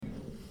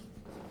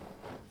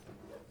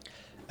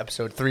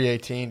Episode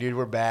 318, dude.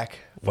 We're back.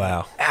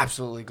 Wow.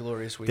 Absolutely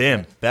glorious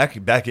weekend.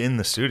 Damn, back in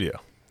the studio.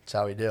 That's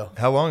how we do.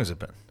 How long has it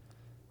been?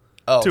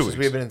 Oh, 2 since weeks.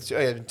 we've been in it's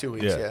been 2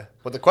 weeks, Yeah. yeah.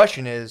 But the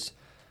question is,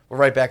 we're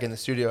right back in the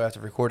studio after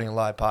recording a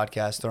live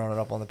podcast, throwing it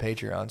up on the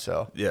Patreon.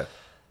 So Yeah.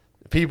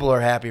 people are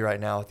happy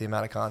right now with the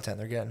amount of content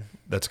they're getting.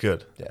 That's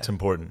good. Yeah. It's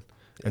important.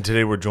 And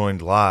today we're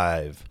joined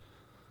live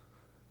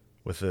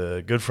with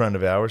a good friend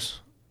of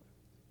ours,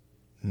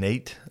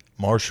 Nate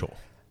Marshall.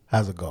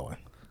 How's it going?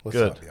 What's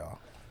Good. up, y'all?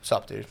 What's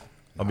up, dude?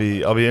 I'll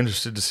be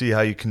interested to see how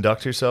you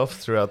conduct yourself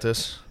throughout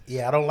this.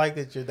 Yeah, I don't like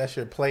that. That's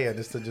your plan,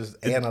 is to just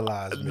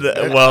analyze me.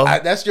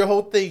 That's your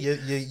whole thing.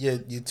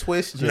 You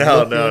twist.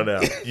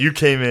 No. You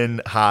came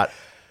in hot.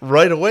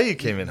 Right away you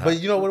came in hot. But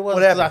you know what it was?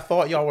 What 'Cause happened? I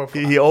thought y'all were.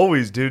 He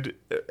always, dude.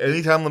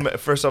 Anytime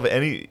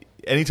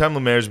anytime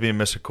Lemaire's being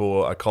Mr.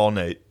 Cool, I call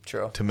Nate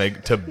True. to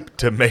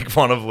make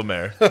fun of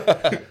Lemaire.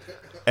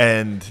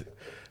 And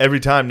every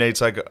time Nate's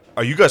like,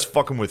 "Are you guys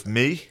fucking with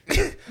me?"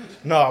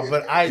 No,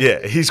 but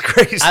Yeah, he's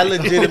crazy. I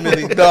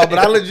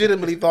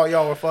legitimately thought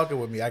y'all were fucking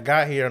with me. I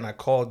got here and I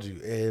called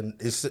you, and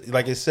it's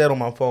like it said on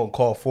my phone,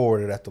 call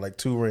forwarded after like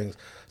 2 rings.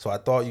 So I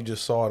thought you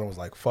just saw it and was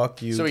like,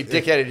 "Fuck you." So he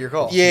dickheaded your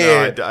call.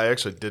 Yeah. No, I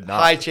actually did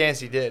not. High chance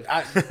he did.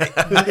 I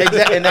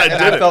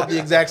felt the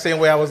exact same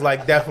way. I was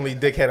like, definitely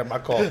dickheaded my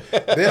call.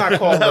 Then I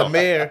called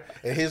Lemaire,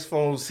 and his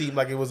phone seemed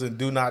like it was in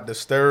do not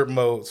disturb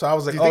mode. So I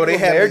was like, Do you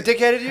think Lemaire me.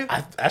 dickheaded you?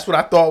 That's what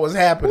I thought was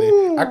happening.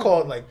 Ooh. I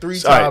called like 3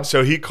 All right, times.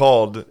 so he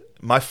called.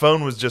 My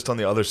phone was just on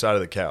the other side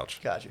of the couch.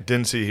 Gotcha.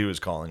 Didn't see he was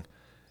calling.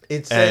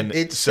 It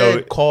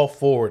said call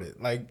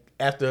forwarded, like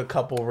after a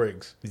couple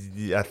rings.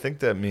 Yeah, I think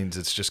that means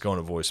it's just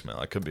going to voicemail.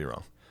 I could be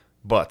wrong.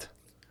 But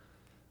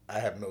I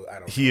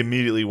don't he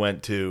immediately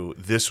went to,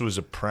 this was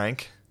a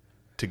prank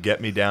to get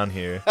me down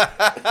here.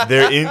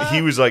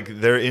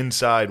 They're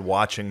inside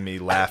watching me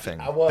laughing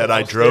I I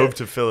was drove scared.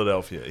 to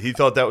Philadelphia. He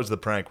thought that was the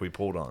prank we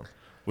pulled on.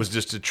 Was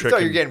just to I trick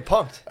thought him. you were getting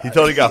punked. He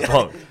thought he got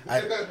punked.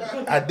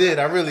 I did.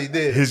 I really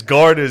did. His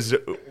guard is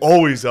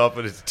always up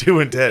and it's too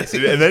intense.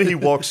 And then he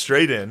walks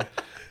straight in,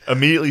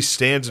 immediately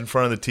stands in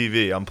front of the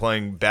TV. I'm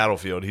playing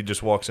Battlefield. He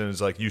just walks in and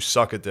is like, "You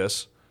suck at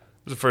this."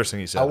 It was the first thing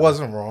he said. I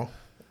wasn't wrong.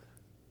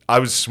 I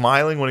was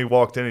smiling when he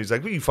walked in. He's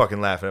like, "What are you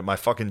fucking laughing at? My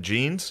fucking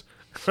jeans?"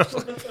 I was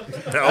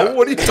like, no,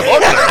 what are you talking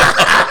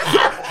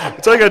about?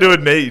 It's like I do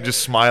with Nate. You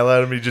just smile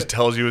at him. He just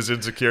tells you his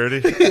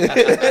insecurity.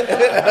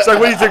 It's like,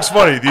 what do you think's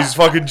funny? These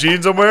fucking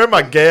jeans I'm wearing?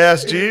 My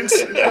gay-ass jeans?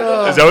 Is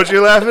that what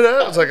you're laughing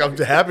at? It's like, I'm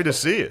happy to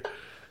see it.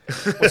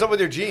 What's up with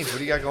your jeans? What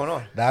do you got going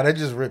on? Nah, they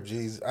just ripped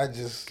jeans.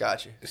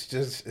 Got you. It's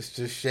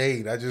just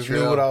shade. I just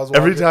True. knew what I was.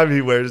 Every walking. time he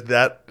wears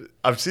that,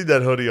 I've seen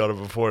that hoodie on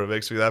him before. It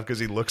makes me laugh because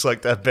he looks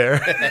like that bear.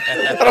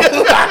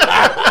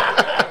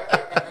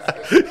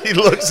 He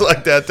looks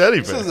like that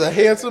teddy bear. This is a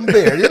handsome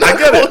bear. You know?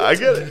 I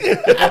get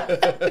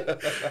it.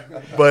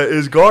 But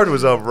his guard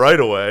was up right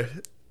away.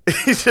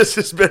 He just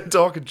has been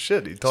talking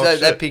shit. He talks So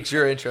shit. that piques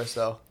your interest,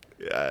 though.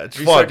 Yeah, it's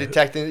You fun. start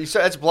detecting.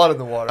 That's blood in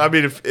the water. I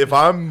mean, if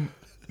I'm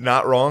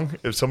not wrong,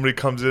 if somebody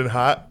comes in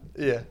hot,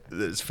 yeah.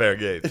 it's fair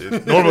game.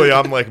 Dude. Normally,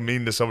 I'm like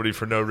mean to somebody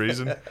for no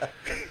reason.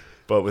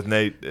 But with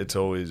Nate, it's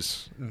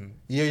always...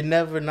 You're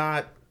never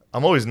not.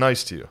 I'm always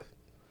nice to you.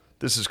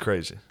 This is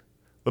crazy.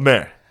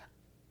 Lemaire.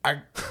 I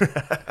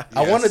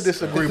want to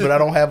disagree, but I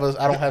don't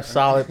have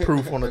solid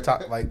proof on the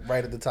top, like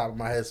right at the top of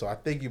my head. So I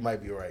think you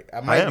might be right.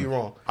 I might be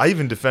wrong. I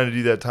even defended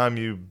you that time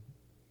you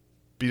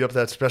beat up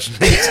that special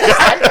needs.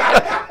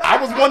 I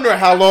was wondering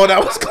how long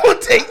that was going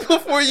to take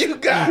before you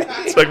got it.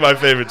 It's like my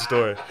favorite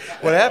story.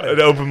 What happened? An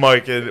open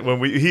mic, and when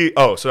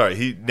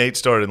Nate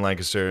started in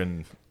Lancaster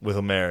and with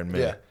Lemaire and me.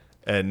 Yeah.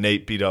 And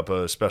Nate beat up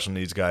a special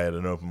needs guy at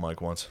an open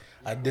mic once.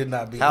 I did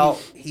not beat. How-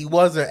 He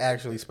wasn't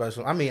actually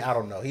special. I mean, I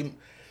don't know. He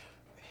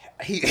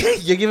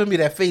you're giving me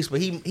that face,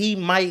 but he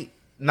might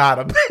not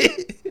have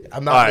been.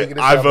 I'm not All right, making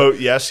this I up. vote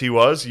yes, he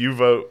was. You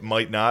vote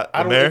might not.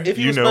 I don't. Lemaire, If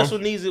he you was know. special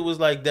needs, it was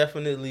like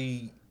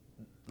definitely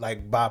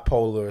like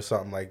bipolar or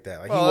something like that.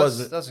 Like Well, he that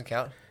wasn't. doesn't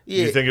count.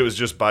 Yeah, You think it was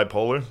just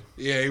bipolar?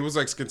 Yeah, he was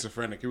like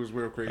schizophrenic. He was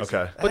real crazy.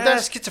 Okay. But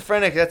that's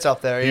schizophrenic. That's up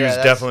there. He yeah, was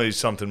that's- definitely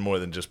something more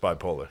than just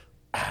bipolar.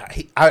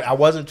 I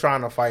wasn't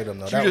trying to fight him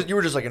though. You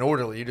were just like an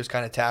orderly. You just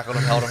kind of tackled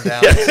him, held him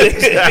down.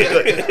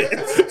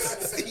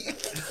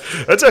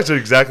 That's actually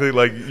exactly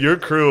like your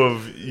crew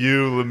of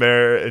you,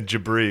 Lemaire, and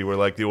Jabri were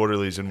like the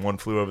orderlies in One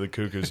Flew Over the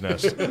Cuckoo's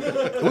Nest.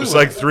 It was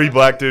like 3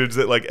 black dudes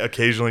that like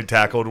occasionally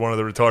tackled one of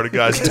the retarded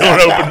guys doing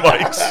open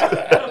mics.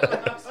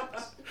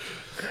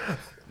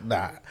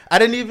 Nah, I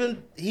didn't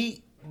even.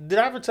 Did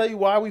I ever tell you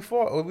why we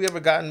fought? Or we ever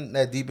gotten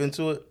that deep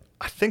into it?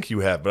 I think you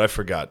have, but I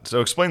forgot.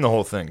 So explain the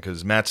whole thing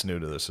because Matt's new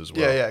to this as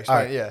well. Yeah. Explain,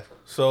 All right. Yeah.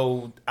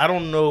 So I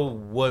don't know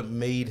what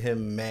made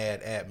him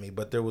mad at me,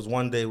 but there was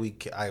one day we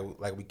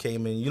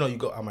came in. You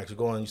know, I'm actually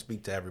going and you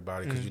speak to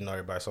everybody because you know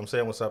everybody. So I'm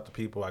saying what's up to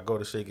people. I go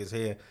to shake his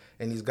hand,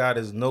 and he's got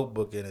his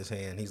notebook in his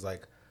hand. He's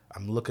like,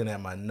 "I'm looking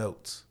at my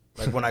notes."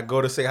 Like when I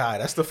go to say hi,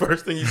 that's the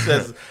first thing he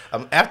says.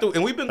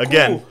 And we've been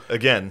Again. I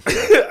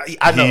know. He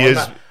I'm is-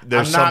 not,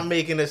 there's I'm not some-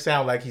 making it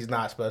sound like he's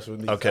not special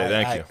needs. Okay,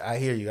 thank you. I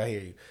hear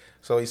you.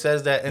 So he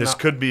says that. And This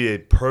could be a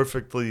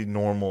perfectly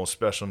normal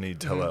special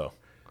needs hello.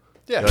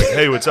 Yeah. You're like,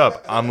 hey, what's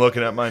up? I'm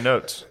looking at my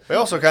notes. We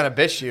also kind of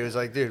bitched you. It was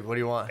like, dude, what do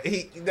you want?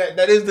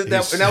 That is and that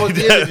was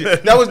the energy.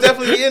 That was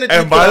definitely the energy.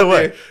 And by the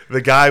way, there.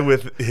 the guy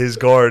with his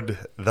guard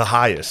the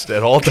highest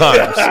at all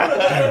times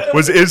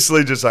was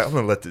instantly just like, I'm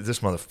gonna let this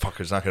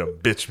motherfucker's not gonna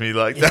bitch me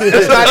like that.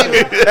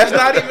 That's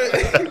not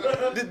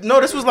even. No,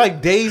 this was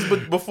like days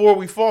before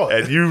we fought.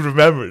 And you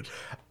remembered.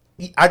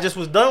 I just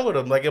was done with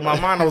him. Like in my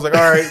mind, I was like,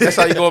 all right, that's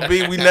how you gonna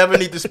be. We never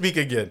need to speak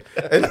again.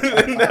 And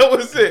that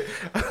was it.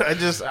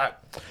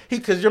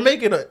 Because you're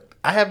making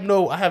I have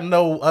no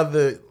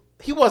other.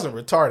 He wasn't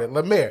retarded.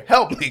 Lemaire,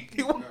 help me.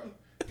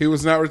 He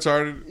was not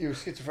retarded. You were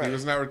schizophrenic. He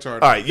was not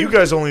retarded. All right, you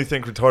guys only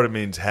think retarded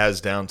means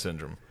has Down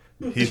syndrome.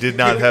 He did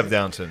not have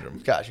Down syndrome.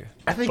 Gotcha.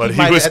 I think But he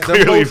might- was at the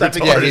clearly most, I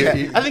think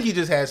retarded. I think he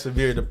just had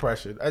severe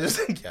depression. I just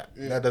think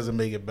that doesn't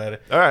make it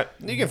better. All right.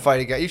 You can fight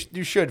a guy.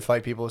 You should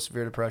fight people with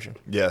severe depression.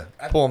 Yeah.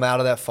 Pull them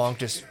out of that funk.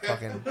 Just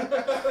fucking.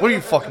 What are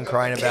you fucking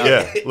crying about?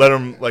 Yeah. Let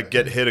him like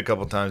get hit a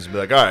couple times and be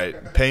like, all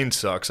right, pain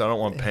sucks. I don't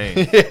want pain.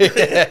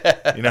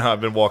 You know how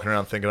I've been walking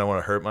around thinking I want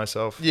to hurt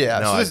myself? Yeah.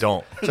 No, so I this-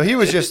 don't. So he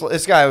was just.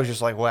 This guy was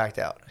just like whacked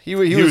out. He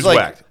was was like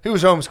whacked. he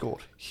was homeschooled.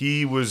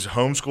 He was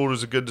homeschooled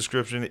is a good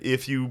description.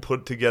 If you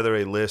put together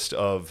a list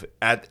of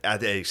at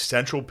a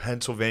central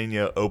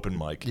Pennsylvania open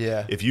mic,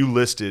 Yeah. if you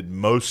listed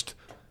most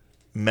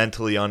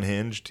mentally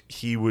unhinged,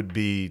 he would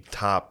be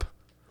top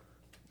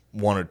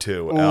 1 or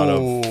 2 out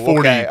Ooh, of 40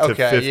 okay, to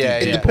okay, 50 yeah,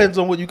 It yeah. depends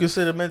on what you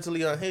consider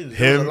mentally unhinged.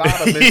 There's a Him,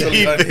 lot of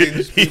mentally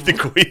unhinged Heath the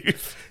people.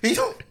 Queef.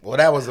 Well,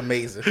 that was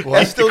amazing. Well,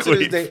 That's still Heath to the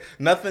this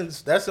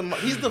Queef.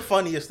 day. He's the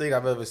funniest thing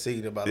I've ever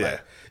seen in my Yeah.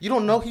 life. You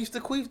don't know Heath the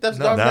Queef? That's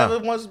No. never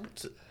once.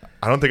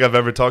 I don't think I've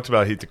ever talked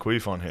about Heath the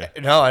Queef on here.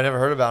 No, I never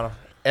heard about him.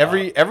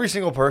 Every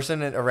single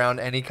person around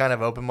any kind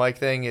of open mic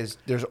thing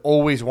there's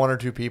always 1 or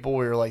 2 people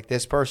where you're like,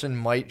 this person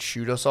might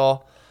shoot us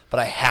all, but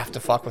I have to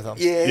fuck with them.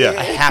 Yeah.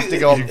 I have to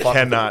go up You and fuck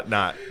with them. cannot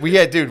not. We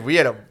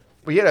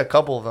had a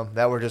couple of them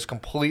that were just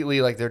completely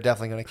like they're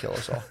definitely gonna kill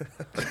us all.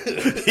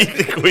 Heath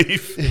the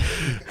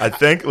Queef. I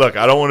think, look,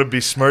 I don't want to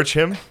besmirch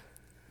him,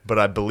 but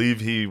I believe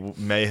he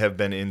may have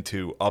been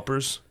into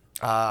uppers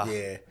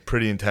Yeah.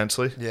 pretty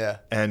intensely. Yeah.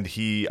 And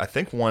I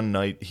think one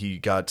night he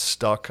got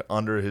stuck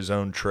under his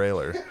own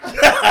trailer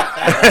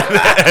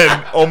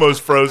and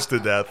almost froze to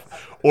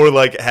death. Or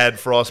like had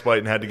frostbite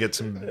and had to get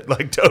some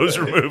like toes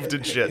removed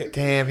and shit.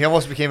 Damn, he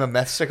almost became a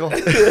meth sickle.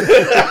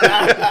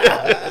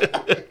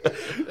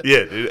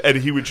 Yeah, dude. And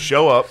he would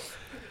show up.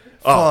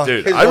 Oh, Fuck.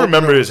 dude, His I remember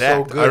opener his was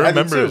so act. good. I did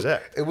remember too. his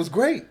act. It was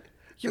great. Can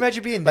you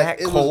imagine being Like,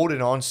 that it was- cold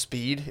and on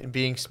speed and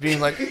being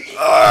like,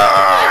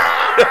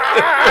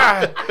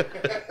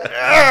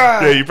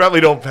 Yeah, you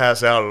probably don't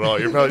pass out at all.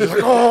 You're probably just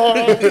like,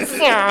 oh.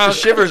 the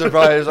shivers are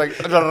probably just like,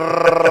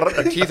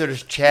 the teeth are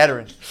just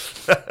chattering.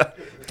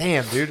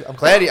 Damn, dude. I'm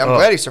glad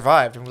he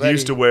survived. I'm glad He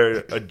used to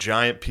wear a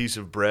giant piece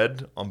of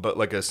bread on, but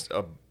like a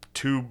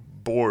 2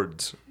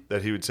 boards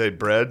that he would say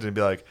bread and he'd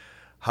be like,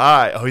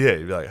 hi. Oh yeah,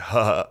 he'd be like,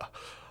 ha,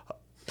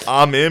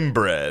 I'm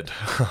inbred.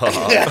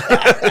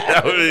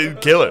 That would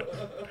be killer.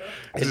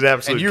 This is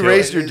absolute. And you killer.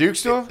 raised your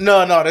dukes to him?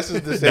 No, this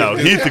is the same. No,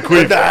 Heath the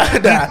Queef.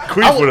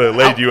 Queef I would have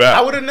laid you I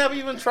out. would have never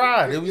even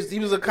tried. He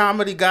was a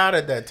comedy god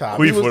at that time.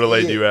 Queef would have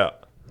laid you out.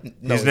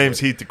 No, His he name's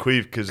Heath the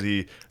Queef because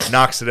he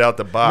knocks it out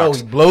the No, box.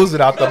 he blows it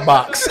out the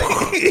box.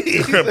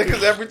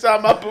 Because every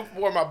time I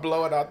perform, I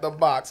blow it out the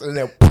box, and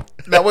then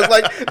that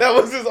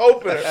was his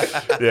opener.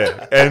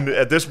 Yeah, and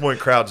at this point,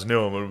 crowds knew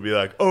him and would be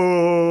like,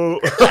 "Oh,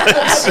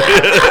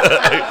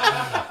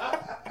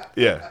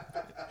 yeah,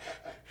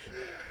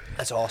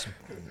 That's awesome.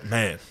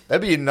 man."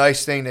 That'd be a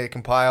nice thing to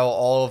compile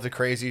all of the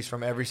crazies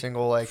from every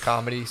single like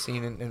comedy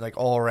scene and like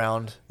all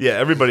around. Yeah,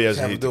 everybody has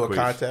a Have to Heath the do a Queef.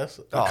 contest.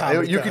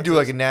 You could do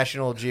like a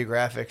National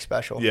Geographic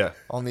special. Yeah.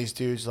 On these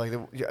dudes, like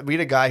we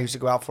had a guy who used to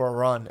go out for a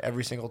run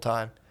every single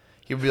time.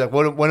 He would be like,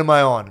 "When am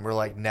I on?" We're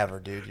like, "Never,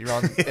 dude. You're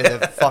on in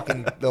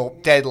the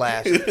dead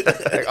last."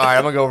 Like, all right,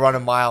 I'm gonna go run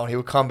a mile, and he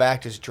would come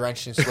back just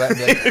drenched in sweat. And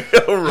be like,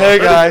 hey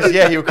guys,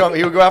 yeah, he would come.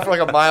 He would go out for like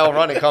a mile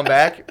run and come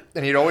back,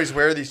 and he'd always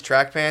wear these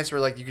track pants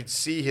where like you could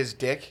see his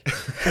dick.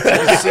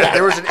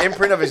 There was an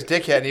imprint of his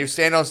dick head, and he would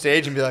stand on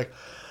stage and be like,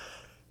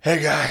 "Hey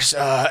guys,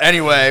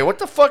 anyway, what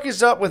the fuck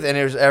is up with?" And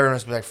everyone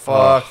was like,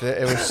 "Fuck!"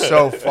 It was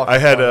so fucking. I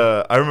had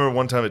funny. I remember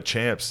one time at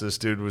Champs, this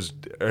dude was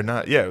or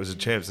not. Yeah, it was at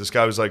Champs. This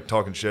guy was like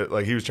talking shit,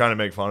 like he was trying to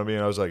make fun of me,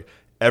 and I was like,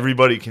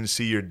 "Everybody can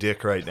see your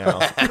dick right now."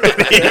 And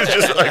he was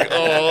just like,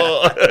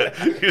 "Oh,"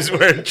 he was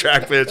wearing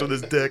track pants with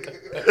his dick.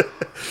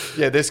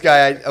 Yeah, this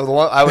guy,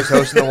 I was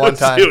hosting the one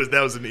time.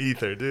 That was an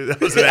ether, dude.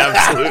 That was an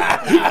absolute.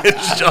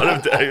 It shut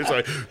him down. He was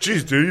like,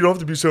 "Jeez, dude, you don't have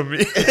to be so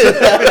mean."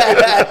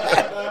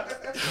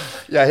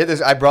 Yeah,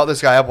 I brought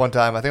this guy up one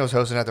time. I think I was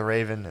hosting at the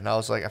Raven, and I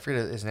was like, I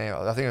forget his name.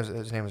 I think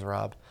his name was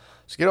Rob.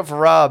 So get up for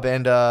Rob,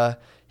 and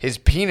his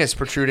penis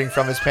protruding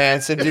from his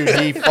pants, and dude,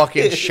 he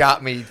fucking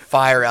shot me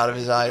fire out of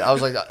his eye. I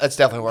was like, that's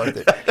definitely worth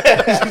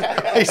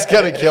it. He's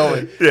gonna kill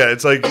me. Yeah,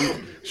 it's like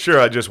sure,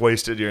 I just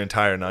wasted your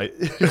entire night.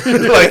 You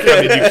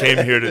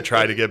came here to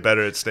try to get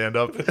better at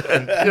stand-up.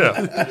 And,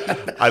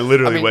 I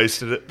literally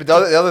wasted it. But the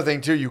other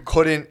thing, too, you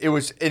couldn't, it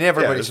was in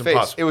everybody's it was face.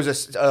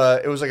 impossible.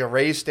 It was like a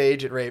raised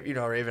stage at Raven,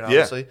 Raven,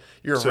 obviously.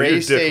 You're So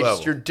raised you're dick stage,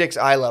 level. your dick's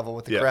eye level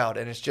with the crowd.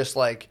 And it's just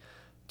like,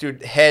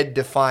 dude, head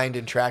defined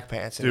in track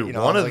pants. And, Dude,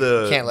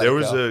 there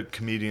was a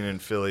comedian in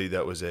Philly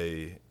that was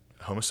a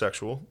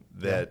homosexual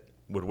that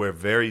would wear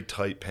very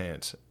tight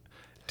pants.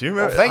 Do you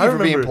remember? Well, thank you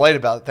for being polite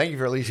about it. Thank you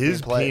for at least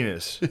his being polite.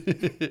 penis.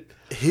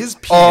 His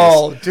penis.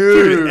 Oh,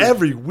 dude.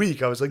 Every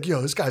week I was like,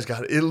 yo, this guy's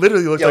got it. It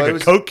literally looked like a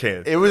Coke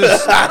can. It was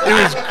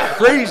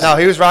crazy. No,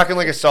 he was rocking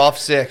like a soft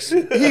 6.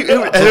 And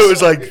it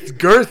was like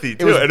girthy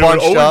too. was And it would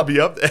bunched always up. be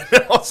up there.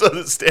 And also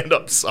the stand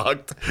up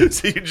sucked.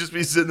 So you'd just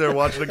be sitting there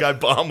watching a guy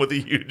bomb with a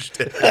huge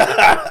dick.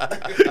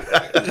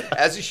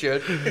 As he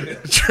should.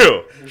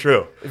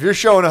 True. If you're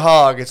showing a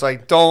hog, it's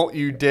like, don't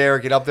you dare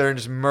get up there and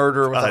just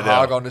murder with I a know.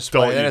 hog on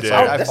display. Don't And you it's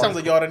dare. like, That sounds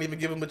like y'all didn't even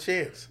give him a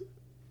chance.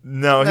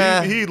 No,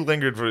 Nah. he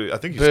lingered for, I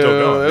think he's Boo, still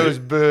going. it was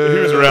boo. He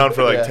was around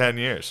for like Yeah. 10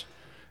 years.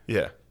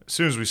 Yeah. As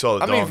soon as we saw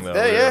the I dong, mean, though. we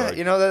were like,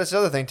 you know, that's the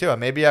other thing too.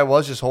 Maybe I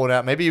was just holding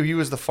out. Maybe he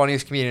was the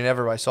funniest comedian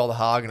ever. But I saw the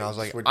hog and I was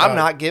like, We're I'm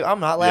done.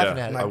 not laughing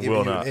Yeah. at I'm it. not I giving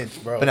will you not. an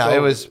inch, bro. But no,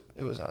 So-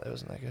 it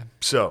wasn't that good.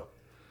 So,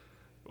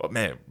 well,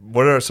 man,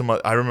 what are some?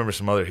 I remember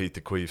some other Heath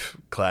the Queef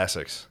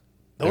classics.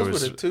 Those were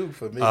the two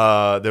for me.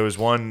 There was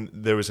one.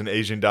 There was an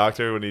Asian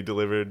doctor when he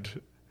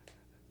delivered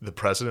the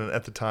president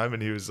at the time,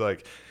 and he's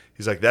like,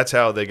 that's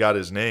how they got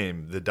his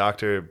name. The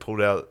doctor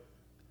pulled out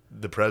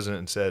the president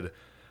and said,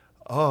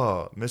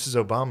 "Oh, Mrs.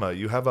 Obama,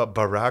 you have a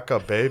Baraka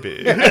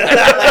baby."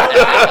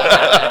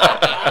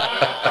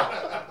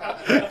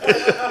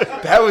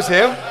 That was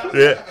him.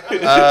 Yeah.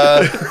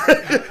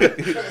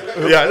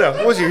 Yeah, I know.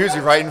 What was he? Who's he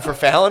writing for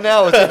Fallon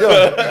now? What's he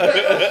doing?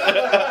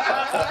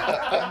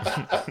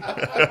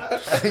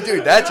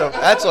 Dude,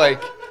 that's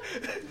like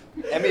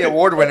Emmy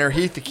Award winner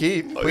Heath the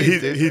Queef.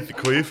 Heath the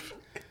Queef.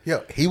 Yeah,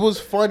 he was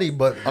funny,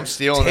 but I'm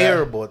stealing that.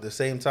 terrible at the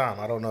same time.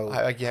 I don't know.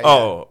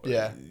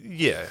 Yeah.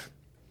 Yeah.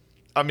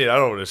 I mean, I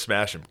don't want to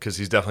smash him because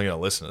he's definitely going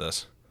to listen to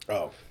this.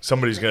 Oh,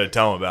 Somebody's going to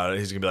tell him about it.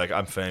 He's going to be like,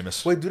 I'm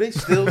famous. wait,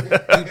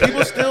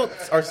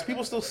 are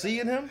people still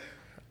seeing him?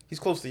 He's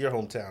close to your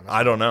hometown.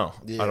 I don't know.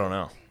 Yeah. I don't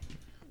know.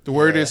 The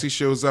word is he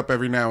shows up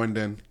every now and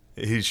then.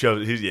 Yeah, dude.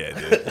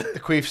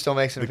 The Queef still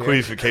makes an The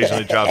appearance. Queef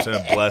occasionally drops in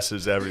and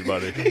blesses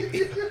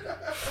everybody.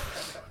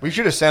 We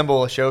should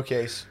assemble a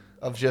showcase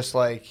of just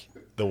like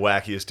The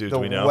wackiest dudes the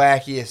we know.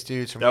 wackiest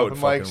dudes from That would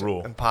open fucking mics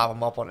rule. and pop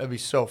them up on. It'd be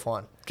so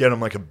fun. Get them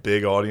like a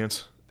big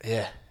audience.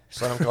 Yeah.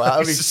 Just let them go out.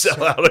 It'd be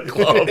Sell out a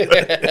club.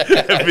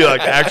 And be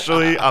like,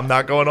 actually, I'm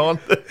not going on.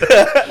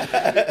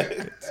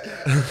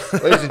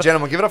 Ladies and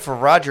gentlemen, give it up for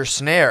Roger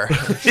Snare.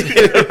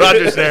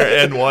 Roger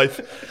Snare and wife.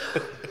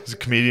 He's a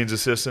comedian's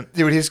assistant.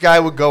 Dude, his guy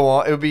would go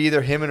on. It would be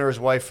either him or his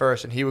wife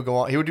first, and he would go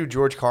on. He would do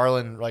George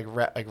Carlin like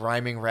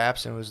rhyming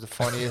raps, and it was the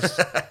funniest.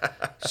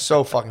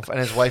 So fucking fun.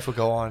 And his wife would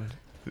go on.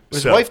 Would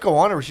his So- wife go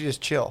on, or would she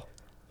just chill?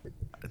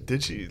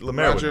 Did she?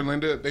 Lemaire Roger would- and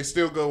Linda, they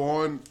still go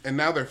on, and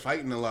now they're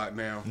fighting a lot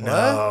now.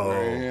 No.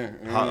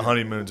 Yeah.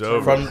 Honeymoon's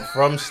over.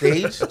 From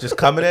stage, just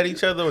coming at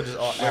each other, or just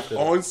all after?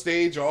 On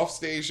stage, off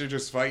stage, they're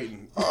just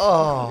fighting.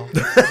 Oh.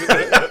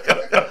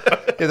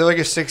 Yeah, they're like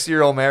a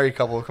 60-year-old married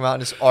couple who come out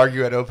and just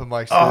argue at open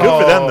mics. Good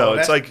for them though.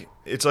 that's-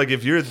 It's like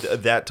if you're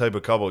that type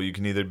of couple, you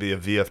can either be a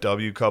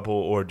VFW couple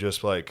or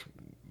just like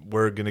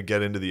we're gonna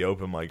get into the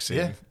open mic scene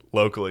Yeah.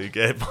 locally,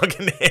 get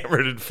fucking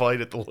hammered and fight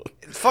at the.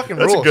 It fucking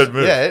That's a rules. good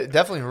move. Yeah, it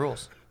definitely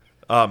rules.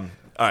 All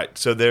right,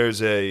 so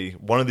there's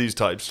one of these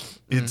types.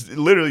 It's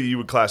literally you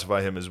would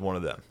classify him as one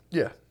of them,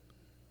 Yeah.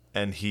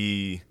 and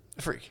he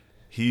Freak.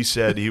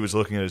 said he was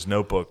looking at his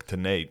notebook to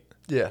Nate,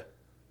 Yeah.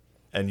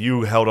 and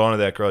you held on to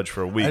that grudge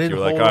for a week. I You didn't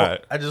were like, hold all on.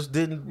 right, I just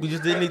didn't. We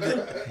just didn't need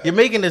to. You're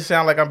making it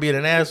sound like I'm being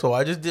an asshole.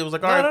 I just did. Was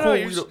like, all right, no, cool.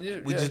 you we just- don't-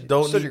 you- we yeah, just you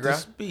don't stood need your to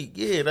ground. speak.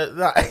 Yeah,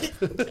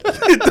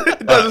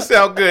 it doesn't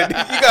sound good.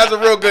 You guys are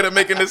real good at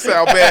making this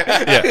sound bad.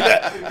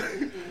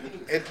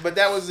 yeah, But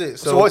that was it.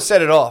 So what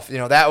set it off? You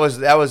know, that was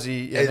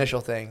the initial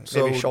thing.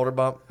 so- Maybe shoulder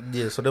bump.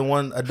 Yeah, so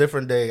then a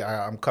different day,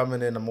 I'm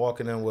coming in, I'm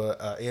walking in with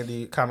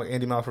Andy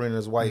Malfarina and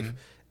his wife,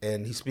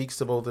 and he speaks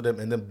to both of them,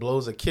 and then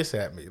blows a kiss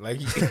at me, like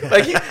he gave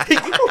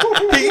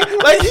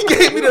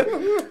me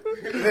the.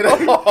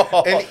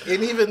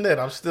 And even then,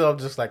 I'm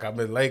just like I'm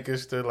in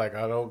Lancaster, like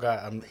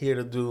I'm here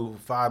to do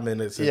 5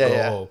 minutes and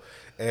go home,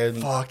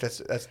 and Fuck,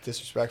 that's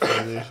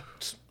disrespectful, dude.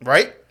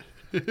 right,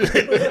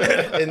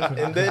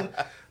 and then,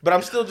 but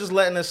I'm still just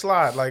letting it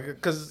slide, like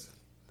because.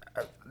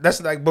 That's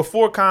like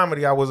before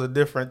comedy, I was a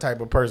different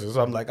type of person.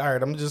 So I'm like, all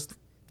right, I'm just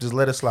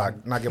let it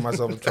slide, not get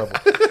myself in trouble.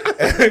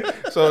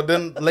 So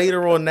then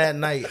later on that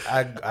night,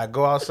 I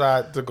go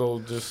outside to go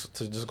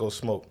go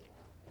smoke,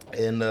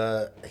 and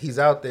he's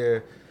out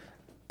there,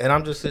 and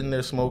I'm just sitting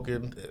there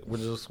smoking.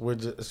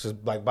 It's just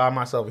like by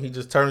myself. And he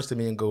just turns to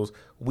me and goes,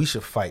 "We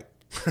should fight,"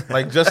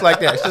 like just like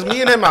that. It's just me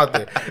and him out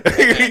there.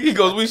 He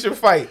goes, "We should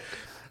fight,"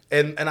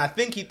 and I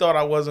think he thought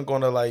I wasn't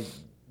gonna like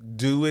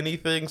do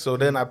anything. So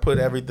then I put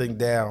everything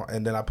down,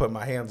 and then I put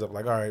my hands up,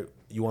 like, all right,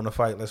 you want to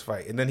fight? Let's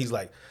fight. And then he's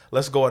like,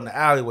 let's go in the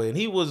alleyway.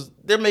 And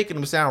they're making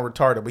him sound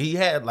retarded, but he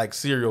had like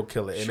serial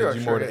killer energy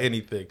more than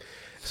anything.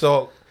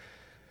 So,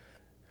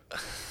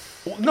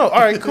 no, all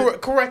right,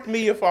 correct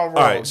me if I'm wrong.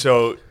 All right,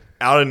 so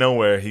out of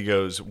nowhere, he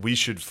goes, we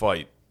should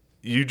fight.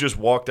 You just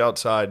walked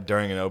outside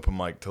during an open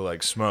mic to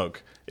like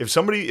smoke.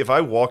 If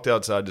I walked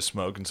outside to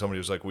smoke and somebody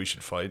was like, we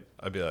should fight,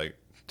 I'd be like,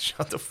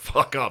 shut the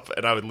fuck up,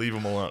 and I would leave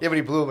him alone. Yeah, but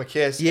he blew him a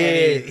kiss. Yeah,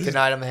 and he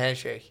denied him the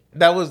handshake.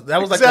 That was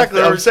Exactly,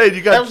 like I'm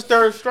saying that was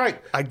third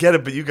strike. I get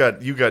it, but you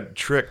got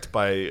tricked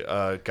by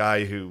a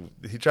guy who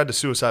he tried to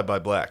suicide by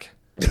black.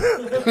 That's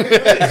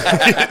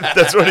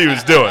what he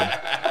was doing.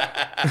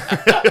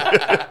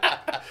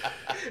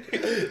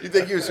 You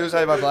think he was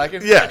suicided by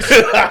blacking? Yes.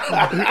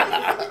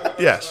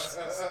 Yes.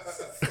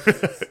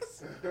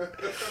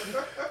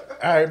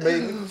 All right,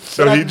 maybe.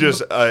 So he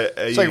just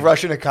It's like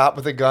rushing a cop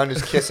with a gun,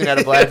 just kissing at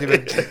a black dude.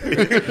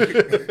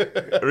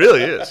 it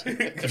really is.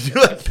 If you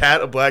like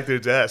pat a black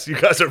dude's ass, you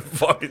guys are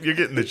you're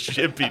getting the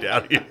shit beat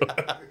out of you.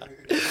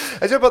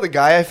 I said about the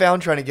guy I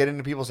found trying to get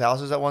into people's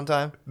houses at one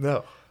time.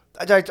 No.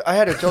 I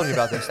had to tell you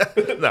about this.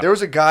 No. There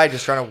was a guy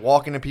just trying to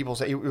walk into he was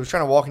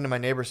trying to walk into my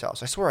neighbor's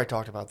house. I swear I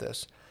talked about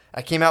this.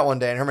 I came out one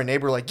day and heard my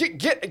neighbor like,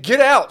 get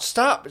out,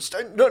 stop,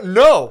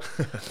 no.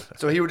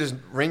 So he would just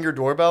ring your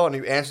doorbell and he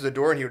would answer the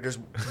door and he would just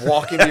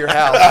walk into your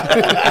house.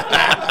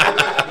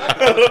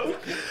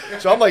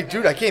 So I'm like,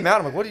 dude, I came out.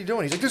 I'm like, what are you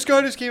doing? He's like, this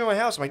guy just came in my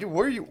house. I'm like, dude,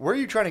 where are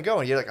you trying to go?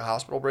 And he had like a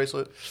hospital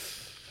bracelet.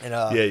 And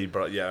I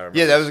remember.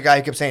 that was a guy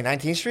who kept saying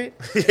 19th Street.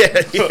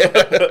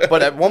 yeah.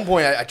 But at one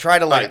point, I tried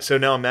to All like. right, so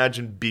now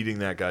imagine beating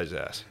that guy's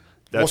ass.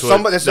 That's what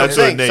I'm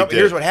saying. Nate did.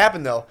 Here's what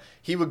happened though.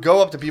 He would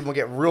go up to people and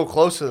get real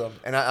close to them,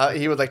 and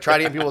he would like try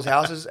to get in people's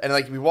houses. And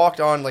like we walked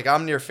on, like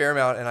I'm near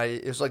Fairmount, and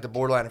it was like the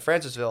borderline of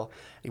Francisville.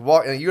 You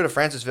go to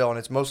Francisville, and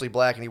it's mostly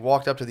black. And he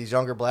walked up to these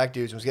younger black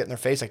dudes and was getting their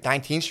face like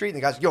 19th Street, and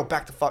the guy's like, yo,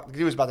 back the fuck. The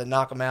dude was about to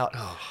knock him out,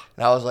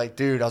 and I was like,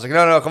 dude, no,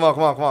 come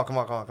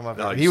on.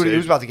 No, He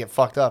was about to get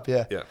fucked up,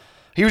 yeah. Yeah.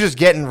 He was just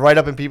getting right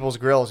up in people's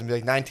grills and be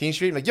like 19th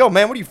Street. I'm like, yo,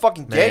 man, what are you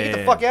fucking gay? Get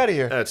the fuck out of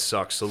here. That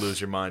sucks to lose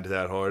your mind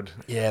that hard.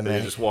 Yeah, That man.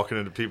 You're just walking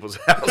into people's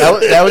houses.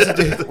 That was a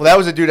dude. Well, that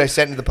was a dude I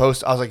sent into the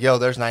post. I was like, "Yo,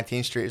 there's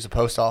 19th Street. It's a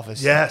post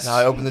office." Yes. Now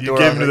I opened the door.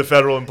 You gave I was him to the like,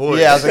 federal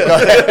employee. Yeah, I was like, go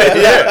ahead.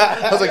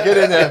 Yeah. I was like, get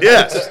in there.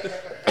 Yes.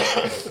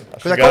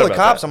 Because I called the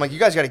cops. I'm like, you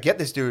guys got to get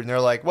this dude. And they're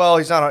like, well,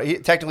 he's not.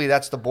 Technically,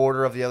 that's the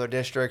border of the other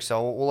district.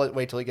 So we'll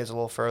wait till he gets a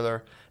little further.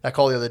 And I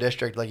called the other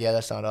district. Like, yeah,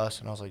 that's not us.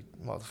 And I was like,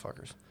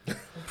 motherfuckers. I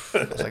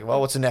was like,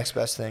 well, what's the next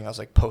best thing? I was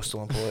like,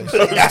 postal employees.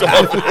 One of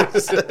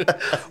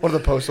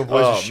the postal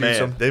employees just shoots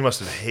him. They must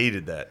have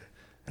hated that.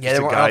 Yeah, Just they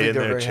a weren't- I guy don't think in they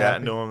were there very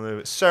chatting happy. to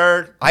him.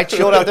 Sir, I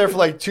chilled out there for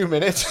like 2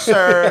 minutes,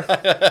 sir.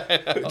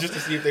 Just to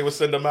see if they would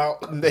send him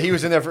out. He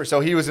was in there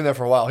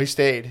for a while. He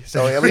stayed.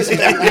 So at least he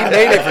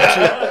made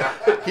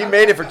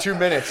it for 2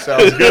 minutes. So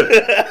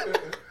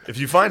if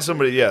you find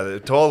somebody,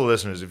 to all the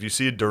listeners, if you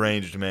see a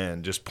deranged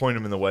man, just point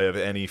him in the way of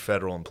any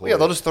federal employee. yeah,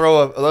 they'll just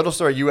throw a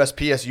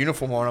USPS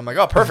uniform on. I'm like,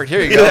 oh, perfect.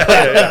 Here you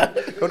go.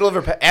 Go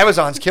deliver.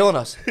 Amazon's killing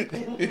us.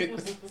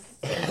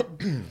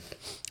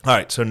 All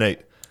right, so Nate,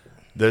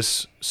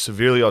 this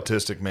severely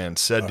autistic man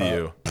said to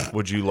you,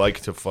 would you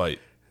like to fight?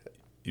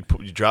 You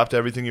dropped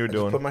everything you were I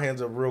just doing. put my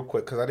hands up real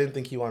quick because I didn't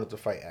think he wanted to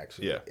fight,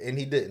 actually. Yeah. And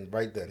he didn't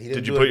right then. He didn't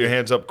Did you do put your anything.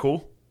 hands up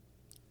cool?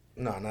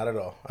 No, not at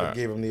all. I right.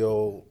 gave him the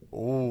old...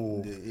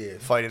 Ooh, Yeah.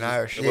 fighting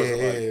Irish.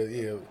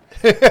 Yeah.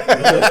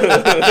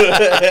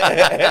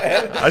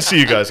 I see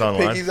you guys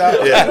online. Piggy's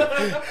out.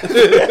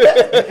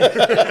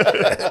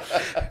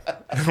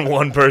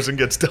 One person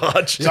gets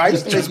dodged. I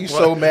used to make you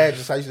so mad.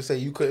 I used to say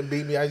you couldn't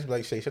beat me. I used to be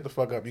like, Shay, shut the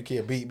fuck up. You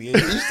can't beat me. And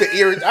it used to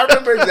irritate. I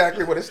remember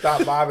exactly when it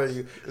stopped bothering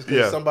you. It's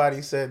because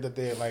somebody said that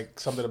they had like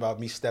something about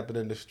me stepping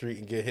in the street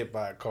and get hit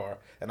by a car,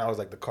 and I was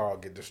like, the car will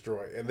get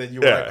destroyed. And then you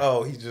were like,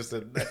 oh, he's just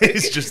a.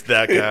 He's just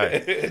that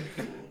guy.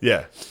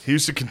 Yeah, he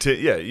used to continue.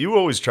 Yeah, you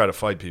always try to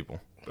fight people.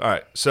 All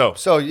right, so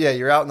Yeah,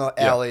 you're out in the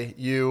alley.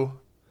 You,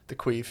 the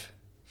queef.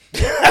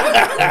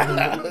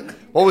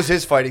 What was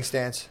his fighting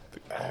stance?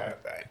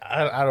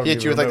 I don't He hit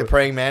even you with like the remember.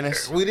 praying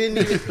mantis. We didn't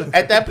even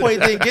at that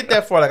point. It didn't get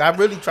that far. Like I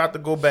really tried to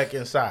go back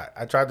inside.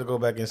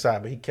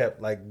 But he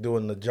kept like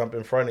doing the jump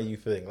in front of you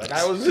thing. Like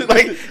I was just,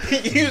 like,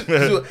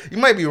 you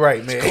might be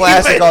right, man.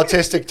 Classic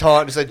autistic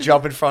taunt, just like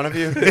jump in front of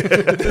you.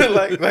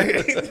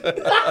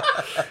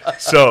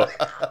 So,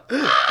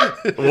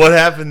 what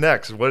happened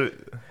next? What?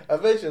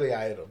 Eventually,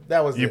 I hit him.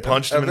 That was You it.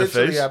 punched him in the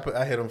face?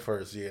 I hit him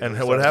first. Yeah. And We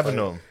what started happened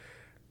to fighting. him?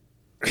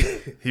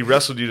 He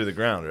wrestled you to the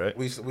ground, right?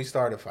 We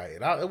started fighting.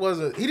 It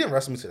wasn't. He didn't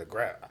wrestle me to the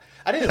ground.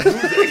 I didn't lose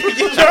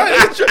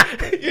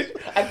it.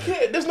 I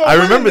can't. There's no. I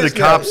remember winning the this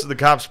now. cops. The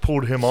cops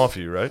pulled him off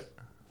you, right?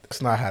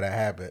 That's not how that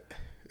happened.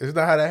 It's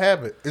not how that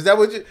happened. Is that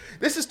what you?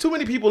 This is too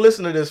many people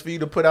listening to this for you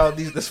to put out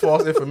this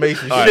false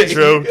information. All right,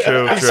 true.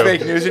 He's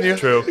fake news in you?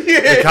 True.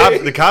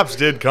 The cops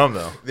did come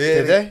though.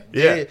 Did they?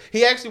 Yeah.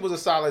 He actually was a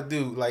solid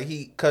dude. Like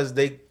he was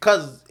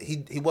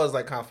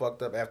like kind of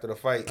fucked up after the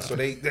fight. So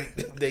they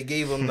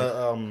gave him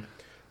the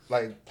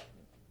like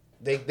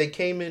They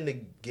came in to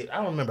get. I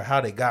don't remember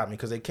how they got me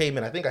because they came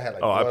in. I think I had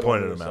like. Oh, I blood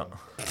pointed on me them or out.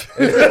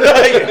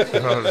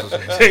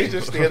 something. They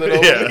just standing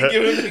over me,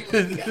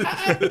 giving me.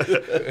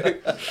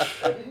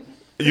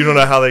 You don't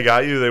know how they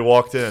got you? They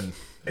walked in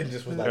And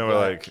just was like, and we're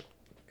like,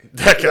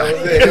 that that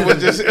guy.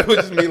 was it. It was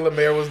just me.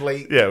 Lemaire was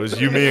late. Yeah, it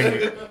was you,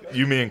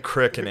 me, and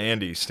Crick and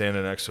Andy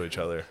standing next to each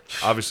other.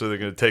 Obviously, they're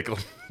gonna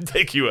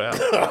take you out.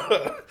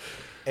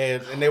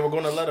 And they were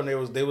going to let him.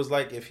 They was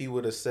like, if he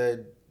would have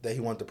said that he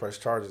wanted to press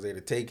charges, they'd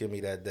have taken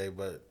me that day.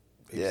 But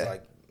he was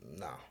like,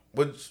 nah.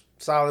 Which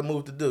solid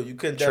move to do. You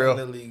couldn't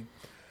definitely.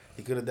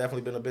 He could have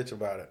definitely been a bitch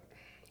about it.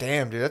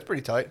 Damn, dude, that's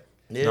pretty tight.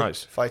 Yeah.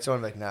 Nice. Fight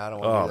someone like, nah, I don't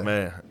want to Oh do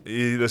that.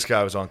 man, this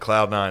guy was on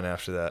cloud 9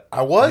 after that.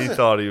 I wasn't. He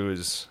thought he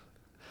was.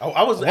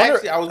 I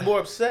was more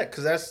upset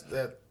because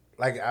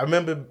like I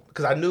remember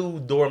because I knew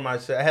during my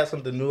set I had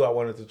something new I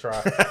wanted to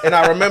try, and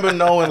I remember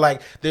knowing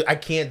like I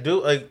can't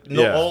do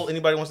all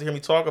anybody wants to hear me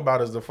talk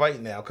about is the fight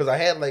now because I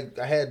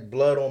had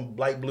blood on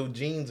light blue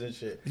jeans and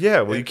shit.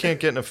 Yeah, well, you can't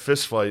get in a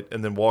fist fight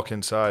and then walk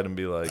inside and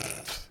be like,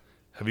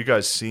 "Have you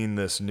guys seen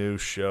this new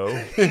show?"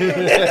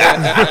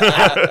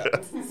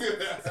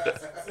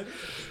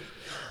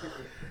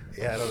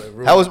 Yeah, I don't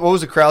know. What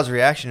was the crowd's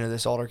reaction to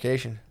this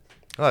altercation?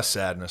 A lot of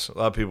sadness. A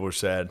lot of people were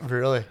sad.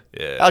 Really?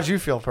 Yeah. How'd you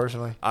feel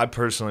personally? I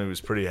personally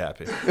was pretty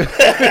happy.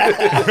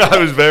 I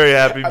was very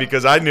happy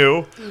because I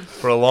knew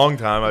for a long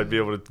time I'd be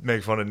able to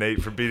make fun of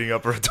Nate for beating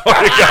up a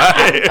retarded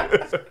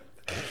guy.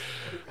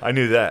 I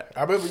knew that.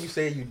 I remember you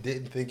saying you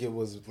didn't think it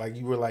was like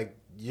you were like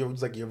it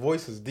was like your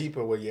voice is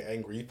deeper when you're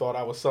angry. You thought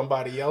I was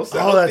somebody else.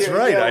 Oh, that's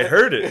right. I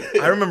heard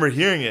it. I remember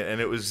hearing it, and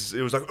it was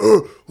like,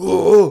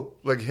 oh,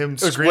 like him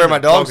was screaming. where my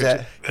dog's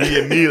talking at. He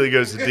immediately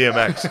goes to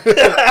DMX.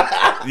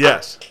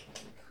 Yes.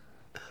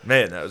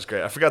 Man, that was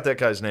great. I forgot that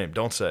guy's name.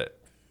 Don't say it.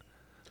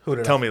 Who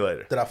did Tell me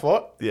later. Did I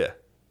fought? Yeah.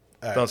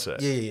 All right. Don't say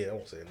it. Yeah. I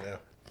won't say it now.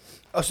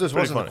 Oh, so this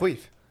Pretty wasn't funny. the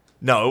queef.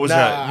 No, it was Nah,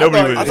 not.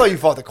 Nobody I thought you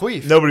fought the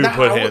queef. Nobody would Nah,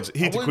 put I hands. would-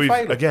 Heath I the wouldn't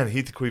fight Queef him. again.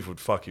 Heath the Queef would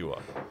fuck you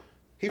up.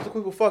 Heath the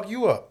Queen will fuck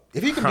you up.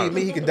 If he can beat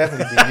me, he can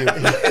definitely beat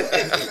you.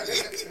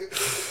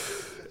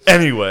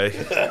 Anyway,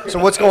 So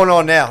what's going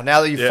on now? Now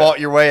that you Yeah. fought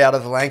your way out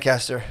of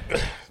Lancaster,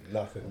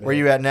 Nothing. Man. where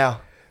you at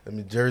now? I'm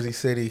in Jersey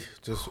City,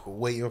 just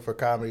waiting for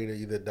comedy to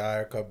either die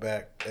or come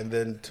back, and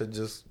then to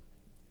just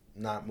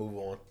not move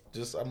on.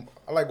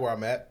 I like where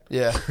I'm at.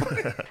 Yeah.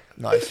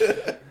 Nice. In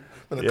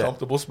a Yeah.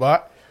 comfortable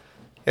spot.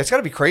 It's got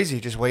to be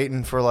crazy just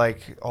waiting for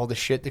like all the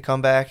shit to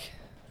come back.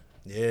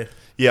 Yeah.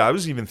 yeah, I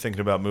was even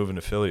thinking about moving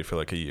to Philly for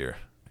like a year,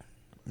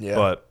 Yeah.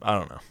 but I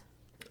don't know.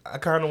 I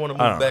kind of want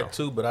to I move don't back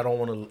know. too, but I don't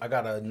want to. I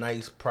got a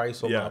nice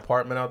price on Yeah. my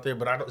apartment out there,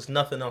 but it's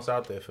nothing else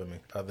out there for me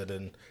other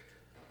than,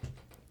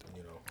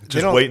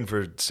 Just don't- waiting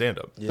for stand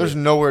up. yeah. There's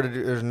nowhere to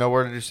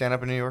do stand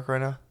up in New York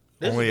right now.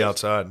 Only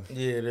outside.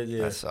 Yeah.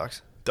 That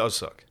sucks. Does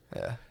suck.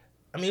 Yeah.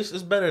 I mean, it's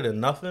better than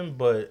nothing,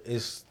 but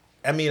it's.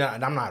 I mean,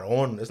 I'm not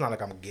on. It's not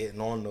like I'm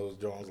getting on those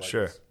drones. Like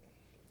Sure.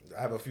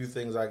 I have a few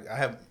things. I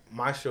have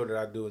my show that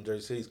I do in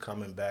Jersey City's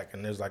coming back,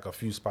 and there's like a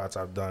few spots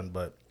I've done,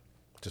 but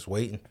just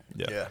waiting.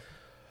 Yeah.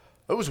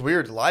 It was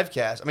weird live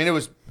cast. I mean, it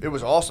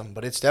was awesome,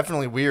 but it's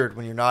definitely weird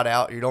when you're not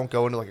out. You don't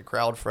go into like a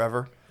crowd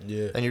forever.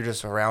 Yeah. And you're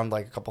just around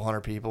like a couple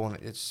hundred people, and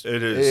It is.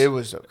 It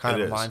was kind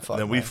It of a is. mind fuck. And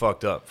then we man.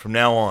 fucked up. From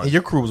now on, And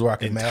your crew was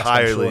rocking masks.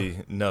 I'm sure. entirely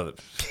no.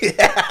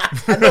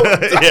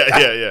 Yeah.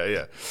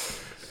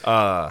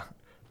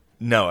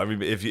 No, I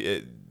mean, if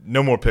you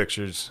no more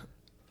pictures,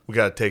 we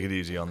got to take it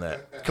easy on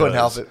that. Couldn't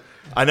help 'Cause it.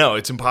 I know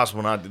it's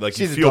impossible not like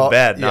you See the feel dog-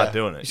 bad yeah. not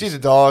doing it. You see the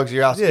dogs.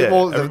 You're out. yeah,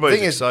 Well, the everybody's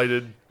thing is,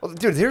 excited. well,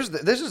 dude,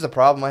 this is the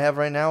problem I have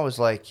right now. Is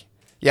like,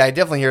 yeah, I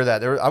definitely hear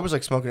that. I was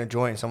like smoking a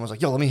joint, and someone was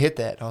like, "Yo, let me hit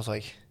that." And I was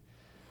like,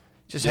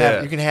 "Just Yeah.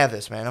 have you can have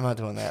this, man. I'm not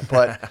doing that."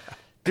 But,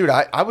 dude,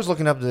 I was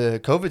looking up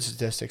the COVID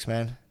statistics,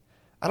 man.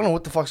 I don't know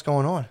what the fuck's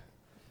going on.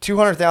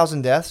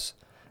 200,000 deaths.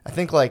 I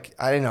think like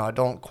I don't know.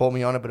 Don't quote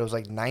me on it, but it was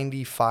like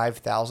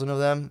 95,000 of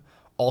them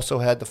also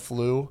had the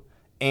flu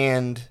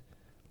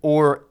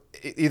or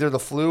either the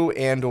flu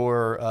and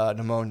or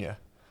pneumonia.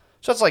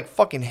 So that's like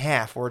fucking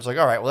half. Where it's like,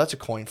 all right, well that's a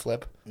coin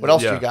flip. What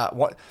else Yeah. you got?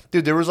 What,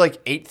 dude? There was like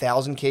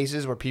 8,000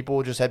 cases where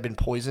people just had been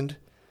poisoned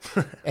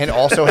and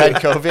also had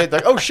COVID.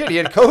 Like, oh shit, he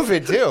had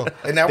COVID too.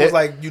 And that was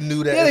like you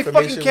knew that. Yeah, they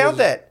information fucking count was-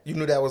 that. You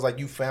knew that was like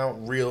you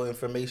found real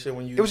information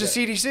when you. It was a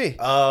CDC.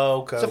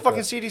 Oh, okay. It's a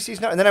fucking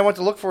CDC's now. And then I went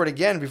to look for it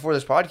again before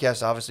this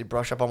podcast. Obviously,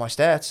 brush up on my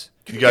stats.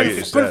 You gotta get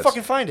your Couldn't stats.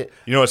 fucking find it.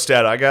 You know what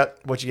stat I got?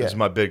 What you This got? is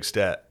my big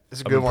stat.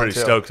 It's a I've good been one, pretty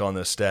too. stoked on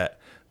this stat.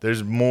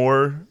 There's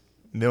more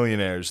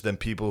millionaires than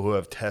people who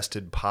have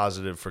tested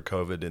positive for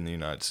COVID in the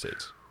United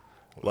States.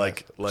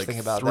 Like think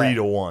about 3 that.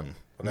 to 1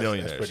 That's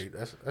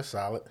millionaires. that's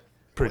solid.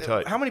 Pretty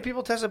tight. How many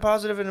people tested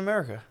positive in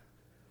America?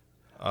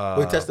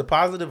 We tested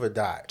positive or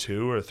died.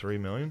 2 or 3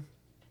 million?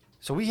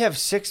 So we have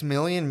 6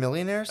 million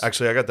millionaires.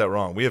 Actually, I got that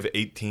wrong. We have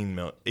 18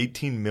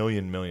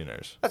 million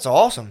millionaires. That's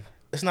awesome.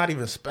 It's not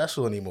even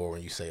special anymore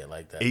when you say it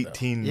like that.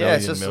 18 Yeah,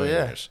 it's million just-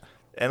 millionaires.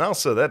 And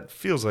also, that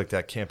feels like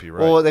that can't be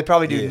right. Well, they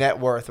probably do Yeah. net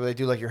worth, where they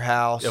do like your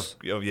house.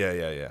 Oh,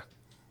 yeah.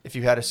 If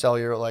you had to sell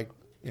your like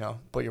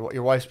but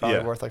your wife's probably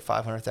Yeah. worth like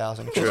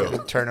 500,000.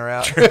 True. Turn her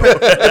out.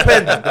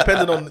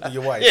 Depending on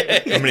your wife.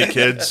 How many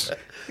kids?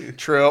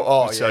 True.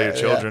 Oh, You sell your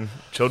children.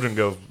 Children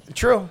go Yeah.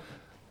 True.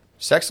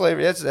 Sex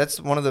slavery. That's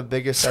one of the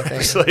biggest. I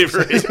think.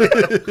 slavery.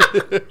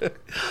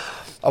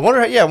 I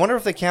wonder. I wonder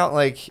if they count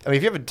like. I mean,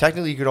 if you have a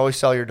technically, you could always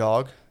sell your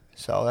dog.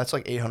 So that's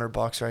like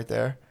 $800 right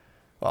there.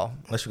 Well,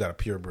 Unless you got a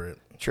purebred.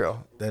 true.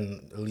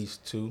 Then at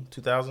least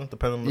 2,000,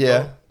 depending on the Yeah.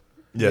 dog.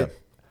 Yeah.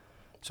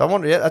 So I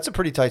wonder. Yeah, that's a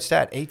pretty tight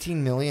stat.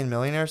 18 million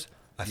millionaires.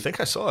 I think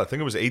I saw it. I think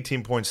it was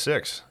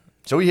 18.6.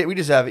 So we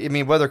just have. I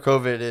mean, whether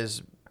COVID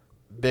is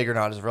big or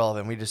not is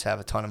irrelevant. We just have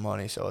a ton of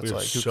money. So We it's have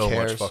like, who so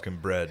cares? much fucking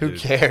bread, Who dude.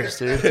 cares,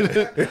 dude?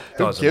 Who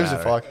Doesn't gives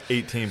matter. a fuck?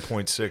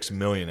 18.6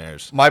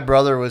 millionaires. My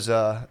brother was,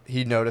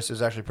 he noticed it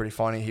was actually pretty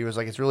funny. He was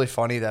like, it's really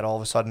funny that all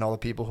of a sudden all the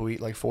people who eat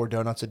like 4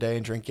 donuts a day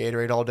and drink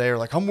Gatorade all day are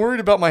like, I'm worried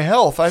about my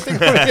health. I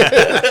think I'm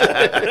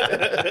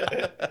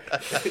gonna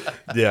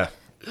Yeah.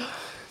 Does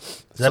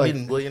that like-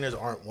 mean millionaires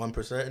aren't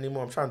 1%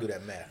 anymore? I'm trying to do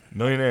that math.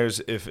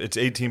 Millionaires, if it's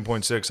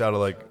 18.6 out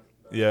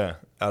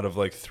of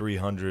like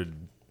 300.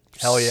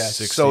 Hell yeah. It's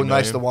 60 so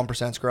nice the million.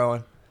 1%'s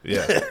growing.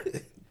 Yeah.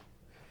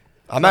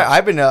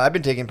 I've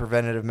been taking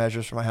preventative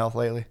measures for my health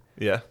lately.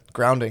 Yeah.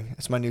 Grounding.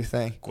 It's my new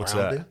thing. What's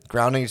Grounding? that?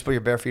 Grounding, you just put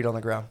your bare feet on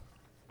the ground.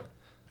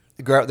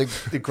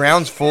 The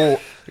ground's full.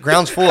 The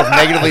ground's full of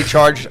negatively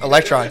charged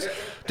electrons.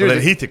 Dude, Well,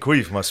 then Heath the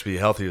Queef must be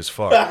healthy as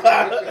fuck.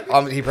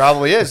 he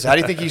probably is. How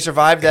do you think he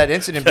survived that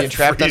incident being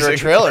trapped under a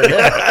Freezing. trailer?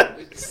 Yeah.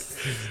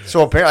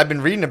 So apparently, I've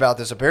been reading about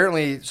this.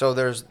 Apparently, so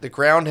there's the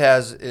ground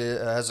has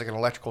like an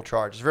electrical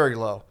charge. It's very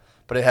low,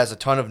 but it has a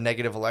ton of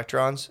negative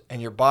electrons,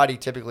 and your body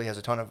typically has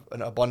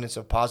an abundance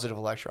of positive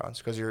electrons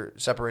because you're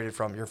separated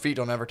from your feet.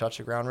 Don't ever touch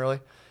the ground really,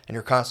 and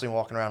you're constantly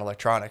walking around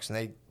electronics.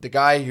 And the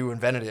guy who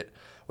invented it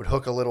would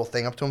hook a little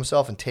thing up to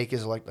himself and take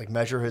his like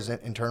measure his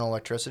internal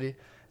electricity,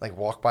 like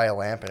walk by a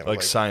lamp, and it would, Like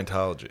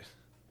Scientology.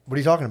 what are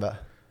you talking about?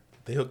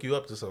 They hook you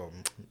up to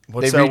something.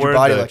 What's They that read your word?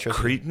 body The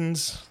electricity.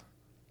 Cretans?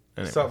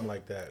 Anyway. Something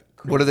like that.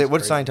 What do they? What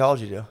does Crazy.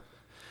 Scientology do?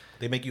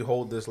 They make you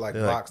hold this like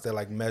Yeah, like- box that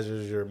like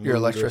measures your mood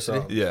electricity?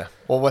 Or something. Yeah.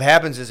 Well, what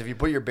happens is if you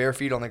put your bare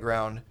feet on the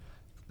ground,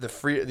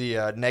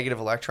 the negative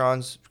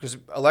electrons, because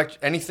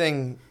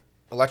anything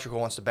electrical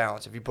wants to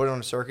balance. If you put it on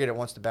a circuit, it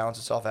wants to balance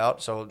itself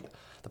out. So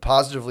the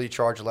positively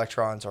charged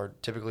electrons are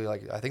typically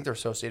I think they're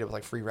associated with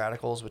like free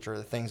radicals, which are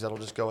the things that'll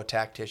just go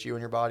attack tissue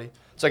in your body.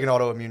 It's like an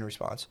autoimmune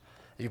response.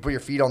 If you put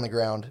your feet on the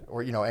ground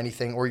or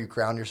anything, or you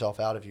ground yourself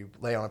out, if you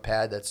lay on a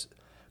pad that's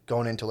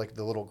going into like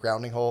the little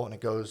grounding hole and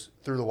it goes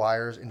through the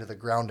wires into the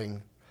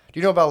grounding. Do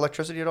you know about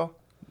electricity at all?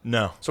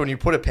 No. So when you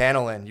put a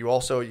panel in, you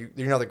also you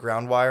know the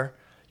ground wire.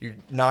 You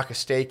knock a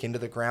stake into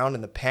the ground,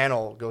 and the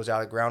panel goes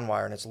out of ground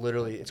wire, and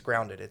it's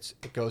grounded. It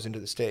goes into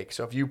the stake.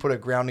 So if you put a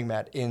grounding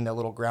mat in the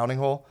little grounding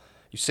hole,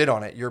 you sit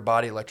on it. Your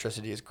body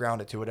electricity is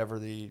grounded to whatever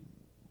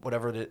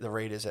the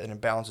rate is, and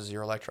it balances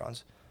your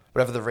electrons,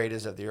 whatever the rate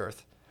is of the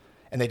Earth.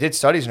 And they did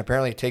studies, and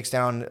apparently it takes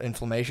down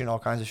inflammation, all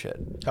kinds of shit.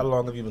 How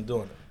long have you been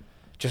doing it?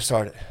 Just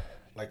started.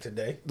 Like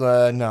today?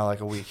 No,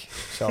 like a week.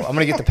 So I'm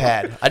gonna get the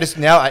pad. I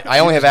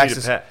only have just need a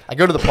access. pad. I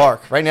go to the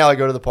park right now. I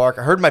go to the park.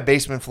 I heard my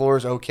basement floor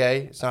is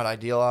okay. It's not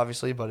ideal,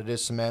 obviously, but it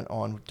is cement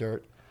on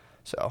dirt.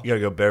 So You got to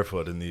go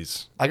barefoot in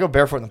these I go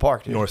barefoot in the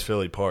park, dude. North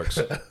Philly parks.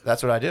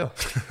 That's what I do.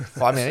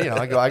 Well, I mean,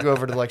 I go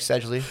over to like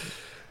Sedgley,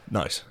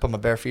 Nice. put my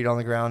bare feet on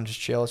the ground, just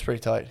chill. It's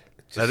pretty tight.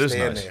 That is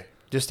stand nice. there.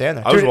 Just stand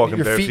there. I was Dude, walking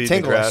your bare feet feet in the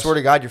tingle. I grass. swear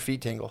to God, your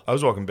feet tingle. I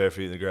was walking bare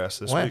feet in the grass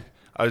this When? week.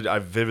 I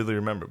vividly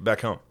remember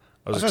back home.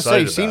 I I was, was gonna say,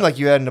 you excited seemed about like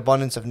you had an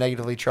abundance of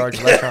negatively charged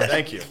electrons.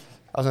 Thank you.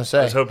 I was gonna I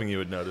say. was hoping you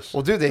would notice.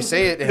 Well, dude, they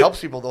say it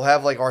helps people. They'll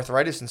have like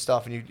arthritis and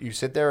stuff, and you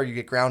sit there, or you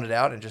get grounded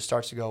out, and it just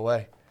starts to go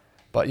away.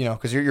 But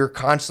because you're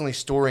constantly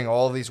storing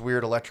all of these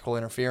weird electrical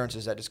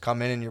interferences that just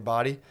come in your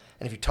body,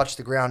 and if you touch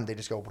the ground, they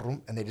just go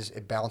boom, and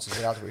it balances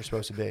it out to where you're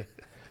supposed to be.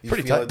 You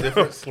Pretty feel a tight.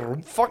 difference?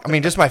 Fuck. I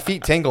mean, just my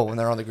feet tingle when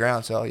they're on the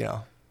ground.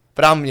 So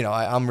but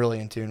I'm really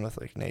in tune with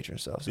like nature and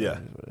stuff. So Yeah.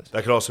 it is what it is.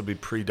 That could also be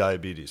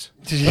pre-diabetes.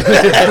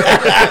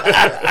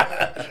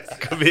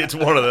 Could be it's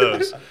one of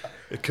those.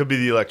 It could be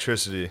the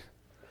electricity.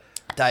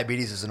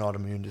 Diabetes is an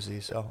autoimmune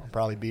disease, so I'm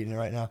probably beating it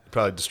right now.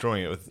 Probably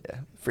destroying it with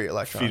Free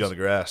electrons. feet on the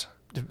grass.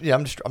 Yeah,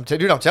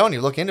 dude, I'm telling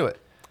you, look into it.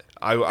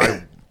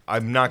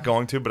 I'm not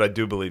going to, but I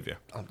do believe you.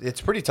 It's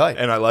pretty tight.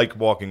 And I like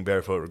walking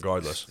barefoot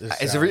regardless.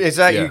 It's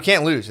that Yeah. you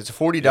can't lose. It's a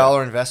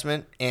 $40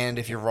 investment, and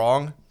if you're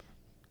wrong,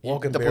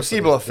 Walking the barefoot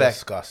placebo is effect.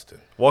 Disgusting.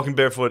 Walking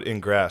barefoot in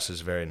grass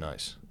is very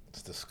nice.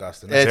 It's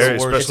disgusting. It's, Very-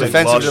 the worst it's especially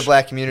thing. offensive to lush- the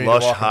black community.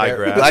 lush to walk high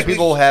barefoot. grass. Black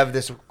people have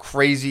this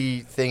crazy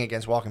thing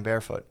against walking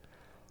barefoot.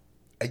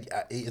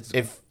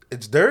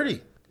 It's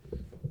dirty.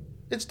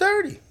 It's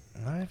dirty.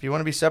 All right, if you want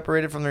to be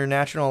separated from your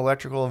natural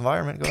electrical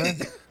environment, go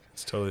ahead.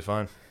 It's totally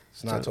fine.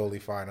 It's not totally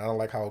fine. I don't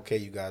like how okay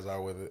you guys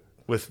are with it.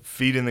 With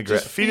feet in the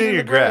grass. Just Feet in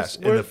your grass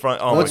in We're- the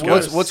front. Oh What's- my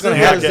God. what's gonna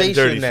You're not happen? getting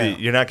dirty Civilization feet.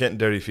 now. You're not getting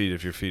dirty feet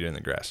if your feet are in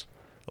the grass.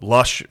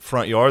 Lush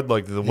front yard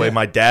like the way Yeah.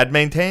 my dad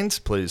maintains,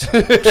 please.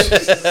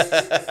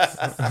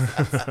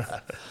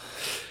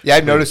 Yeah,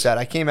 I've noticed that.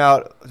 I came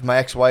out with my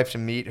ex-wife to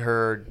meet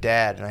her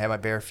dad, and I had my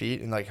bare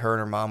feet, and like her and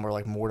her mom were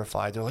like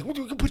mortified. They're like, "Well,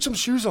 you can put some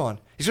shoes on.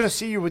 He's gonna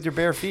see you with your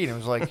bare feet." And it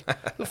was like,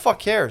 "Who the fuck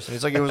cares?" And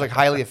it was like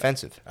highly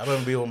offensive. I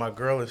remember being with my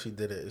girl and she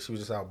did it. She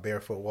was just out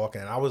barefoot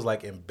walking, and I was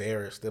like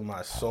embarrassed in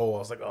my soul. I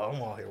was like, "Oh,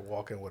 I'm out here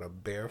walking with a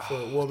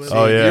barefoot woman."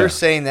 Oh, yeah. You're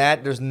saying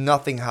that there's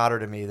nothing hotter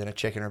to me than a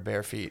chick in her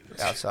bare feet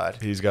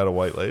outside. He's got a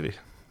white lady.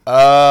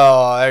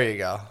 Oh, there you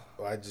go.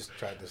 So I just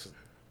tried to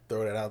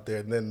throw that out there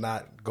and then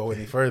not go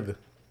any further.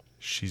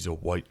 She's a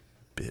white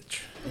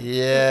bitch.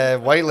 Yeah,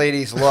 white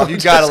ladies love. You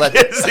gotta let.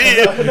 See,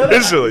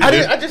 instantly,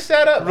 dude. I just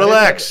sat up.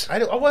 Relax.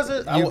 I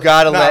wasn't. You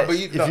gotta let. But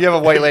If you have a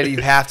white lady,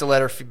 you have to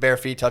let her bare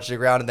feet touch the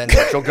ground, and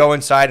then she'll go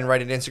inside and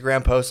write an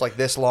Instagram post like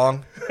this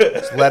long.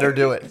 Just let her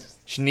do it.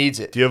 She needs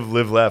it. Do you have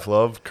live, laugh,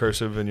 love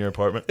cursive in your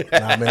apartment?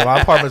 Nah, man,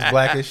 my apartment's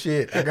black as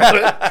shit. I got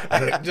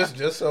it.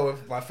 just so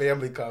if my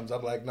family comes,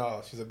 I'm like,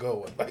 no, she's a good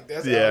one. Like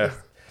that's how it Yeah. is.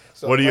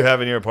 So, What do you like,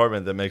 have in your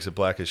apartment that makes it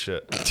black as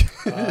shit?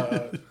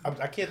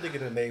 I can't think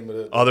of the name of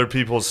the. Other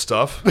people's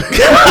stuff?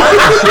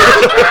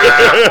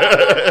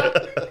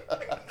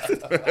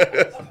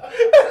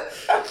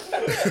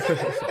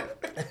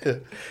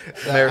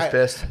 Mayor's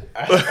pissed.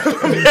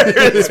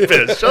 He's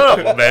pissed. Shut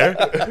up, Lemaire.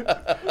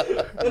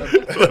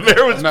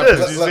 Lemaire was Not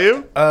pissed. pissed. You see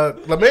him?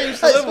 Lemaire used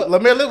to live with,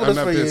 Lemaire lived with I'm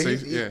us for not a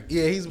pissed, year.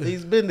 yeah.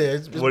 He's been there.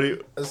 What do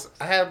you-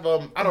 I have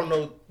I don't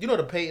know. You know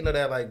the painting of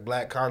that like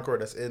black Concorde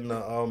that's in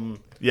the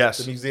Yes.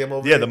 the museum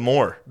over Yeah, there? the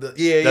Moor. That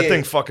That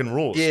thing fucking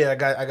rules. Yeah, I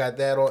got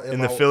that on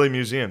In the Philly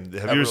Museum. Have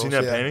you ever seen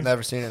that Yeah, painting?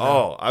 never seen it, no.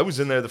 Oh, I was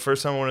in there the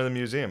first time I went to the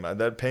museum.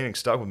 That painting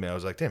stuck with me. I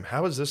was like, damn,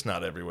 how is this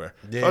not everywhere?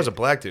 If Yeah. I was a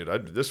black dude,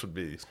 this would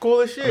be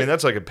cool as shit. I mean,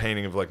 that's like a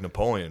painting of like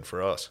Napoleon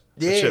for us.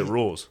 yeah, That shit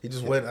rules. He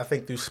just went, I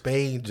think, through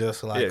Spain,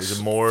 just like Yeah, he's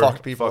a Moor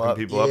fucked people fucking up.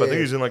 people up. I think Yeah.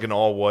 he's in like an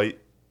all white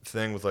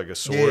thing with like a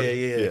sword. Yeah,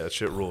 yeah. Yeah, that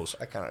shit rules.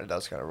 That kind of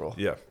does kind of rule.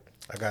 Yeah.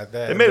 I got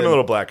that. They made him a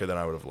little blacker than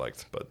I would have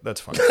liked, but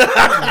that's fine.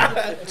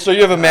 So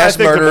you have a I mass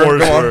think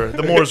murderer.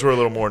 the Moors were a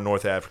little more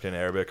North African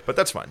Arabic, but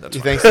that's fine. That's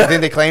You fine. think? You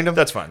think they claimed him?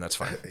 That's fine. That's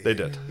fine. They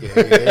did. Yeah.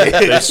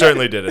 They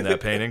certainly did in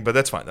that painting, but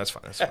that's fine. That's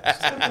fine. That's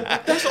fine.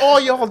 That's all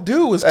y'all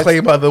do is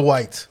claim other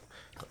whites.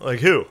 Like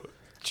who?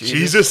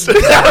 Jesus.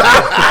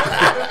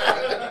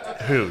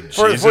 Who?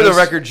 For the Jesus?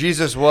 record,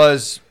 Jesus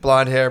was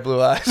blonde hair, blue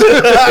eyes.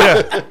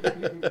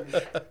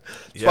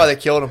 That's why they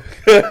killed him.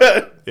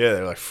 Yeah,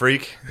 they're like,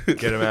 freak,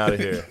 get him out of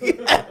here.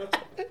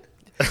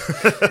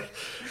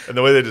 And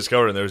the way they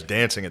discovered him, there was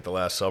dancing at the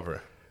Last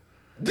Supper.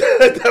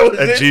 That was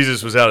And it.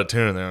 Jesus was out of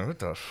tune. And they're like, what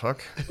the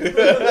fuck?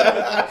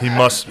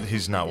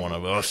 He's not one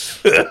of us.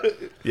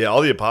 Yeah,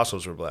 all the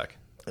apostles were black.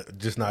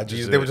 Just not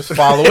Jesus. it. They were just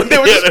following. They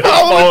were Yeah, just they were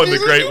following following the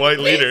Jesus. great white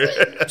leader.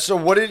 So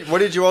what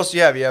did you also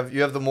have?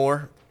 You have the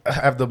Moor. I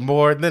have the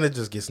more, then it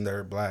just gets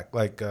nerd black,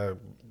 like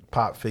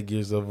pop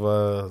figures of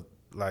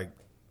like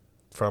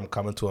from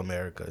Coming to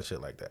America and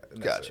shit like that.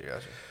 And that's Gotcha, it.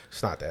 gotcha.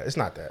 It's not that. It's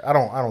not that. I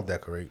don't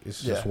decorate.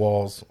 It's just Yeah.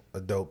 walls, a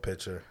dope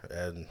picture,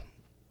 and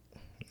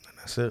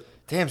that's it.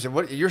 Damn, so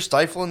what? You're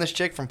stifling this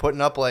chick from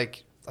putting up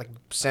like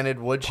scented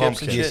wood chips and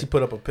Pumpkin. Yeah, shit. she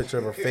put up a picture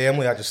of her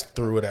family. I just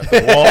threw it at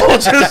the wall.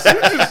 just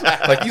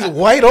like these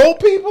white old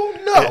people.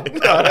 No,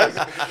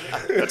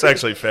 That's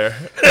actually fair.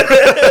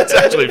 That's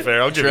actually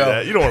fair. I'll give you True.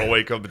 that. You don't want to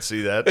wake up and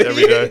see that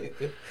every day.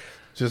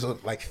 Just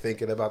like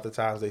thinking about the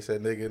times they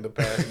said nigga in the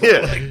past.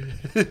 Yeah.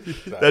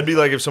 That'd be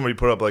like if somebody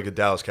put up like a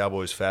Dallas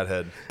Cowboys fat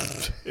head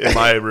in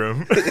my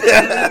room.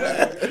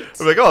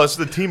 I'm like, oh, that's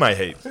the team I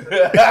hate.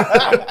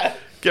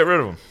 Get rid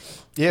of them.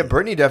 Yeah,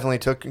 Brittany definitely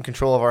took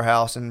control of our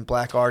house and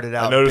black arted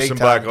out. I noticed big some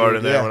time, black art dude.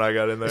 in there Yeah. when I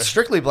got in there. It's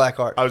strictly black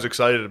art. I was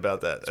excited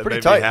about that. It pretty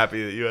made tight. me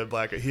happy that you had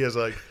black art. He has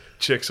like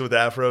chicks with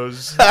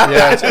afros.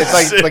 Yeah, it's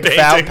like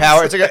Paintings.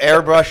 power. It's like an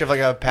airbrush of like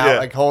a power, Yeah.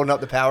 like holding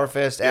up the power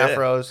fist, Yeah.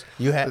 afros.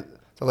 You have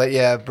So like,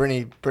 yeah,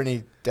 Brittany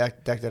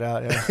decked it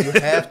out. Yeah. you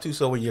have to,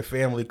 so when your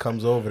family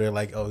comes over, they're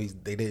like, oh,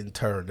 they didn't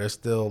turn. They're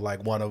still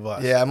like one of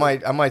us. Yeah, I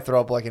might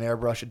throw up like an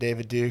airbrush of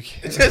David Duke.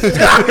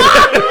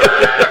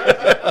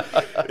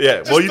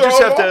 Yeah. Well, you throw just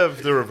them have to off.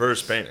 have the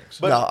reverse paintings.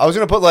 No, I was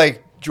gonna put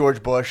like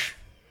George Bush.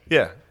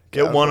 Yeah.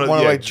 Get one of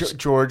like just,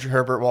 George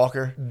Herbert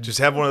Walker. just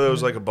have one of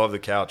those like above the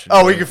couch. And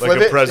Oh, do, we can like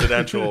flip a it?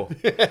 presidential.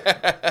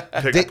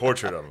 Pick a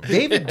portrait of him.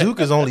 David Duke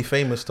is only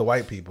famous to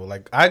white people.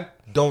 Like I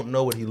don't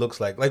know what he looks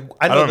like. Like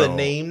I know don't the know.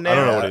 name I now.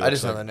 don't know what he I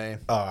just know looks the name.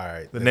 Oh, all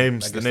right. The Then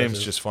name's I the guess name's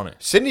that's just funny.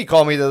 Sydney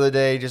called me the other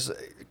day, just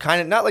kind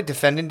of not like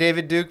defending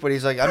David Duke, but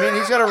he's like, I mean,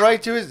 he's got a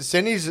right to it.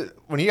 Sydney's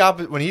when he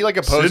like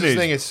opposes Sydney's-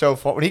 thing, it's so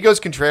fun. When he goes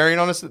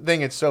contrarian on this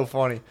thing, it's so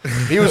funny.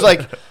 He was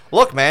like,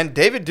 "Look, man,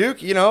 David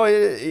Duke, you know,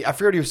 I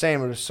forget what he was saying,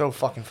 but it was so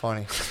fucking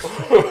funny."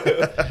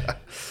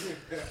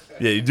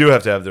 Yeah, you do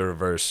have to have the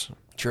reverse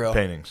True.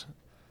 paintings.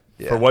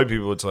 Yeah. For white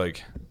people, it's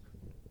like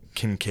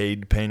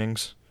Kincaid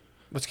paintings.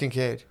 What's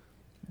Kincaid?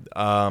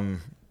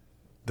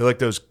 They're like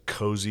those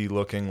cozy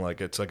looking,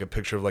 like it's like a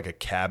picture of like a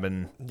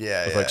cabin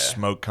Yeah, with yeah. like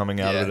smoke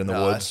coming out of it in the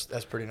no, woods.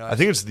 That's pretty nice. I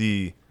think it's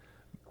the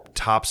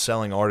top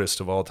selling artist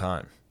of all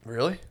time.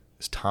 Really.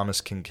 Is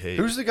Thomas Kincaid.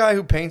 Who's the guy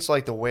who paints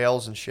like the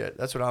whales and shit?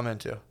 That's what I'm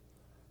into.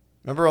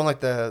 Remember on like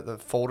the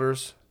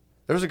folders,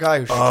 There was a guy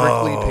who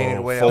strictly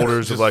painted whales.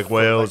 Folders of like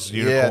whales,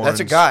 unicorns. Yeah, that's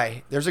a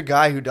guy. There's a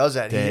guy who does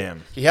that.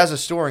 Damn. He has a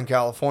store in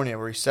California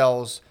where he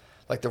sells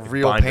like the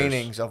real binders.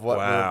 paintings of what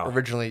Wow.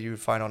 originally you would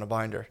find on a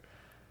binder.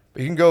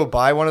 But you can go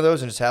buy one of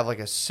those and just have like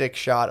a sick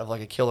shot of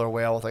like a killer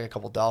whale with like a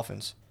couple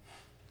dolphins.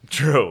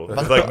 True.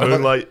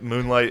 Like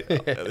moonlight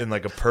in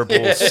like a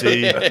purple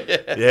sea.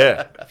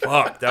 Yeah.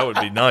 Fuck, that would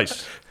be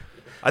nice.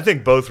 I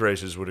think both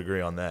races would agree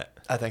on that.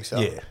 I think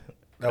so. Yeah.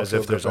 That would As feel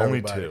if good there's for only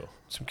everybody. two.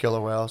 Some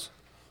killer whales.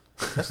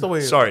 That's the way.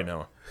 Sorry,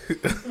 Noah.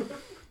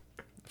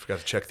 Forgot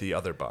to check the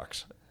other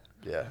box.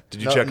 Yeah.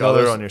 Did you check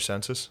other those- on your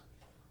census?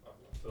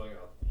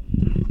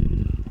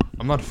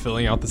 I'm not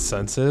filling out the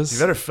census. You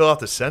better fill out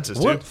the census,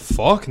 What? dude.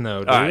 Fuck no,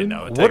 dude. All right,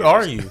 no. What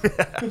are you?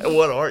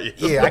 What are you?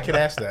 Yeah, I can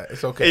ask that.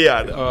 It's okay. Yeah,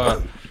 I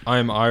know. I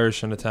am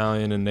Irish and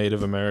Italian and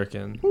Native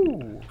American.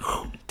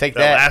 Take that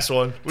that. last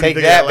one. What do Take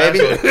you think of that,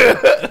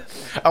 last baby.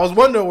 one? I was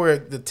wondering where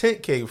the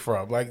tint came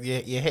from. Like,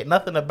 you had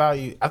nothing about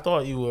you. I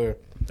thought you were.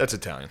 That's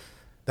Italian.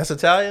 That's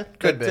Italian?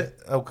 Could be.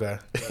 Okay.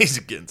 He's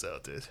a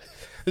Ginzo, dude.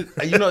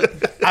 You know,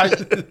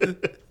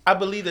 I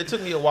believe it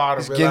took me a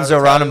while to realize.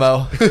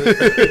 Ginzo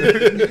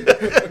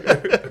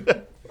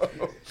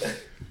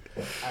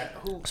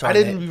I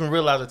didn't even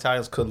realize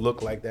Italians could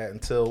look like that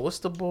until what's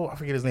the boy? I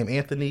forget his name.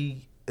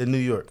 Anthony in New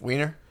York.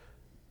 Wiener?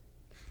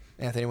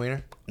 Anthony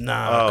Wiener?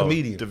 Nah,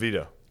 comedian.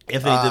 DeVito.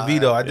 Anthony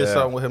DeVito. I did yeah.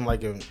 something with him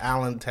like in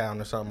Allentown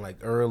or something like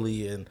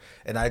early, and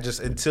I just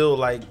until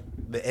like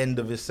the end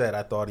of his set,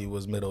 I thought he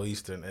was Middle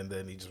Eastern, and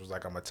then he just was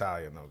like, I'm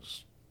Italian. I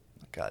was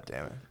God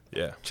damn it.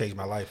 Yeah. changed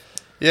my life.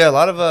 Yeah, a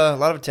lot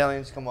of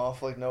Italians come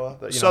off like Noah.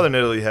 But, you Southern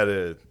Italy had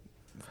a.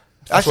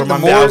 Actually, where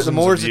the my Moors, thousands the of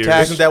Moors years-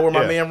 attacked. Isn't that where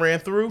my Yeah. man ran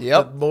through?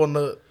 Yep. The boy in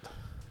the-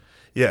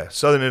 Yeah,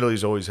 Southern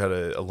Italy's always had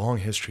a long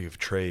history of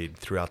trade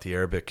throughout the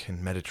Arabic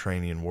and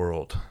Mediterranean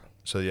world.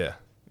 So, yeah,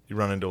 you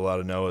run into a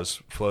lot of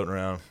Noahs floating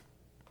around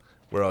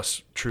where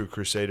us true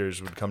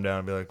crusaders would come down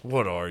and be like,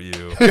 what are you?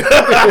 Be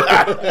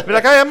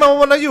like, I am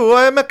one of you.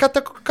 I am a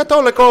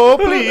Catholico.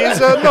 Please,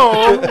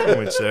 no. And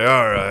we'd say,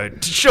 all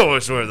right, show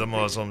us where the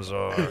Muslims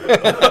are.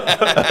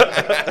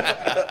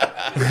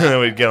 And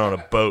then we'd get on a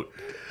boat.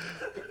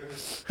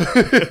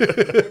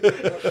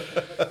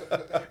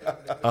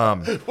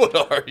 What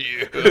are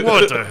you?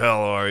 What the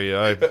hell are you?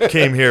 I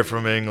came here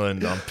from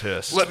England. I'm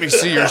pissed. Let me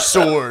see your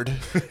sword.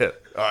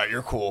 All right,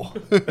 you're cool.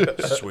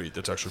 Sweet.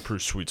 That's actually a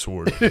pretty sweet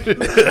sword.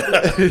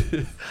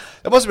 It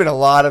must have been a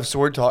lot of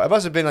sword talk. It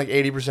must have been like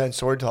 80%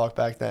 sword talk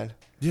back then.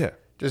 Yeah.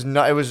 Just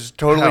not. It was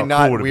totally How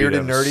not cool would it be weird to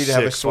and have a nerdy to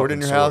have a sick sword in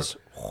your fucking house.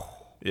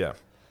 Yeah.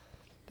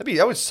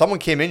 That was someone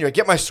came in. You're like,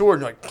 get my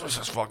sword. And you're like,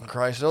 Jesus fucking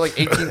Christ. They're like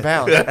 18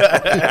 pounds.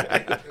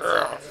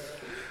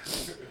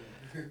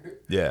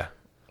 Yeah.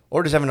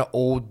 Or just having an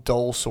old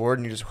dull sword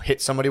and you just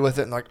hit somebody with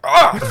it and like,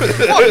 ah,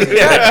 fucking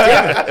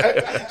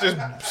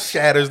God.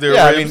 shatters their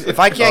Yeah, I ribs. mean, if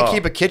I can't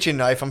keep a kitchen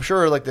knife, I'm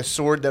sure like the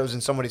sword that was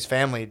in somebody's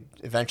family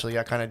eventually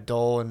got kind of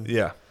dull and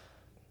Yeah.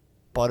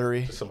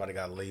 buttery. Somebody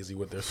got lazy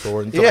with their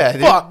sword. And Yeah, like,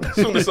 fuck. As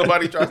soon as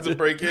somebody tries to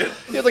break in.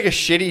 He had like a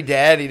shitty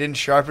dad. He didn't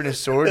sharpen his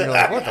sword. And you're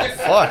like, what the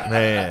fuck?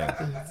 Man.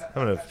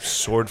 Having a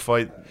sword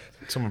fight.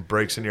 Someone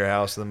breaks into your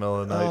house in the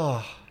middle of the night.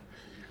 Oh.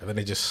 And then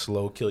they just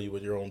slow kill you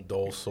with your own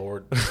dull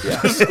sword.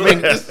 I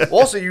mean,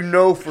 also, you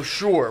know for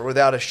sure,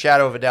 without a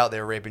shadow of a doubt, they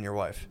were raping your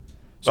wife.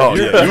 Oh,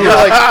 You're yeah.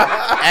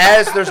 like,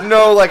 as there's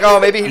no like, oh,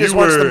 maybe he just You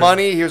wants the were-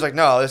 money. He was like,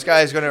 no, this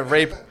guy's gonna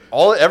rape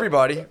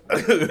everybody.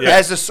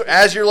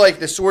 As you're like,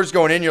 the sword's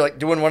going in, you're like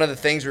doing one of the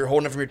things where you're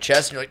holding it from your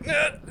chest, and you're like,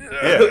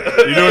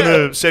 Yeah. You're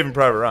doing the Saving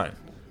Private Ryan.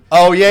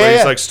 oh yeah, Where yeah.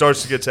 he's like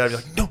starts to get stabbed.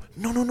 You're like, no.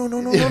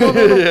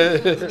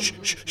 Shh,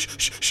 shh, shh,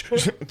 shh,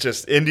 shh.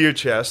 Just into your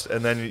chest,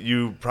 and then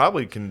you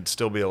probably can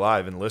still be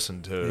alive and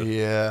listen to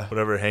Yeah.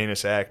 whatever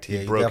heinous act he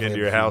Yeah, you broke definitely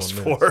into your have a few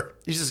house more minutes. for.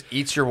 He just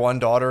eats your one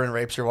daughter and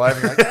rapes your wife.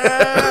 And you're like,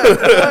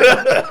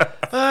 ah,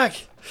 fuck.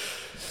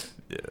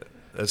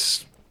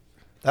 That's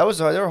That was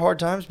there were hard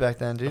times back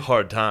then, dude.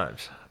 hard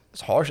times.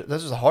 It's harsh.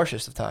 This was the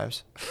harshest of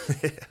times.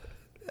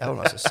 That one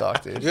must have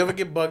sucked, dude. You ever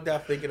get bugged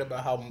out thinking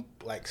about how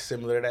like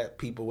similar that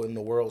people in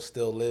the world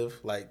still live?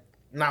 Like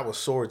not with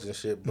swords and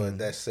shit, but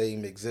that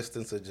same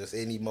existence of just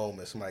any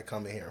moment somebody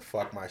come in here and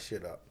fuck my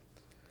shit up.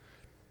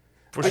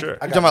 For sure. You're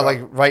talking about like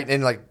right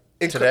in like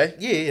today?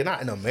 Yeah,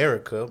 not in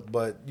America,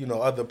 but you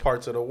know other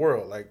parts of the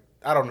world. Like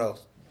I don't know.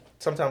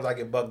 Sometimes I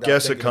get bugged out.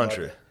 Guess a thinking about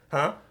country. that.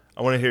 Huh?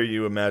 I want to hear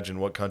you imagine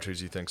what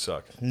countries you think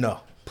suck. No.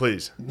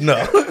 Please. No.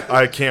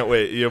 I can't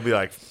wait. You'll be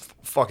like,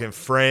 fucking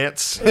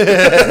France.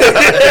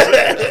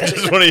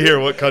 Just want to hear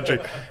what country.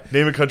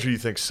 Name a country you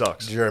think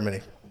sucks.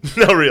 Germany.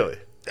 No, really.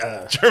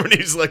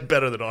 Germany's like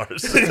better than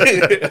ours.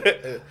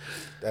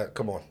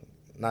 Come on.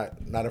 Not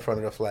in front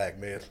of the flag,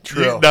 man.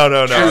 True. No.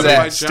 True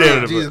that.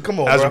 Standard of Jesus, it. come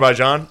on, bro.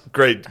 Azerbaijan,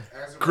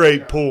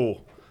 great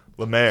pool.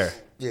 Lemaire,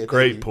 Yeah, thank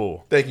great you.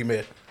 pool. Thank you,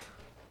 man.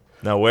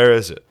 Now, where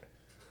is it?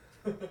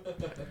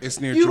 It's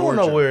near You don't Georgia,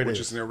 know where it which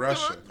is. is near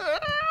Russia.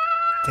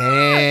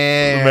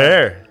 Damn.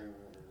 Lemaire,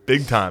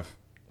 big time.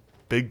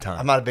 big time.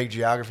 I'm not a big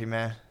geography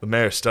man. The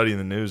mayor's studying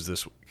the news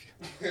this week.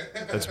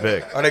 That's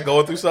big. Are they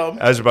going through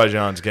something?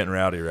 Azerbaijan's getting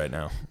rowdy right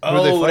now.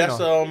 are they Oh,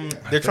 fighting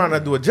that's they're trying to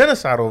do a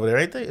genocide over there,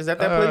 ain't they? Is that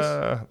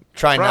place?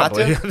 Try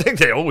Probably. not to. I think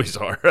they always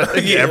are. I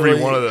think Yeah, every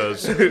well, one of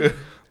those,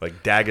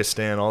 like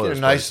Dagestan, all those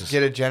places.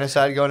 Get a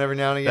genocide going every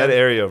now and again. That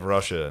area of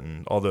Russia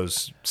and all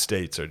those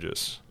states are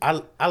just. I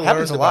learned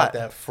Happens a about lot.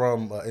 that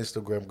from an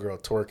Instagram girl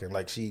twerking.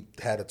 Like she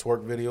had a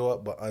twerk video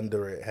up, but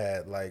under it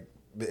had like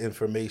the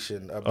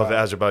information about Of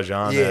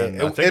Azerbaijan Yeah,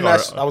 and I and think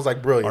I was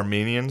like, brilliant.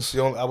 Armenians.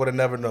 I would have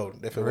never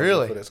known if it Really?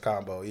 wasn't for this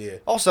combo. Yeah,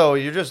 Also,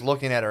 you're just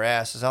looking at her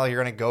ass. It's not like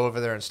you're gonna go over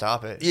there and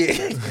stop it.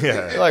 yeah.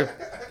 Yeah. You're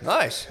like,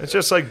 nice. It's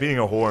just like being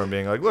a whore and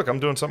being like, look,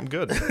 I'm doing something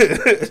good.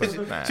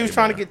 She was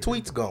trying to get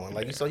tweets going,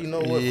 like so. You know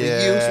what? For you, she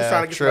was Yeah,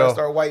 trying to get true. her to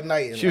start white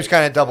knight. And She was like,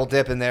 kind of double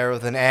dipping there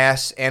with an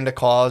ass and a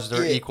cause.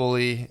 They're Yeah.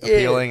 equally Yeah.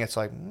 appealing. It's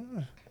like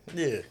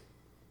yeah.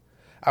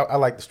 I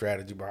like the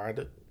strategy behind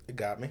it. It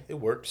got me. It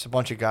works. just a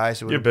bunch of guys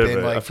who would You're a have bit been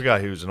of a, I like,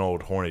 forgot he was an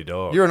old horny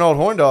dog. "You're an old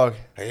horn dog."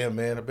 Hey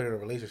man, I've been in a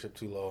relationship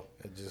too long.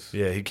 It just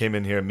Yeah, he came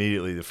in here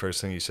immediately. The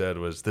first thing he said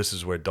was, "This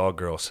is where Dog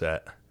Girl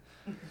sat."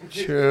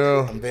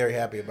 True. I'm very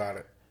happy about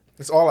it.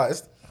 It's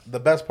the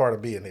best part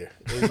of being here.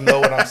 Is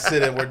knowing I'm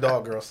sitting where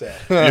Dog Girl sat.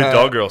 You're a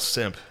Dog Girl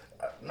simp.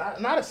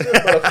 Not a simp,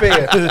 but a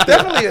fan.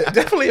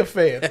 definitely a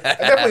fan. I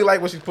definitely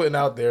like what she's putting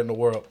out there in the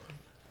world.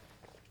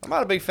 I'm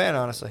not a big fan,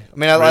 honestly. I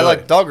mean, I Really?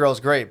 like Dog Girl's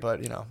great,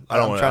 but you know, I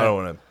don't I'm want. trying I to-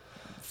 don't want to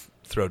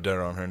throw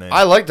dirt on her name.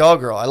 I like Dog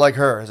Girl. I like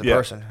her as a Yeah.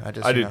 person. I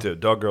I you do know, too.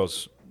 Dog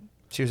Girl's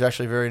She was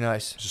actually very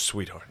nice, just a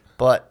sweetheart.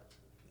 but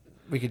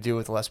we could do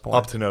with less porn.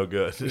 Up to no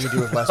good. We could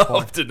do with less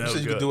porn. Up to no You said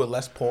you good. could do with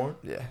less porn?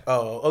 Yeah.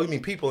 Oh, you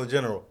mean people in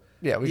general?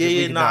 Yeah, we Yeah, could, yeah,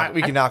 we could, no, knock,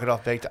 we I- could knock it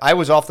off big time. I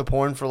was off the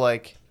porn for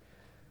like,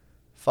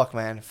 fuck,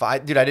 man.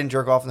 Dude, I didn't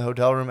jerk off in the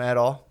hotel room at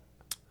all.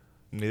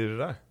 Neither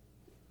did I.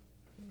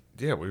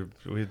 Yeah,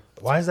 we.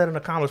 Why is that an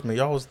accomplishment?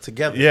 Y'all was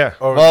together. Yeah.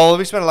 Or, Well,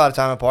 we spent a lot of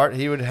time apart.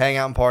 He would hang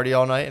out and party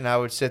all night, and I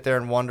would sit there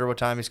and wonder what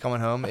time he's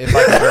coming home. If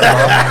I could jerk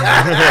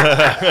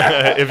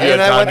off. If you had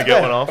And I time went to to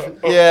get bed. one off.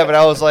 Yeah, but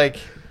I was like,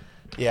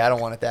 yeah, I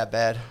don't want it that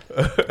bad.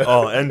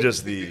 Oh, and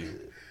just the.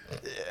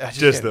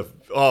 Just the.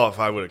 Oh, if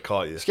I would have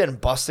caught you. Just getting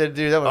busted,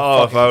 dude. That would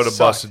Oh, if I would have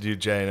suck. busted you,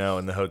 J&O,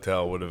 in the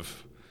hotel, would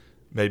have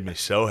made me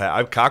so happy.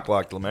 I've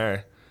cockblocked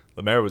Lemaire.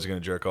 Lemaire was going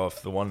to jerk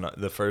off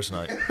the first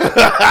night.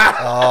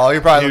 Oh,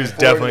 you're probably He was looking forward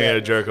definitely to going that.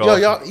 to jerk yo, off.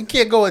 y'all, you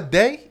can't go a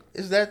day?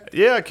 Is that?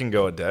 Yeah, I can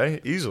go a day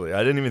easily. I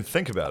didn't even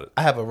think about it.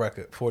 I have a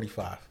record,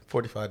 45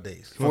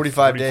 days.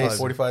 45 days.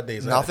 45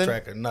 days. Nothing? I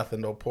had a tracker,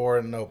 nothing, no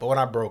porn, no. But when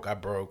I broke, I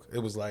broke. It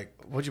was like,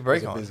 What'd you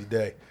break it was on? a busy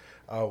day.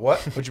 What?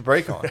 What'd you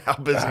break on? How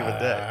busy with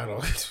that? I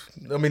don't.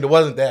 I mean, it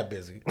wasn't that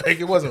busy. Like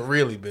it wasn't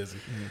really busy.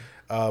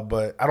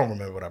 But I don't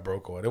remember what I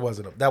broke on.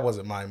 That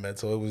wasn't my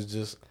mental. It was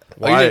just. Oh,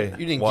 Why?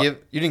 you didn't Why-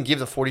 give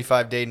the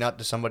 45-day nut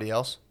to somebody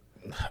else.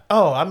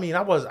 Oh, I mean,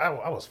 I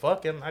was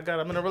fucking.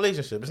 I'm in a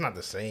relationship. It's not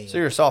the same. So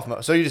you're a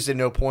sophomore. So you just did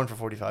no porn for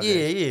 45 Yeah,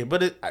 days. yeah,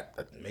 but it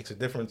makes a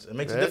difference. It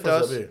makes a It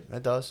difference does. up here.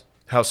 It does.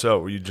 How so?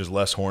 Were you just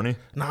less horny?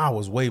 Nah, I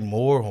was way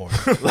more horny.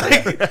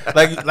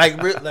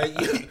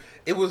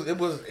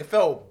 It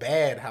felt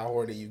bad how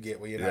horny you get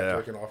when you're not Yeah.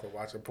 jerking off and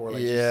watching porn.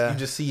 Like Yeah. you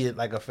just see it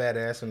like a fat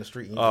ass in the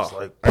street and you're just Oh,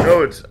 like,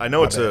 I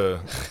know it's a.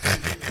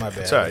 my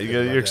bad. Sorry,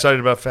 you're excited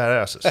about fat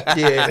asses.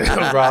 Yeah,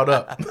 I'm riled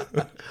up.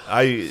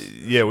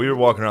 We were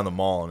walking around the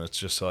mall and it's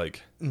just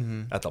like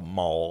at the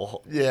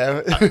mall,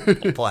 Yeah.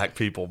 black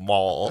people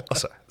mall.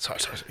 Sorry.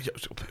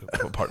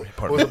 Pardon me.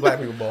 What was the black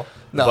people ball?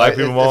 No, Black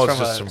people mall it's is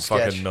from just a some sketch.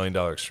 fucking $1 million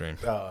extreme.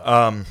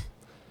 Oh.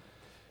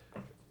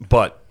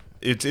 But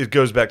it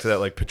goes back to that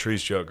like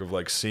Patrice joke of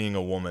like seeing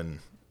a woman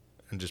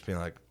and just being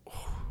like,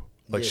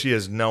 like Yeah. she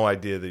has no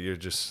idea that you're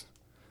just.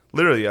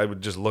 Literally, I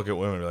would just look at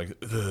women and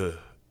be like, ugh.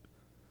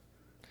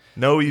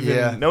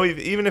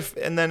 Even if,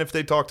 and then if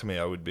they talk to me,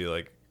 I would be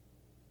like,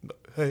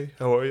 hey,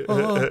 how are you?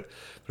 But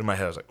in my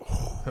head, I was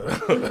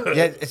like,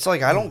 Yeah, it's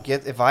like I don't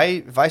get if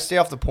I stay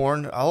off the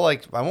porn, I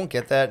won't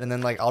get that, and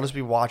then like I'll just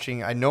be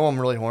watching. I know I'm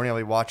really horny. I'll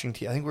be watching. I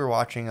think we were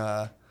watching.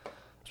 I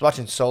was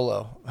watching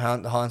Solo,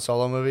 the Han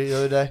Solo movie the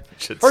other day.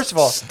 Shit First of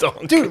all,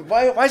 stunk. dude,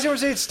 why is everyone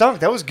saying it stunk?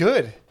 That was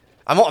good.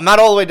 I'm not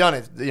all the way done.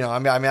 It I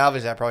mean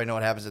obviously I probably know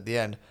what happens at the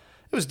end.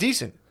 It was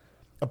decent.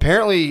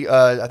 Apparently,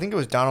 I think it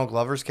was Donald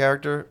Glover's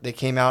character. They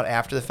came out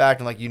after the fact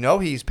and like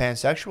he's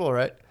pansexual,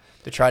 right?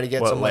 To try to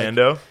get what, some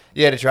Lando?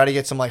 to try to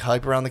get some like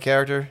hype around the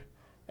character.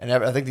 And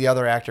I think the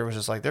other actor was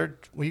just like,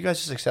 will you guys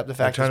just accept the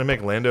They're fact trying to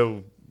make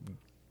Lando.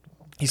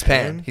 he's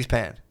pan? He's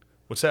pan.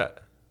 What's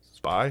that?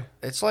 Spy?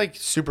 It's like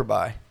super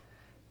bi.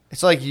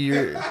 It's like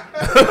you're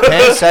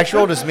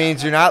pansexual just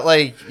means you're not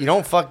like, you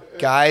don't fuck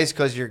guys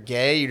because you're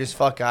gay. You just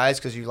fuck guys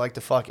because you like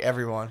to fuck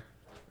everyone.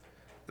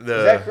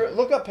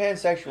 Look up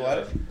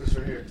pansexual.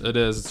 It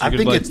is. I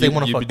think it's they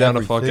wanna you'd be fuck down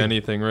to fuck everything.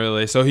 anything,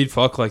 really. So he'd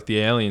fuck like the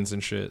aliens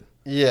and shit.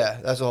 Yeah,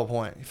 that's the whole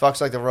point. He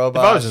fucks like the If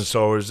robots. I was in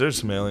Star Wars, there's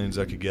some aliens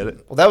that could get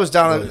it. Well, that was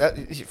down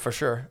for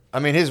sure. I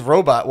mean, his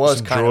robot was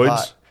Some kind droids? of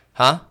hot.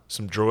 Huh?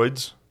 Some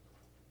droids.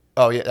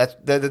 Oh, yeah,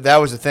 that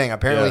was the thing.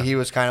 Apparently, Yeah. he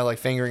was kind of like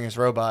fingering his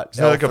robot. Is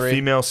that like a L3.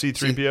 female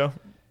C-3PO?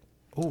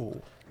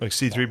 Ooh. Like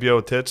C-3PO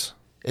with tits?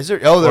 Is there?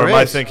 Oh, there or is. am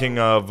I thinking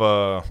of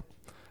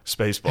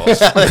Spaceballs?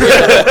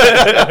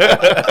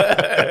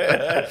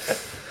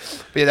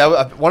 But yeah,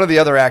 that, one of the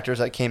other actors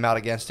that came out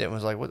against it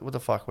was like, "What the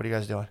fuck? What are you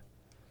guys doing?"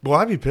 Well,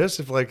 I'd be pissed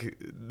if like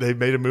they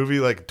made a movie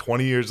like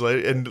 20 years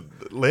later and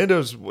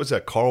Lando's what's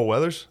that? Carl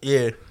Weathers?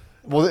 Yeah.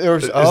 Well, there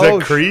was. Is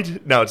that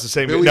Creed? No, it's the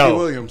same. Billy no, D.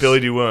 Williams. Billy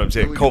D. Williams.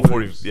 Yeah, Billy D. Colt 40.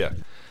 Williams. Yeah.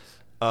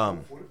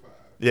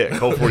 Yeah,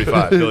 Colt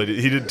 45. Billy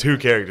D. He did two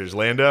characters,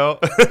 Lando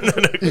and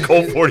then a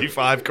Colt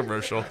 45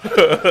 commercial.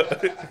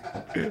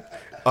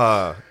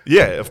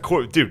 Yeah, of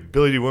course, dude.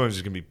 Billy D. Williams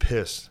is gonna be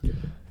pissed.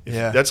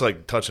 Yeah. That's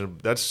like touching.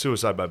 That's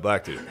suicide by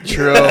black dude.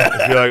 True.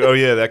 If you're like, oh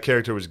yeah, that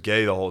character was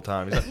gay the whole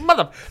time. He's like,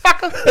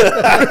 motherfucker.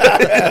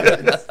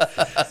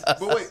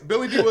 But wait,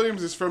 Billy D.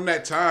 Williams is from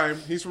that time.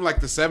 He's from like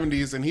the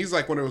 70s, and he's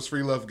like one of those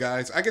free love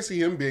guys. I can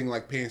see him being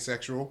like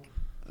pansexual.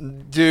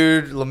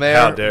 Dude, Lemaire,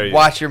 How dare you.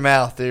 watch your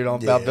mouth, dude,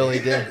 about Billy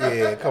D.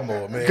 Yeah, come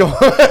on, man.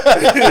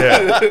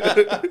 Yeah.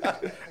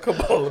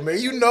 Come on, man.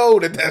 You know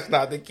that's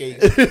not the case.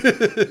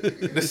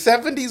 The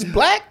 70s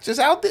black just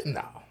out there?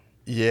 No.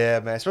 Yeah,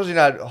 man. Especially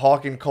not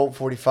hawking Colt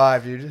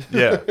 45, dude.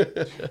 Yeah.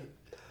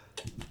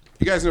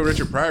 You guys know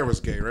Richard Pryor was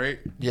gay, right?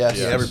 Yes.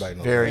 Yeah, everybody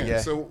knows Very that. gay.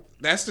 So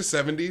that's the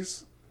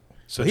 70s.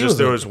 So He just was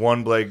there a- was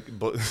one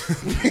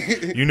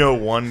you know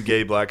one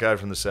gay black guy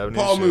from the 70s?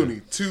 Paul or- Mooney,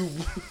 two.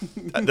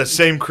 The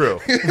same crew.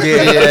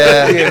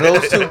 Yeah. Yeah,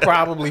 those two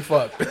probably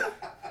fucked.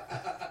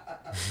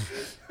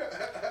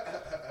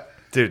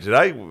 Dude, did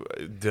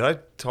I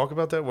talk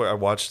about that where I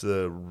watched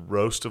the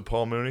roast of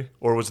Paul Mooney?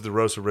 Or was it the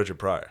roast of Richard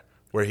Pryor?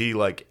 Where he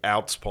like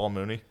outs Paul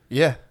Mooney?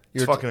 Yeah.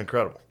 It's fucking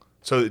incredible.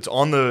 So it's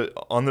on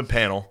the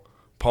panel.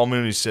 Paul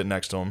Mooney's sitting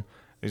next to him.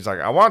 He's like,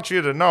 I want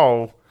you to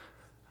know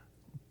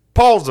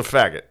Paul's a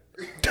faggot.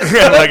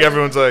 And like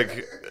everyone's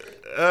like,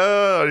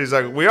 and he's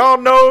like, we all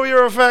know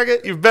you're a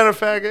faggot. You've been a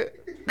faggot.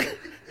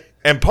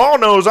 And Paul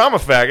knows I'm a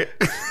faggot.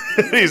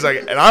 He's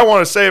like, and I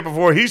want to say it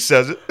before he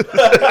says it. It's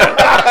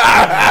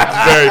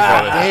very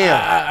funny.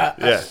 Damn.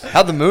 Yeah.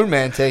 How'd the Moon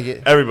Man take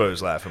it? Everybody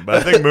was laughing. But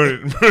I think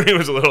Mooney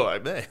was a little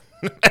like, man,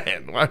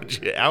 why would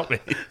you out me?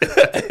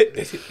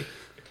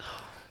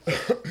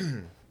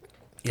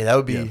 Yeah,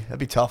 that'd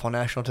be tough on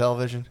national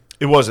television.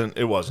 It wasn't.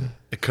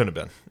 It couldn't have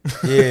been.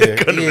 Yeah,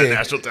 Couldn't have been yeah.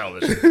 national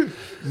television.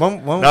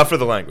 One, Not for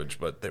the language,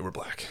 but they were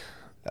black.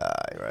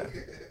 you're right.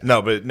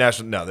 No, but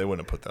national. No, they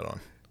wouldn't have put that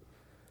on.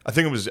 I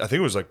think it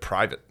was like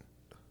private.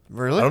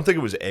 Really? I don't think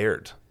it was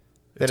aired.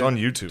 It's They on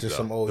didn't- YouTube. just Though.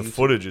 some old The YouTube.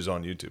 footage is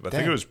on YouTube. I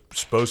think Damn. it was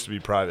supposed to be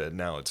private. And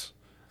now it's,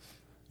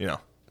 Is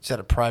that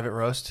a private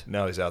roast?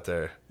 now he's out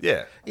there.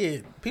 Yeah. Yeah,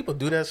 people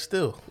do that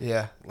still.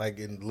 Yeah. Like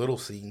in little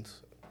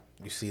scenes.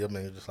 You see them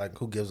and you're just like,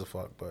 who gives a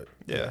fuck? But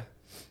Yeah.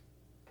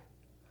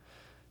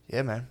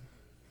 Yeah, man.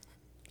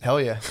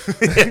 Hell yeah.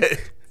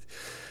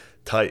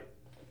 Tight.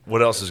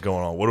 What else is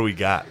going on? What do we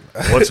got?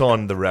 What's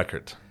on the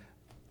record?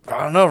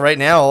 I don't know. Right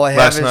now, all I have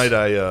Last is... night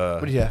I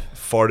What do you have?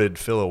 farted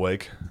Phil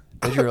awake.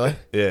 Did you really?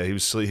 Yeah, he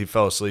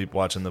fell asleep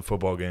watching the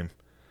football game.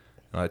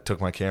 And I took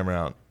my camera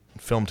out,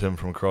 filmed him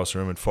from across the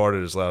room, and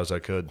farted as loud as I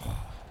could.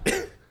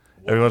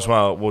 Every once in a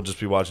while, we'll just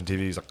be watching TV.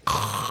 He's like,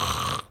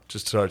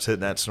 just starts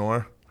hitting that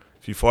snore.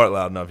 If you fart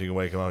loud enough, you can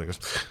wake him up. He goes,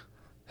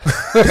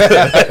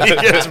 he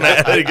gets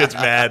mad. He gets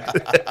mad.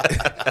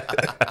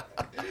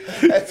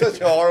 That's such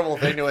a horrible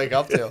thing to wake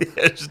up to.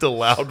 It's just a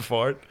loud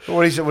fart.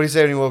 What did he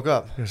say when he woke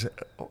up?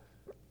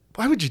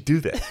 Why would you do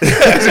that?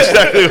 That's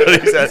exactly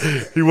what he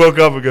said. He woke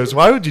up and goes,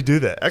 "Why would you do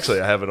that?" Actually,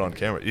 I have it on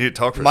camera. You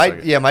talk for a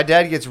second. My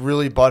dad gets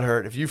really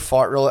butthurt if you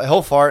fart.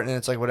 He'll fart and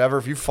it's like whatever.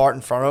 If you fart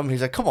in front of him,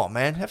 he's like, "Come on,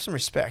 man, have some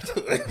respect.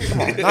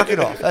 Come on, knock it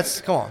off.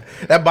 Come on."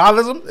 that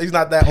bothers him. He's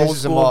not that old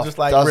Pisses him school, off. just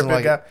like Doesn't ripping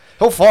like guy. it.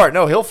 He'll fart.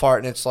 No, he'll fart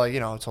and it's like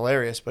it's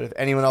hilarious. But if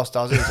anyone else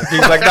does it, he's like,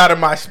 He's like, not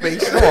in my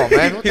space. Come on,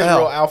 man. What the He's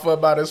hell? real alpha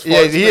about his yeah,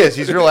 farts. he is.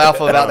 He's real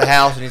alpha about the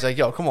house, and he's like,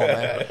 "Yo, come on,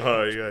 man."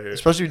 Oh, you got here.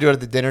 Supposed to be doing it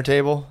at the dinner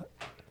table.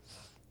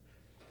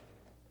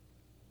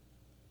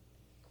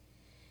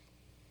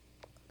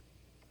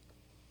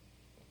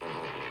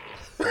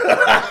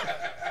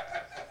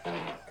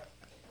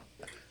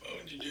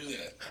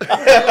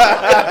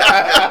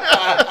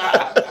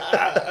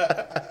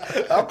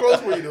 How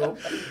close were you to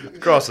him?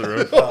 Across the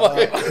room.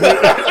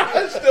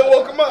 Still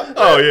woke him up.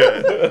 Oh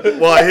yeah.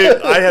 Well,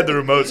 I had the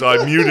remote, so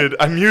I muted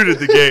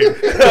the game,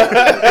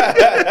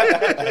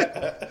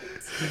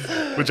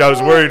 which I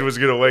was worried was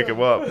gonna wake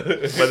him up.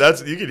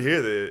 But you can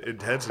hear the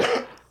intensity.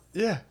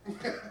 Yeah.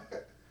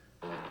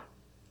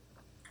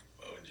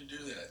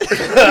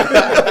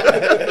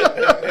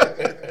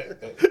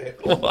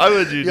 Why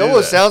would you He do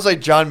almost that? sounds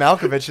like John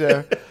Malkovich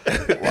there.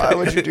 Why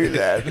would you do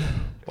that?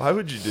 Why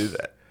would you do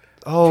that?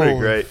 Oh, Pretty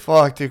great.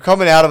 fuck, dude!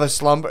 Coming out of a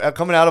slumber,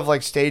 coming out of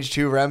like stage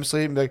 2 REM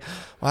sleep, and be like,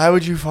 "Why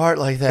would you fart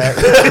like that?"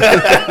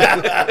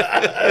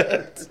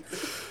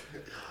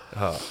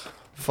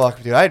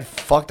 Fuck, dude! I had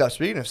fucked up.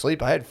 Speaking of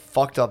sleep, I had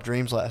fucked up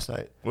dreams last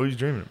night. What were you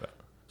dreaming about?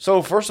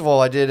 So first of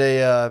all, I did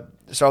a.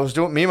 So I was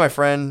doing. Me and my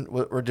friend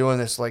were doing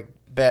this like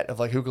bet of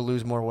like who could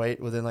lose more weight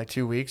within like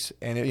 2 weeks,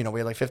 and we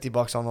had like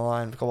 $50 on the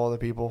line. A couple other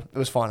people. It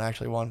was fun. I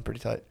actually won pretty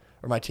tight,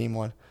 or my team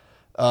won.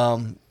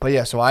 But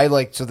yeah, so I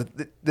like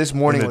this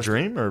morning In the was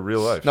dream or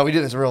real life? no, we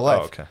did this in real life.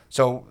 Oh, okay.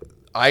 So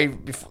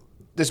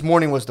this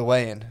morning was the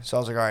weigh-in. So I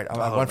was like, all right,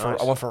 I went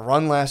nice. for a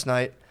run last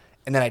night,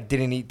 and then I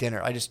didn't eat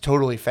dinner. I just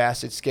totally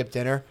fasted, skipped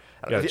dinner.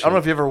 I Yeah, don't know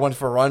if you ever went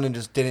for a run and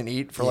just didn't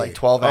eat for like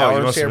 12 Oh, hours.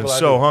 you must have been Terrible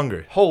so idea.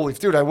 hungry. Holy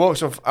dude, I woke.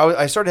 So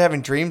I started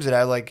having dreams that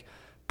I like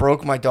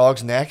broke my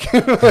dog's neck.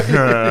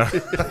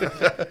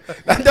 That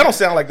don't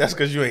sound like that's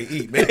because you ain't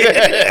eat, man.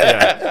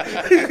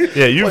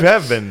 Yeah, you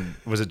have been.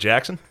 Was it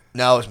Jackson?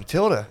 No, it was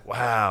Matilda.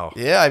 Wow.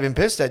 Yeah, I've been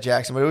pissed at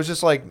Jackson, but it was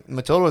just like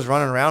Matilda was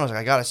running around. I was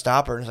like, I gotta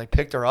stop her, and just like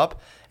picked her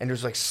up and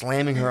just like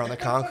slamming her on the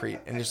concrete,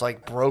 and just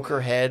like broke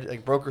her head,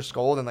 like broke her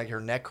skull, and like her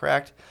neck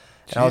cracked.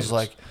 And I was Jesus.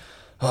 like,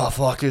 oh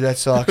fuck, dude, that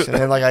sucks. And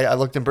then like I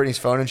looked in Brittany's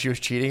phone and she was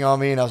cheating on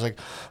me, and I was like,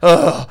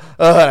 and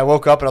I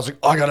woke up and I was like,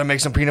 oh, I gotta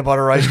make some peanut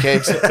butter rice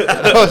cakes.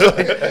 I was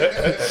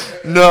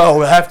like, no,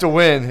 we have to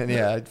win. And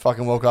yeah, I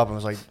fucking woke up and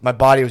was like, my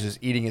body was just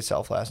eating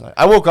itself last night.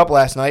 I woke up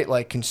last night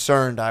like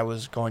concerned I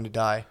was going to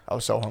die. I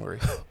was so hungry.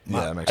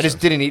 Yeah, that makes I just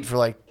sense. didn't eat for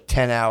like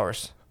 10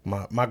 hours.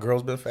 My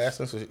girl's been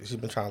fasting, so she's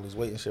been trying to lose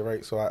weight and shit,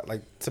 right? So I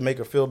like to make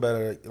her feel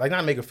better, like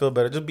not make her feel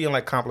better, just being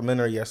like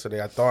complimentary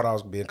yesterday. I thought I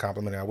was being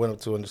complimentary. I went up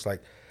to her and just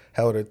like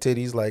held her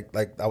titties, like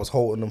I was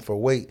holding them for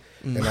weight,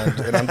 and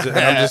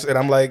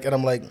I'm like,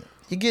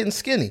 you're getting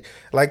skinny,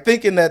 like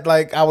thinking that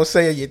like I was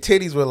saying your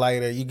titties were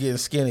lighter, you getting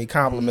skinny,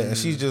 compliment, and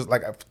she's just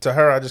like, to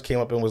her I just came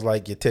up and was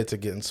like, your tits are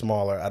getting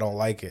smaller, I don't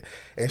like it,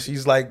 and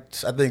she's like,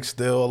 I think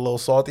still a little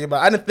salty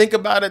about it. I didn't think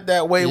about it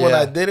that way when Yeah.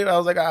 I did it. I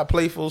was like, a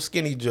playful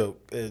skinny joke.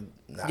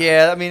 Nah.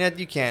 Yeah, I mean,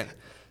 you can't.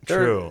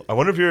 True. I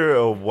wonder if you're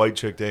a white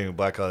chick dating a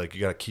black guy, like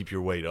you got to keep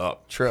your weight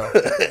up. True.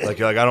 Like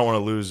you're like, I don't want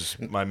to lose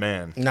my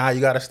man. Nah,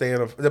 you gotta stay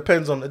in. It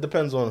depends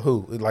on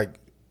who. Like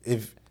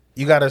if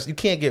you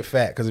can't get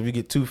fat, because if you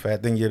get too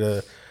fat, then you're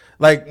the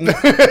like. See, no,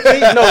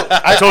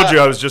 I told you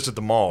I was just at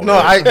the mall. No,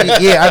 right?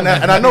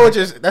 I know it's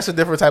just that's a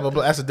different type of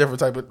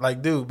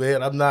like, dude,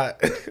 man. I'm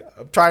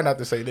trying not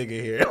to say nigga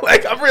here.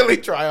 Like I'm really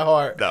trying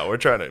hard. No, we're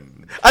trying to.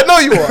 I know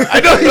you are. I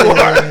know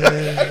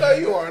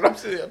you are. And I'm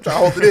trying to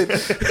hold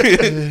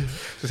it in.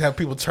 Just have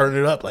people turn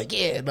it up. Like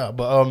yeah, no,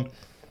 but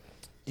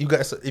you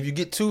guys, if you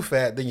get too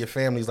fat, then your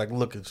family's like,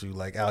 look at you,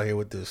 like out here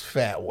with this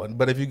fat one.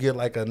 But if you get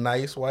like a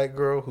nice white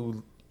girl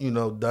who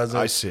doesn't,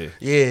 I see.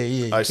 Yeah,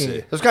 you I can't-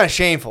 see. It's kind of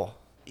shameful.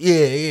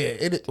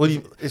 Yeah. What do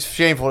you? It's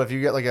shameful if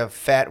you get like a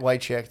fat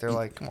white chick. They're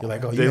like, come on. You're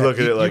like, oh, They you look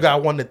got, at it you like-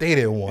 got one that they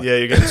didn't want. Yeah,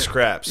 you're getting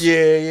scraps.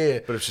 yeah.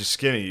 But if she's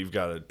skinny, you've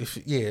got to.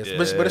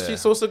 But if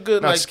she's so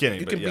good, Not like skinny,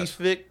 you but can be yes.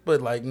 thick,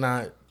 but like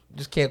not,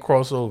 just can't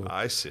cross over.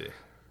 I see.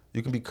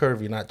 You can be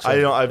curvy, not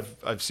chubby.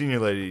 I've seen your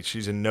lady.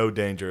 She's in no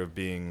danger of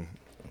being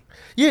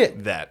Yeah,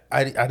 that.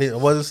 I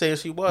wasn't saying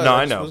she was. No,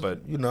 I just know, was,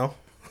 but-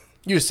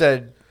 You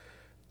said,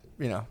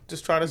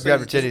 just trying to say,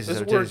 grab her titties. it's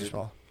Her titties are working.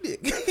 small.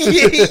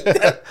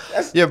 Yeah.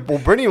 Yeah, well,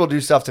 Brittany will do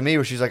stuff to me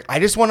where she's like, I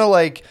just want to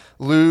like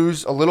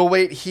lose a little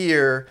weight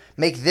here,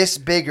 make this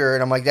bigger,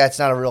 and I'm like, that's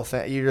not a real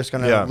thing. You're just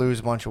gonna Yeah. lose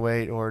a bunch of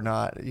weight or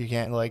not. You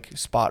can't like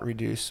spot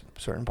reduce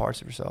certain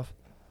parts of yourself.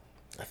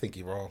 I think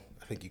you're wrong.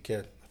 I think you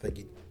can. I think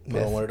you put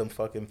Myth. on one of them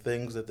fucking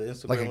things that the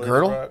Instagram Like a ladies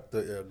girdle? rock,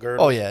 the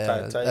girdle. Oh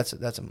yeah, tight.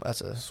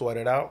 that's a Sweat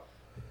it out.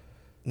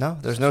 no.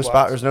 There's Some no squats.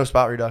 spot. There's no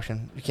spot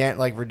reduction. You can't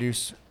like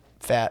reduce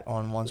fat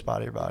on one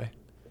spot of your body.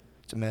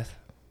 It's a myth.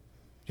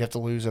 You have to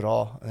lose it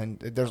all, and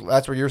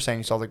that's where you're saying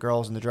you saw the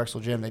girls in the Drexel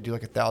gym. They do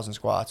like 1,000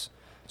 squats,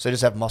 so they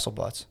just have muscle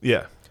butts.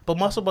 Yeah. But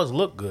muscle butts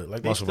look good.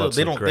 Like Muscle they butts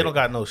still, look they don't great.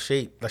 got no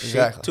shape,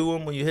 Exactly. shape to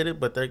them when you hit it,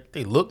 but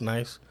they look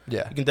nice.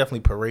 Yeah, You can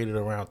definitely parade it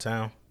around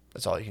town.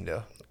 that's all you can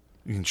do.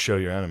 You can show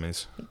your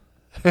enemies.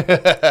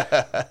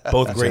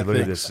 Both Say, great look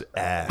at things. this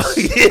ass.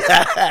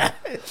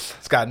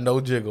 It's got no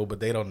jiggle, but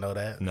they don't know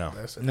that. No.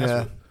 That's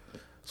Yeah.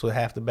 what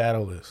half the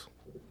battle is.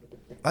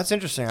 That's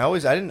interesting.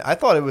 I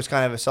thought it was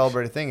kind of a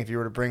celebrated thing if you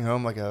were to bring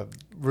home like a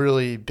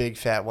really big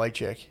fat white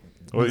chick.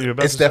 What you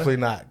about It's to say? definitely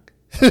not.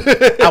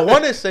 I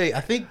want to say,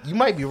 I think you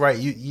might be right.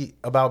 You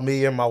about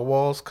me and my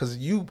walls, because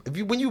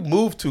when you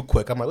move too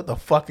quick, I'm like, what the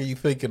fuck are you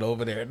thinking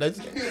over there?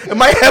 It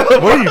might have.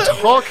 What are you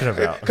talking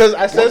about? Because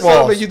I said What something,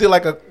 walls? and you did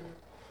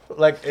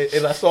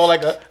and I saw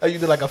you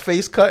did like a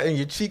face cut, and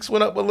your cheeks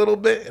went up a little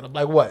bit, and I'm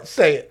like, what?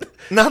 Say it.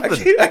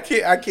 Nothing. I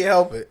can't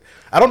help it.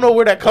 I don't know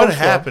where that comes What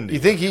from. happened to You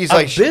you? think he's I've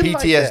like been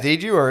like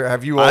PTSD'd you, or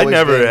have you always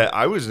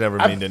I was never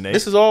mean to Nate.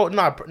 This is all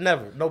never.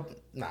 No,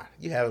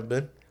 you haven't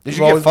been. Did You've you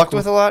get always fucked been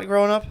with a lot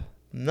growing up?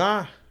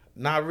 Nah,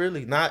 not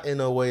really. Not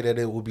in a way that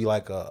it would be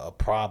like a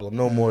problem.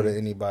 No more than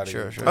anybody.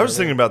 Sure. I was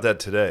thinking about that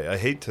today. I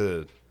hate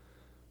to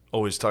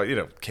always talk,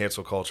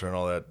 cancel culture and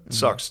all that.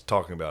 Sucks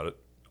talking about it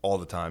all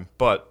the time.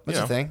 But That's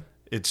a thing.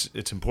 It's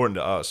important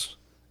to us.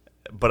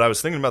 But I was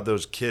thinking about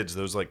those kids,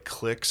 those like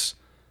cliques.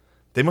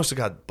 They must have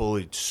got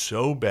bullied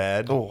so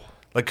bad. Oh.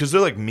 Like, because they're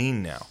like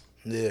mean now.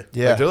 Yeah.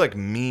 Yeah. Like, they're like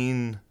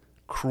mean,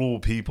 cruel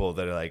people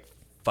that are like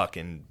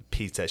fucking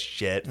piece of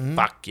shit.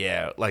 Fuck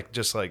yeah. Like,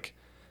 just like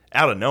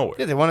out of nowhere.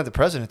 Yeah, they wanted the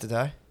president to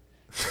die.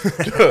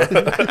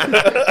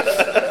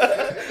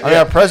 I mean,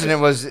 our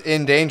president was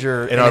in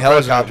danger in And a our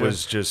president helicopter.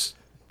 was just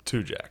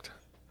too jacked.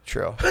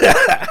 True.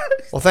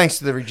 Well, thanks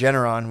to the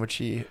Regeneron, which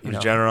he,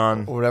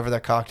 Regeneron. or whatever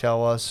that cocktail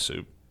was.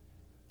 Soup.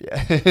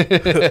 Yeah.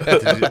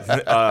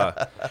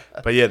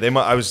 But yeah,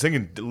 I was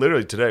thinking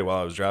literally today while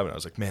I was driving, I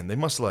was like, man, they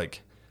must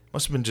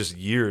have been just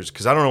years,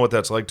 because I don't know what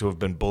that's like to have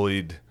been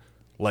bullied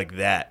like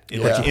that,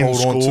 like in Hold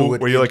on to school,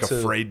 it where you're like into-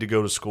 afraid to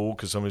go to school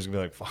because somebody's gonna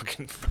be like,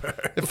 fucking.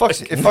 It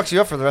fucks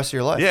you up for the rest of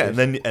your life. Yeah,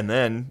 dude. and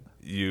then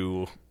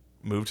you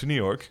move to New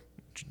York,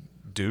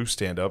 do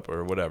stand up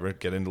or whatever,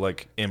 get into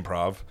like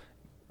improv,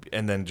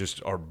 and then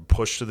just are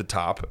pushed to the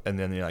top, and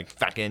then you're like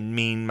fucking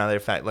mean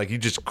motherfucker, like you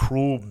just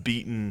cruel,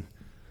 beaten.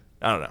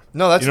 I don't know.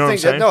 No, that's you know the what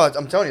thing. I'm saying? No,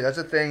 I'm telling you, that's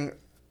the thing.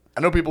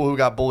 I know people who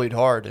got bullied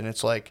hard, and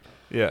it's like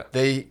Yeah.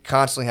 they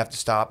constantly have to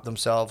stop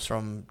themselves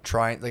from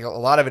trying. Like a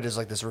lot of it is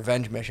like this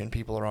revenge mission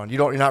people are on.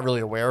 You're not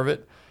really aware of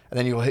it, and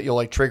then you'll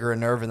like trigger a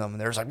nerve in them,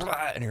 and they're just like,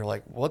 blah, and you're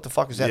like, what the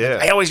fuck is that? Yeah.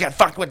 Like, I always got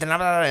fucked with,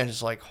 and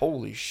it's like,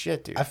 holy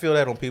shit, dude. I feel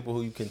that on people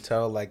who you can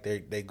tell like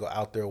they go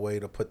out their way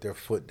to put their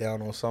foot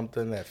down on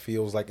something that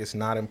feels like it's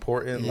not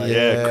important. Like,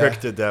 Yeah, Crick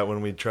did that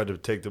when we tried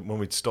to when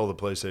we stole the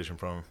PlayStation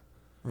from him.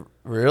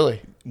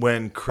 Really?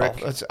 When Oh, Crick,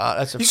 that's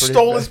a you pretty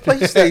stole his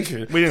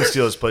PlayStation. we didn't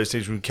steal his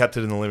PlayStation. We kept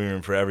it in the living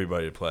room for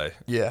everybody to play.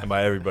 Yeah. And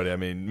by everybody, I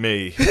mean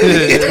me.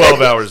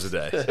 12 hours a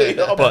day.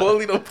 Y'all But-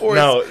 bullied him for it.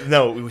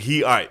 No, all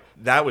right,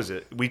 that was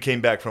it. We came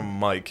back from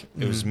Mike.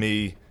 It was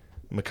me,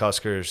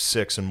 McCusker,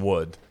 Six, and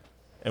Wood.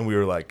 And we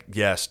were like,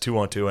 yes,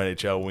 2-on-2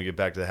 NHL. When we get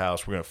back to the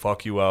house, we're going to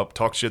fuck you up,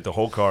 talk shit the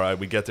whole car ride.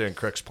 We get there, and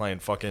Crick's playing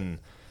fucking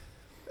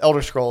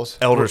Elder Scrolls.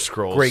 Elder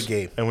Scrolls. Great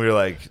game. And we were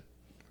like,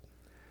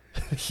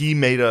 he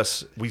made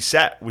us. We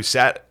sat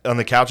on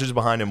the couches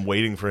behind him,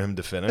 waiting for him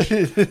to finish.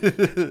 At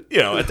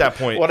that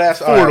point, Well, that's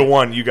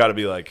 4-1. You got to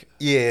be like,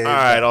 Yeah, all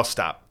right, I'll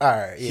stop. All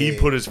right, He yeah.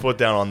 put his foot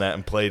down on that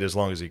and played as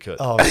long as he could.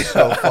 Oh,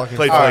 so fucking.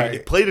 Played, All for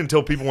right. played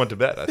until people went to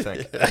bed. I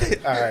think.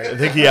 All right. I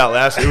think he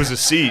outlasted. It was a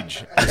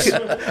siege.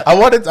 I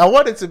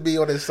wanted to be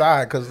on his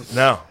side because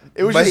No,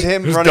 It was But just he-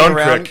 him it was running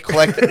Dunkirk. around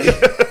collecting.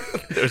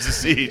 it was a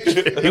siege.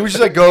 He would just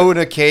like go in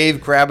a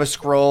cave, grab a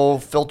scroll,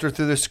 filter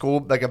through the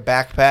school like a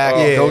backpack,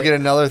 Yeah. go get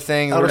another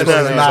thing. Elder We're And just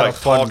Scrolls then is he was not like a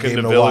fun talking game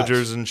to to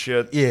villagers watch. and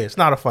shit. yeah, it's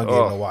not a fun game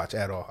Oh. to watch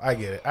at all. I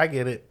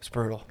get it. It's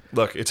brutal.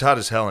 Look, it's hot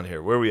as hell in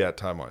here. Where are we at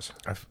time wise?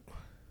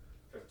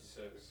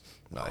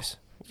 Nice.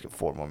 Let's get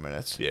 4 more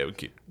minutes. Yeah, we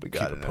keep We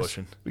got it it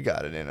pushing. We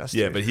got it in us.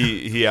 Yeah, dude. but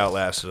he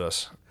outlasted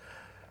us.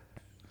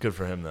 Good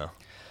for him though.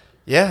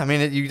 yeah, I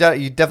mean, you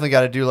definitely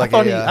got to do like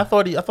I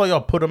thought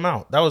y'all put him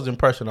out. That was the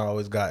impression I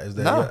always got is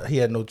that No. he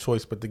had no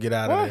choice but to get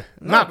out What? of there.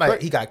 No, Not like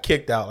but- he got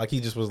kicked out. Like he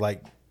just was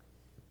like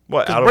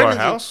What, 'cause out of our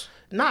Brendan's- house?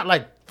 Not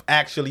like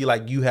actually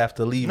like you have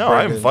to leave. No, I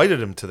Brendan.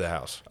 invited him to the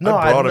house. No,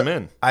 I brought kn- him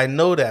in. I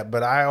know that,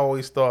 but I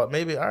always thought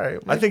maybe all right.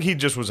 I think he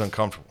just was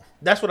uncomfortable.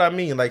 that's what I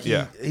mean. Like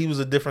Yeah. he was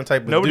a different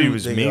type of Nobody dude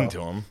was than mean y'all.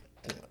 to him.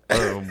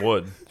 Or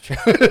would.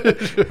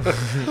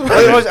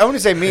 I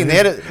wouldn't say mean. They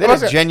had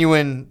a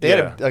genuine. They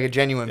Yeah. had a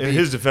genuine. In beef.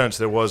 his defense,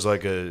 there was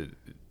like a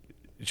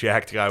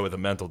jacked guy with a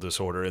mental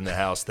disorder in the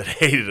house that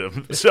hated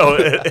him. So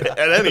at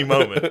any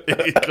moment,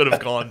 it could have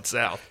gone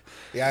south.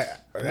 Yeah,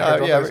 yeah,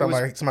 it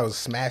somebody was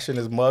smashing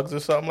his mugs or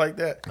something like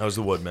that. That was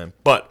the Woodman.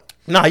 But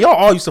Nah, y'all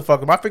all used to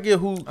fuck him. I forget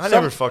who. I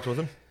never fucked with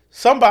him.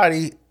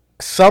 Somebody.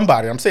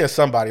 I'm saying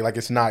somebody like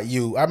it's not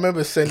you. I remember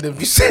you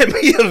sent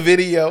me a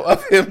video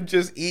of him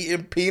just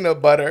eating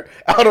peanut butter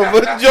out of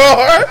a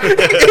jar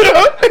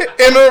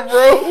in a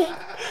room.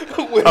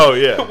 With, Oh,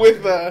 yeah.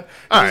 With All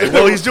right.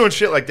 Well, he's doing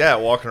shit like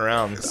that, walking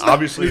around.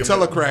 Obviously,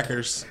 Nutella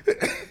crackers.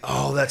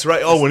 oh, that's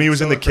right. Oh, when he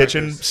was in the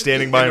kitchen,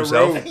 standing by In a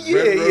himself. row. Yeah,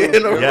 Red yeah, row.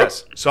 in a row.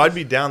 Yes. So I'd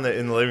be down there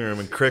in the living room,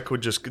 and Crick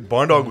would just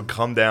Barn Dog would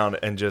come down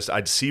and just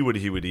I'd see what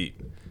he would eat.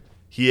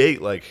 He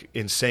ate like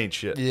insane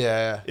shit.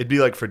 Yeah. It'd be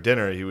like for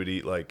dinner, he would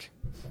eat like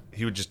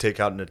he would just take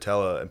out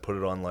Nutella and put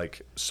it on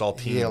like saltines.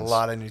 He ate a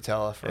lot of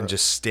Nutella for and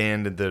just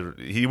stand at the.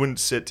 He wouldn't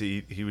sit to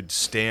eat. He would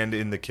stand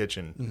in the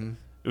kitchen.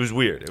 It was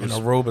weird. It In was,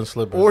 a robe and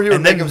slippers. Or he would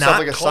And make then himself not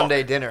like a talk.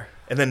 Sunday dinner.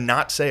 and then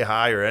not say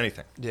hi or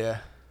anything. Yeah.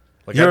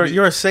 Like you're I'd be-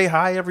 you're a say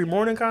hi every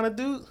morning kind of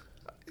dude.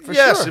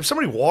 yes. sure. If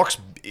somebody walks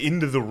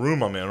into the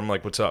room I'm in, I'm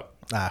like, "What's up?"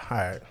 Ah, all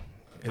right.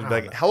 And be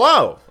like,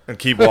 "Hello," and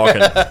keep walking.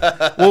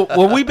 Well,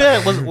 were we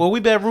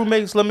bad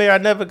roommates, Lemaire? I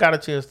never got a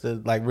chance to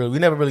like really. We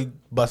never really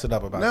busted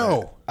up about that.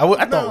 No. I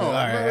thought. No, all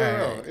right,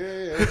 all right. no. Yeah,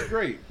 it was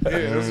great. Yeah,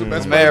 it was the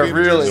best. Mayor, part of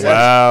being really? Jersey.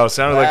 Wow,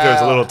 sounded like there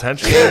was a little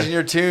tension. Changing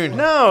your tune.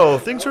 No,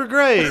 things were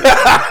great.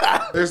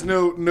 There's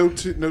no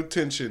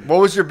tension. What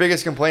was your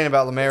biggest complaint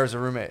about Lemaire as a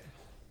roommate?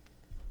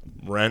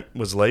 Rent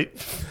was late.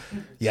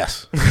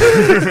 Yes, Yeah,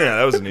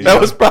 that was an easy. that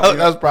one. was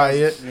probably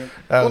it.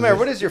 That was Lemaire, it.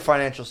 what is your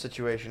financial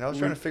situation? I was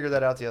trying to figure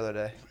that out the other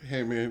day.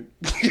 Hey man,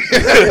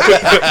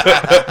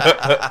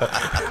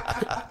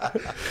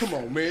 come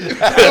on, man.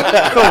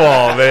 Come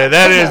on, man.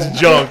 That is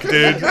junk,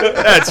 dude.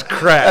 That's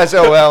crap. That's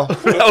OL.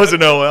 That was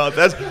an OL.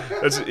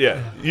 That's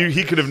yeah.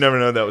 He could have never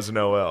known that was an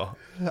OL.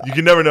 You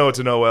can never know it's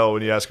an OL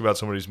when you ask about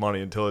somebody's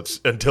money until it's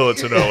an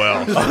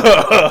OL.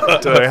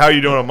 So like, how are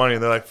you doing on money?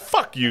 And they're like,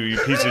 "Fuck you, you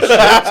piece of shit."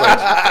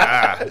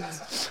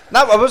 It's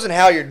like, It wasn't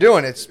how you're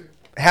doing it. It's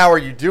how are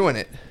you doing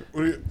it?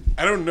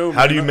 I don't know.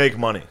 How do you man. make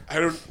money? I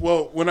don't.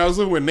 Well, when I was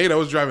living with Nate, I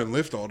was driving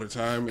Lyft all the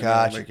time. And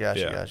Gotcha.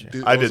 Yeah.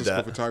 I I was did a school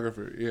that.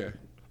 photographer. Yeah.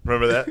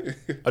 Remember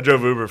that? I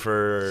drove Uber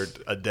for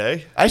a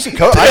day. I used to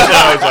coach.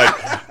 I was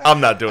like,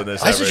 I'm not doing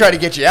this. I used to ever try to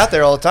again. get you out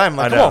there all the time. I'm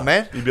I like, know. come on,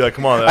 man. You'd be like,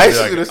 come on. I I'd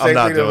used be to do the like, same I'm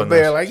not thing the other doing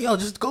day. this. Like, yo,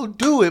 just go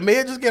do it,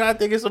 man. Just get out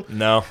there, get some.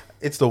 No.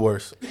 It's the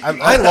worst. I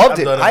loved I've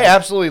it. done I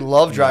absolutely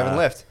love driving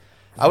Nah. Lyft.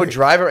 I would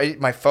drive.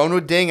 My phone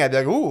would ding. I'd be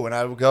like, ooh, and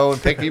I would go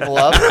and pick people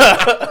up.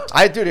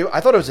 I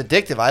thought it was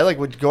addictive. I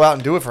would go out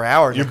and do it for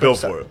hours. You I couldn't built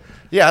stop. for it.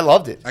 Yeah, I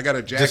loved it. I got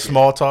a jacket. Just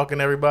small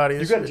talking everybody.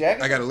 And shit.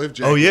 jacket? I got a Lyft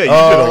jacket. Oh, yeah. You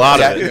Oh, did a lot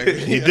yeah. of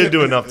it. You did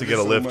do enough to get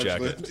a So Lyft much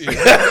jacket.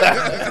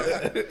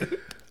 Lyft. Yeah.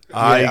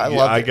 I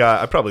loved it.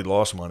 I probably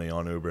lost money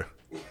on Uber.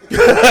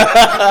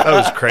 That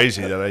was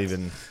crazy that I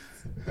even.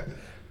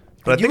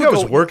 But I think I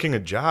was working a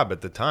job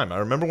at the time. I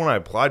remember when I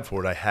applied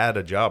for it, I had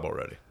a job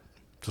already.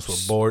 Just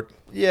was bored.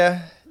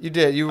 Yeah, you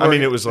did. You were I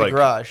mean, it was in the like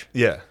garage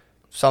Yeah,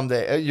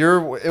 someday.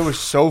 It was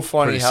so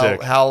funny Pretty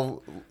sick.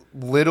 how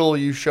little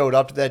you showed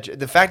up to that.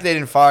 The fact they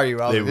didn't fire you,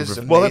 I was they like, this is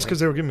were, amazing. well, that's because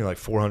they were giving me like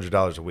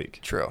 $400 a week,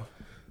 True.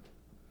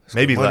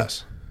 maybe money.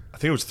 less. I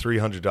think it was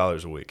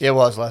 $300 a week, It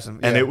was less than,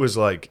 and yeah. it was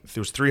like it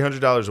was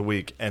 $300 a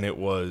week, and it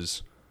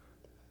was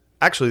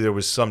actually there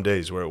was some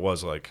days where it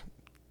was like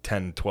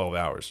 10, 12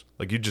 hours.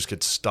 Like you just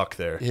get stuck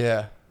there.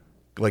 Yeah.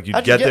 Like you'd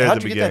How'd get you there at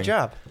how'd the you beginning.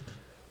 get that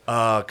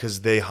job?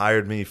 Because they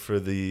hired me for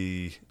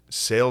the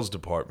sales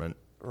department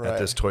Right. at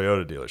this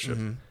Toyota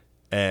dealership.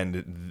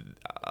 And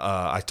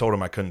I told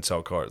him I couldn't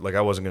sell cars. Like,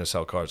 I wasn't going to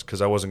sell cars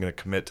because I wasn't going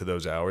to commit to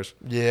those hours.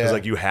 Yeah. Because,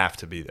 like, you have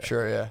to be there.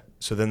 Sure, yeah.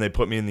 So then they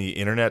put me in the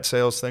internet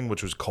sales thing,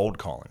 which was cold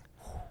calling.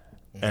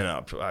 And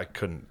I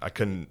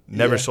couldn't,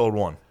 never Yeah. sold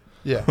one.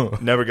 Yeah.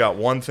 Never got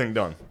one thing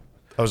done.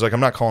 I was like, I'm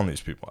not calling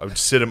these people. I would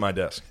sit at my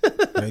desk.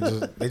 They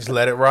just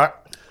let it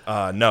rock.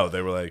 No,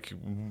 they were like,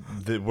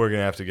 we're going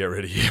to have to get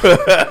rid of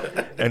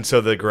you. And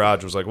so the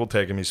garage was like, we'll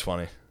take him. He's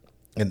funny.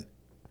 And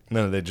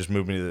No, they just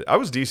moved me to I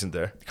was decent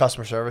there.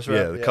 Customer service, right?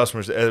 Yeah, the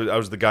customers. I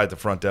was the guy at the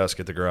front desk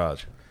at the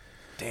garage.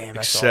 Damn,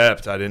 that's awesome.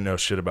 Except I didn't know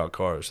shit about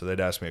cars. So they'd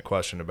ask me a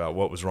question about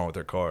what was wrong with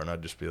their car. And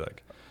I'd just be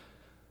like,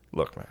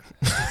 look, man.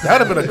 that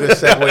would have been a good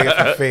segue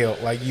if you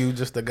failed. Like you,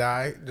 just a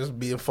guy, just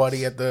being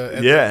funny at the.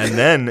 Yeah, and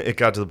then it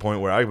got to the point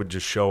where I would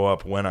just show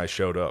up when I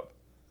showed up.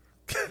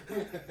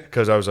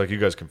 Because I was like, you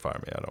guys can fire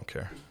me. I don't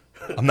care.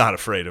 I'm not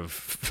afraid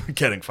of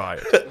getting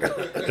fired.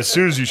 As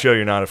soon as you show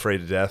you're not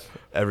afraid of death,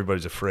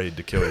 everybody's afraid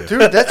to kill you.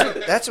 Dude,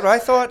 that's what I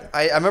thought.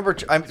 I remember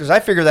because I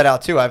figured that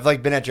out too. I've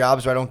like been at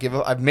jobs where I don't give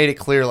up. I've made it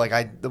clear.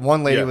 Like the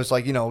one lady Yeah. was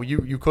like,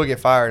 you could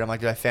get fired. I'm like,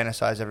 dude, I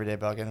fantasize every day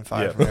about getting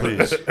fired. Yeah, from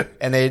here. please.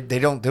 And they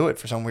don't do it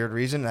for some weird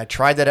reason. And I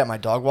tried that at my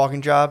dog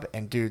walking job,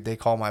 and dude, they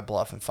called my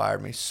bluff and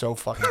fired me so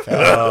fucking fast.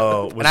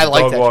 Oh, was And I the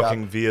like dog that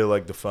walking job. via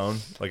like the phone,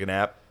 like an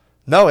app?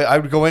 No, I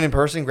would go in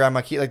person, grab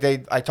my key.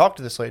 I talked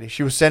to this lady.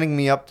 She was sending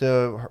me up to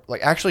her,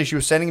 actually, she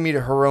was sending me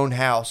to her own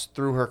house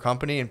through her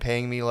company and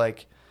paying me I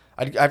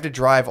have to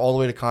drive all the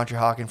way to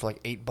Conshohocken for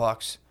like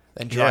 $8,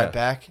 then drive Yeah.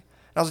 back. And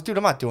I was like, dude,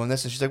 I'm not doing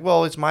this. And she's like,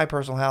 well, it's my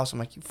personal house. I'm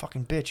like, you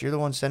fucking bitch, you're the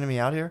one sending me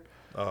out here.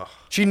 Ugh.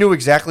 She knew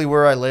exactly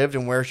where I lived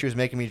and where she was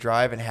making me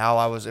drive and how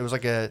I was. It was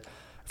like a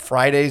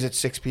Fridays at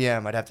 6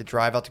 p.m. I'd have to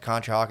drive out to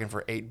Conshohocken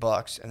for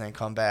 $8 and then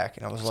come back.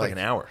 And I was It's like an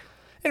hour.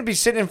 and be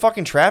sitting in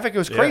fucking traffic. It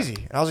was Yeah. crazy.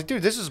 And I was like,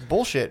 dude, this is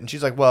bullshit. And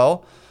she's like,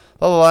 well,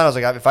 blah, blah, blah. And I was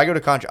like, if I go to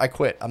contract, I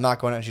quit. I'm not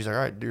going in. And she's like,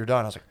 all right, you're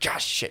done. I was like,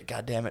 gosh, shit,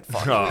 God damn it.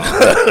 Fuck.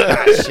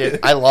 Gosh,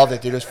 shit. I loved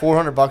it, dude. It was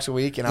 $400 a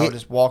week, and I would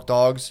just walk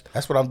dogs.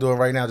 That's what I'm doing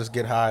right now. Just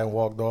get high and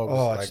walk dogs.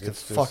 Oh, like,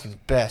 it's the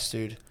fucking best,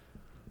 dude.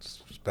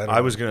 it's better.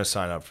 I was going to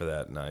sign up for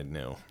that, and I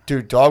knew.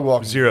 Dude, dog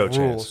walking Zero rules.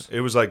 chance.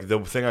 It was like the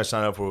thing I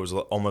signed up for was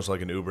almost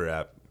like an Uber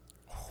app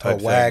type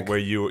thing Wag. where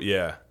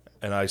yeah.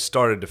 And I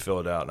started to fill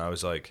it out, and I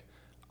was like,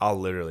 I'll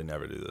literally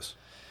never do this.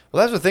 Well,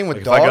 that's the thing with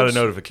Like, if dogs. I got a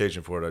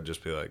notification for it, I'd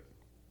just be like,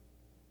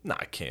 nah,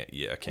 I can't.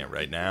 Yeah, I can't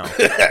right now.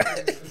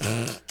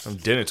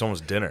 It's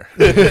almost dinner.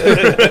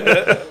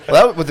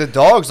 Well, with the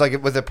dogs,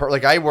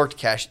 I worked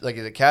cash, like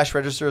the cash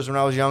registers when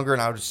I was younger,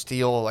 and I would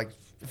steal,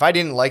 if I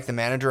didn't like the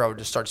manager, I would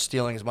just start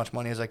stealing as much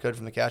money as I could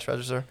from the cash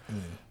register.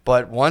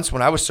 But once,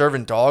 when I was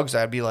serving dogs,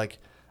 I'd be like,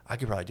 I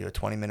could probably do a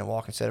 20-minute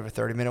walk instead of a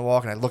 30-minute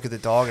walk, and I'd look at the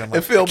dog, and I'm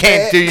like, feel I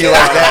can't bad. do you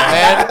like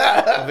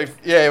that, man. I'm like,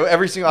 yeah,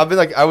 I've been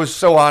like, I was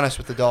so honest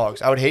with the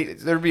dogs. I would hate,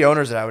 there'd be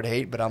owners that I would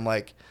hate, but I'm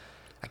like,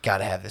 I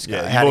gotta have this guy.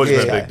 I Yeah, had you've to always get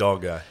been this a guy. big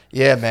dog guy.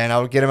 Yeah, man. I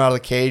would get him out of the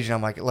cage, and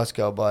I'm like, let's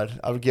go, bud.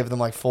 I would give them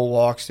like full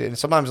walks, and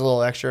sometimes a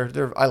little extra.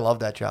 I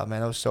love that job,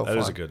 man. That was so That fun.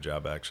 is a good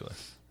job, actually.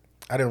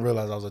 I didn't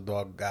realize I was a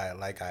dog guy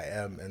like I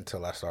am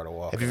until I started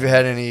walking. Have you ever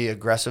had any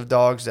aggressive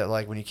dogs that,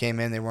 like, when you came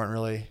in, they weren't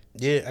really?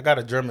 Yeah, I got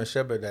a German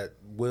Shepherd that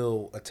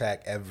will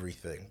attack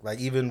everything. Like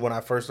even when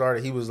I first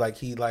started, he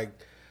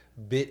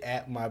bit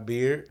at my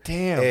beard.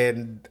 Damn.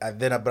 And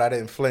but I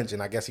didn't flinch,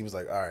 and I guess he was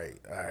like, all right,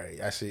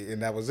 I see,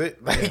 and that was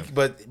it. Like,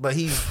 but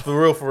he's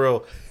for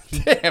real.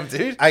 Damn,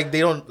 dude. They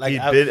don't like. He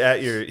bit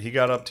at your. He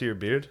got up to your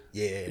beard.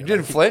 Yeah, You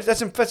didn't flinch?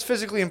 That's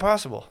physically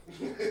impossible.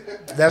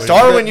 That's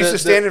Darwin used to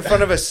stand in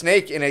front of a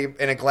snake in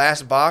a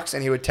glass box,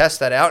 and he would test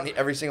that out, and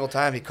every single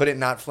time he couldn't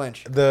not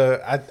flinch.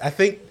 I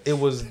think it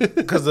was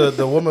because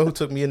the woman who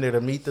took me in there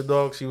to meet the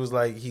dog. She was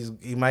like,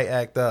 he might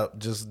act up.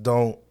 Just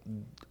don't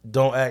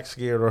act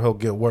scared or he'll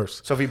get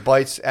worse. So if he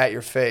bites at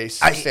your face,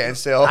 stand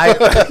still. Look,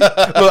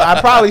 I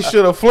probably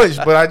should have flinched,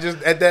 but I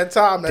just at that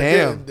time,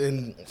 Damn.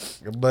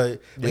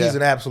 But Yeah. he's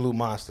an absolute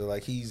monster.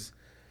 Like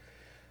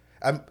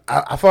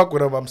I fuck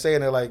with him. I'm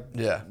saying it like,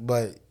 Yeah.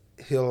 But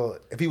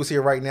if he was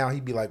here right now,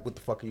 he'd be like, "What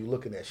the fuck are you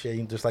looking at,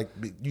 Shane? Just like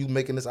you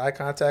making this eye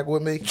contact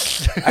with me?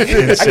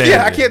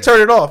 I can't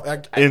turn it off.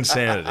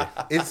 Insanity.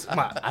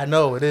 I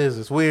know it is.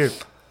 It's weird.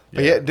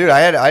 But yeah, dude, I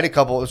had a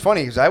couple. It was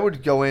funny because I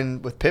would go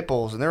in with pit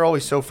bulls, and they're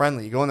always so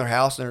friendly. You go in their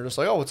house, and they're just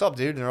like, "Oh, what's up,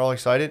 dude?" And they're all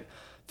excited.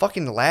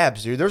 Fucking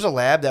labs, dude. There's a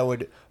lab that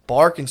would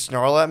bark and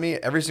snarl at me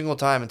every single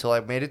time until I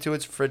made it to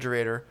its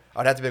refrigerator.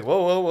 I'd have to be like,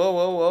 whoa, whoa, whoa,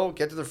 whoa, whoa.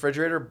 Get to the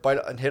refrigerator, bite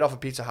and hit off a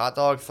piece of hot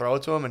dog, throw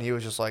it to him, and he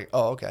was just like,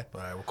 "Oh, okay." All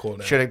right, we're cool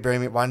now. Should have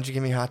bring me? Why didn't you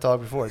give me a hot dog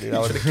before, dude? I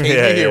would have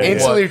Yeah.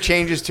 instantly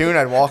change his tune.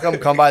 I'd walk him,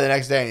 come by the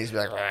next day, and he'd be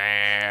like, "Rah,"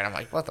 and I'm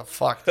like, "What the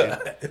fuck, dude?"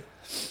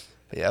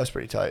 But yeah, it was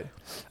pretty tight.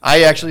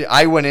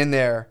 I went in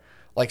there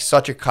like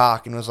such a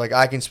cock and was like,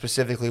 I can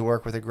specifically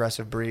work with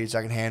aggressive breeds.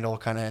 I can handle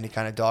kind of any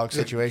kind of dog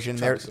situation.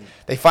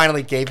 They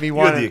finally gave me You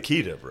one. had the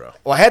Akita, bro.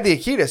 Well, I had the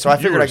Akita, so I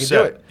figured I could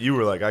do it. You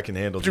were like, I can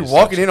handle. Dude, these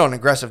walking things. in on an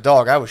aggressive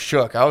dog, I was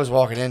shook. I was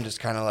walking in just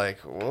kind of like,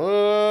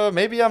 whoa,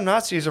 maybe I'm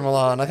not Cesar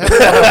Milan. I thought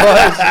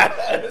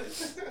I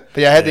was.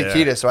 But yeah, I had the Yeah.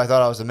 Akita, so I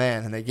thought I was the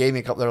man. And they gave me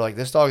a couple. They're like,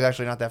 this dog's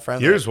actually not that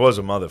friendly. Yours was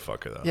a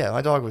motherfucker, though. Yeah,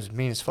 my dog was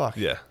mean as fuck.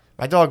 Yeah.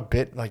 My dog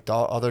bit like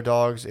other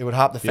dogs. It would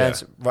hop the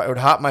fence. It would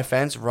hop my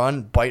fence,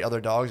 run, bite other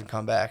dogs, and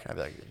come back. And I'd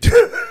be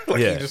like,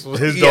 Yeah. His His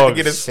he had to dog.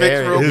 get his fix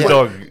Scary. real His quick.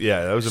 dog.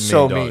 Yeah, that was a mean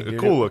So dog. mean, A dude.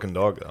 cool looking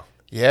dog, though.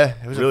 yeah,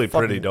 it was Really a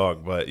fucking, pretty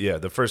dog, but yeah,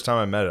 the first time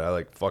I met it, I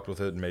like fucked with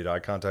it and made eye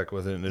contact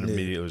with it, and it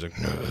immediately was like,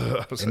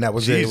 I was And like, that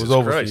was it. It Jesus was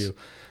over Christ. for you.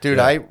 dude.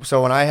 Yeah.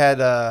 So when I had,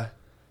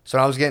 so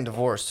when I was getting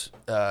divorced,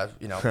 we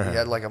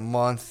had like a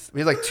month.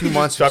 We had like 2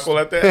 months. Chuckle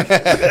at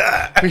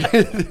that.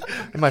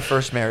 In my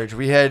first marriage,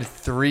 we had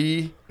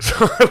 3. So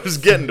I was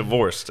getting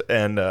divorced,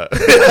 and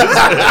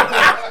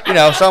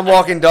So I'm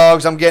walking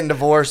dogs. I'm getting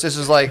divorced. This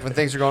is like when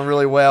things are going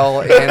really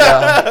well,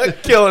 and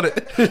Killing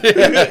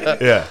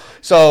it. yeah.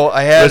 so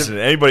I had Listen,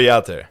 anybody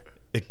out there,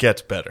 it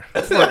gets better.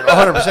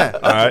 100%. All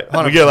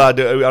right, we get a lot.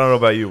 I don't know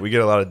about you. We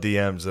get a lot of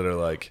DMs that are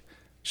like,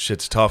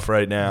 "Shit's tough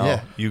right now.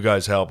 Yeah. You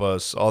guys help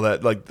us." All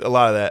that, like a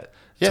lot of that.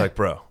 It's Yeah. like,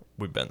 bro,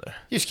 we've been there.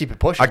 You just keep it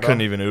pushing. I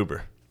couldn't even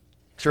Uber.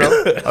 True.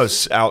 I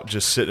was out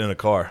just sitting in a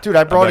car. Dude,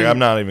 I brought I'm, in. I'm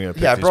not even gonna.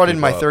 Pick Yeah, I these brought in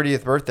people my up.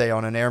 30th birthday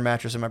on an air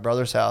mattress in my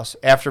brother's house.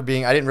 After I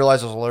didn't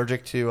realize I was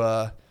allergic to.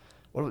 I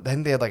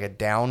think they had like a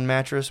down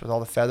mattress with all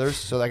the feathers,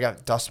 so I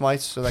got dust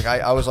mites. So like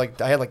I was like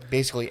I had like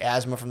basically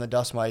asthma from the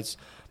dust mites.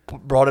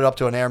 Brought it up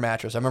to an air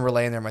mattress. I remember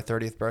laying there on my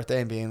 30th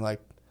birthday and being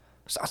like,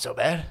 "It's not so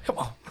bad. Come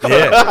on,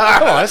 Yeah,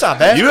 come on, it's not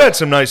bad." you had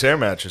some nice air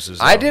mattresses.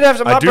 I though. did have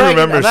some. I I'm do not bragging,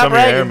 remember I'm not some of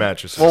your air bragging.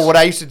 mattresses. Well, what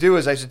I used to do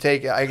is I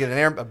get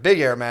a big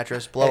air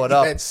mattress, blow it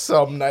up. That's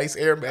some nice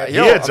air mattress.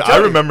 Yo, Yeah, I'm I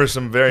telling you. remember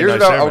some very Here's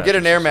nice what air I would get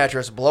an air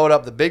mattresses. mattress, blow it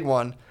up, the big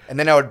one, and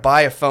then I would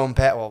buy a foam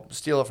pad. Well,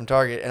 steal it from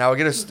Target, and I would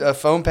get a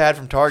foam pad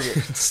from Target.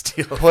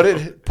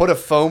 Put a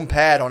foam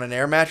pad on an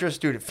air mattress,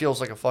 dude. It feels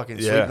like a fucking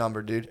Yeah. sleep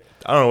number, dude.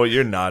 I don't know what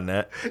you're nodding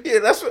at. Yeah,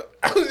 that's what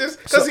I was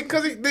just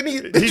because did He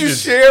you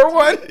just- share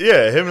one?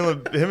 Yeah, him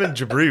and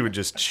Jabri would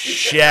just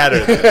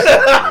shatter this.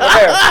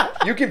 There,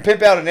 you can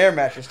pimp out an air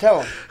mattress.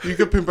 Tell him. You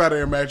could pimp out an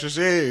air mattress.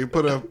 Yeah, you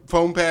put a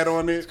foam pad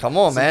on it. Come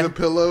on, some man. good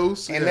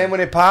pillows. And then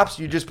when it pops,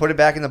 you just put it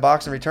back in the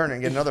box and return it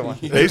and get another one.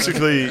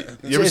 Basically,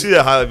 you ever see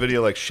that highlight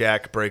video like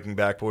Shaq breaking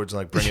backboards and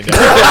like bringing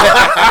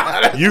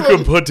down? You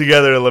could put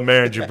together a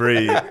Lemaire and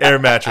Jabri air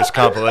mattress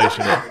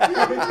compilation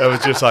that was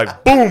just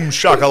like boom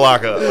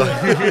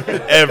shakalaka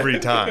every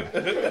time.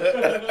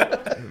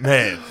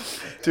 Man,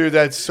 Dude,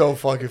 that's so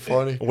fucking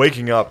funny.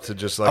 waking up to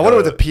just like I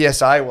wonder what the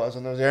PSI was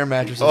on those air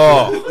mattresses.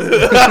 oh,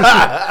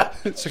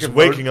 It's like just a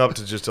waking up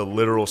to just a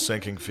literal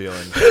sinking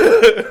feeling.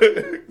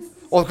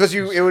 Well, because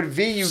it would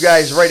V you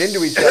guys right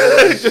into each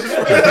other.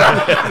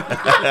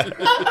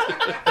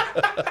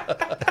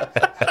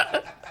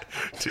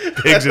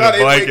 Pigs in a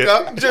blanket.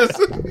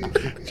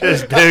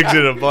 Just pigs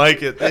in a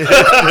blanket.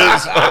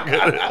 Just fucking-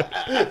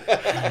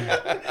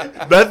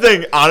 that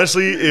thing,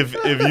 honestly, if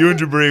you and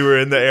Jabri were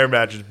in the air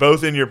mattress,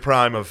 both in your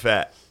prime of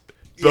fat,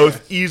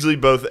 both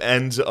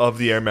ends of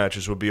the air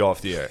mattress would be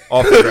off the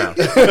ground.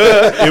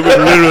 It would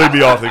literally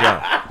be off the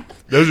ground.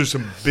 Those are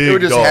some big It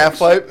would just dogs. half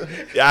pipe.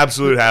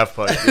 Absolute half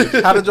pipe.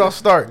 Dude. How did y'all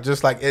start?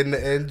 Just like in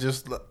the end,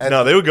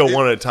 No, they would go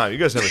one at a time. You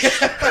guys never,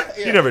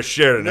 you never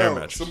shared an air no,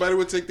 mattress. somebody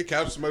would take the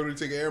couch, somebody would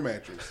take an air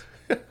mattress.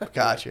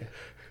 Gotcha.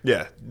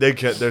 Yeah, they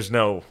can. There's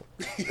no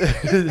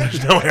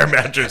air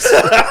mattress.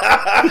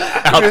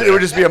 It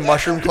would just be a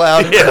mushroom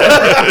cloud.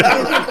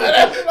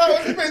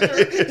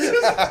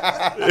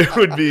 It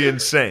would be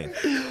insane.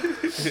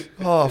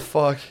 Oh,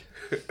 fuck.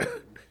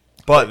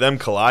 But them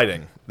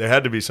colliding, there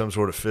had to be some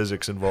sort of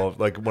physics involved,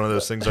 like one of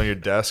those things on your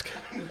desk.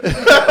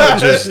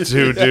 Just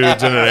two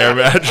dudes in an air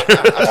mattress.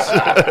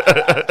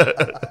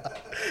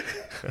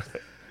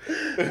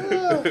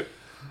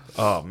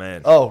 Oh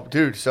man. Oh,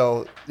 dude.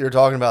 So you're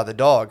talking about the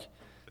dog.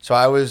 So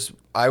I was.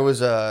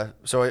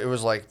 So it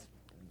was like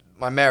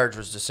my marriage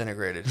was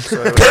disintegrated.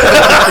 So it was,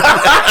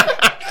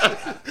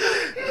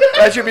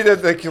 that should be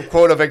the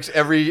quote of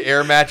every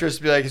air mattress.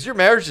 Be like, is your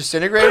marriage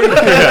disintegrating?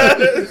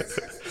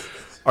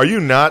 Are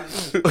you not a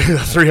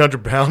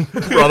 300-pound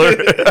brother?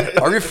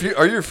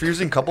 Are you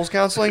refusing couples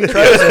counseling?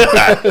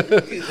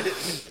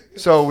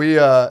 So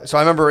so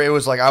I remember it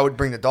was like I would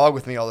bring the dog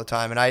with me all the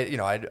time, and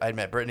I'd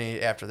met Brittany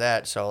after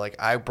that. So like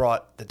I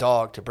brought the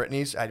dog to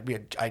Brittany's. I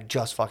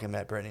just fucking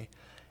met Brittany,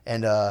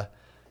 and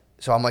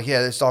so I'm like,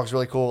 yeah, this dog's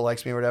really cool,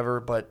 likes me or whatever.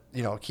 But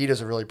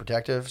Akita's really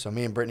protective. So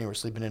me and Brittany were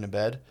sleeping in a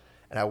bed,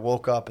 and I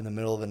woke up in the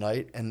middle of the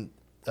night, and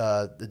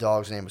the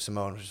dog's name was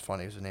Simone, which is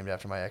funny. It was named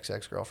after my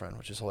ex-girlfriend,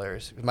 which is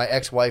hilarious. My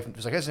ex-wife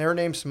was like, "Is her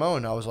name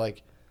Simone?" I was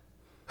like,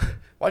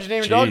 "Why'd you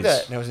name your dog Jeez.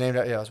 that?" And it was named.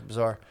 Yeah, it was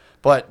bizarre.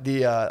 But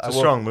It's a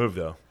strong move,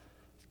 though.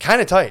 kind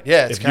of tight.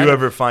 Yeah, it's If you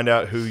ever find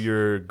out who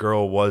your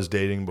girl was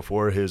dating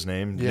before his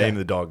name, Yeah. name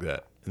the dog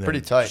that. And then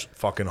Pretty tight. just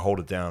fucking hold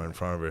it down in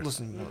front of her.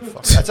 listen,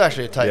 motherfucker, that's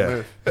actually a tight Yeah.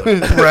 move.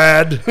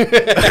 Brad.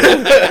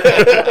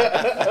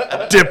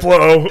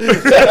 Diplo.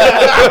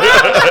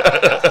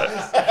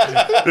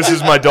 This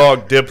is my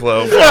dog,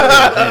 Diplo.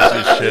 Fucking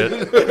piece of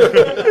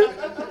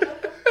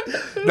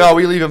shit. No,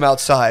 we leave him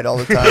outside all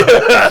the time.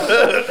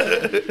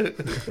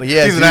 But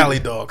yeah, He's an dude, alley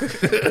dog.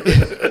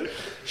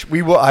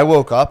 I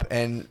woke up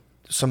and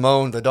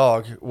Simone, the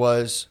dog,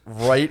 was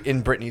right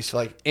in Brittany's,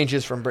 like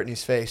inches from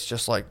Brittany's face,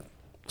 just like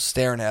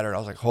staring at her. And I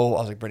was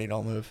like, Brittany,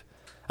 don't move.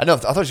 I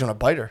thought she was gonna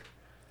bite her.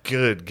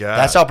 Good God.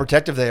 That's how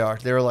protective they are.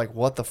 They were like,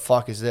 "What the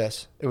fuck is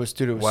this?" It was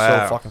so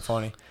Wow. fucking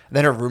funny. And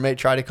then her roommate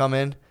tried to come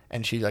in,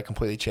 and she like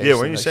completely chased. Yeah, him,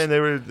 weren't you like, saying they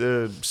were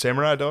the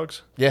samurai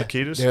dogs? Yeah,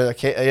 Akitas?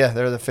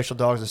 they're the official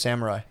dogs of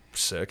Samurai.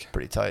 Sick.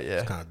 Pretty tight,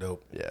 yeah. Kind of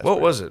dope. Yeah. What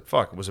was it?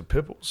 Fuck. Was it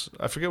Pitbulls?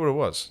 I forget what it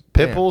was.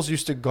 Pit bulls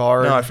used to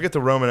guard No, I forget the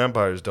Roman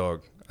Empire's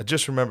dog. I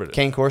just remembered it.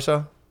 Cane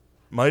Corso.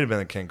 Might have been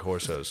the King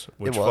Corsos,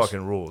 which was. fucking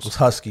It was rules.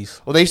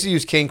 Huskies. Well, they used to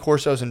use Cane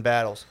Corsos in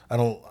battles.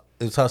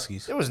 It was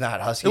Huskies. It was not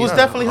Husky. It was No.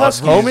 definitely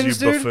Huskies, Huskies.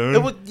 Romans, you dude? buffoon.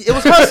 It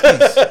was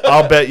Huskies.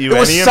 I'll bet you It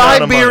was any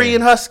amount of money.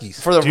 Siberian Huskies.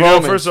 for the Do you know,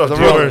 Romans. first off, for do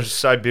the you know where Romans.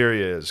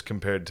 Siberia is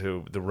compared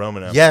to the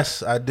Roman Empire?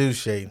 Yes, I do,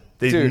 Shane.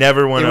 They Dude,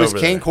 never went it was over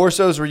Cane there.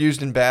 Corsos were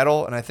used in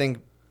battle, and I think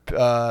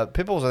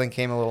Pit bulls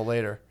came a little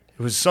later.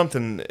 It was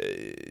something,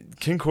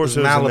 King Corsos,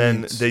 and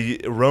then Malamutes.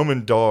 the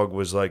Roman dog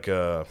was like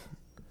a...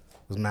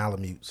 It was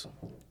Malamutes.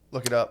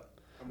 Look it up.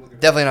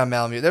 Definitely not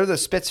Malamute. They're the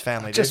Spitz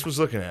family. I just dude. was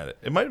looking at it.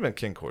 It might have been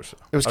King Corso.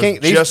 It was I King.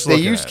 They just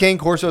looking used at it. Cane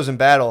Corsos in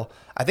battle.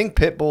 I think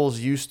pit bulls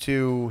used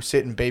to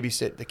sit and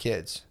babysit the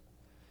kids,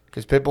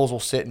 because pit bulls will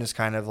sit and just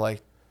kind of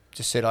like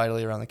just sit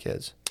idly around the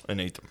kids. and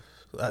ate them.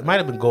 It might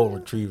have been golden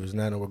retrievers.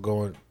 Now that we're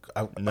going.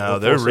 No,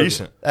 they're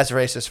recent. That's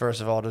racist.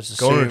 First of all, just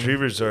assume. Golden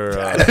retrievers are...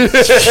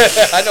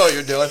 I know what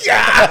you're doing.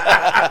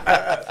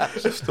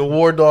 Just the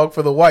war dog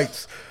for the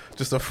whites.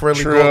 Just a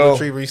friendly True. golden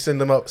retriever. You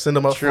send them up True.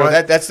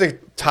 front. That's the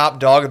top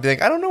dog of being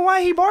like, I don't know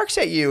why he barks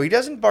at you. He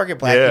doesn't bark at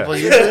black Yeah. people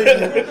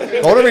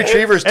usually. Golden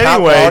retrievers top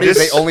Anyway, quality. They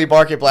this- only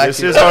bark at black This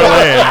people. is our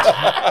land.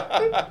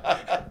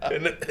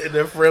 and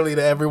they're friendly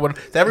to everyone.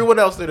 To everyone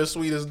else, they're the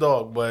sweetest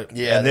dog. But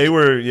Yeah, And they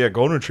were... Yeah,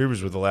 golden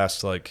retrievers were the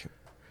last, like,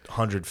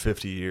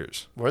 150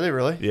 years. were they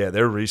really? Yeah,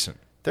 they're recent.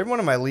 They're one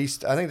of my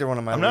least. I think they're one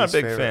of my. I'm not a least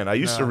big favorite. fan. I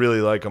used to No,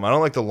 really like them. I don't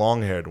like the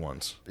long-haired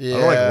ones. I don't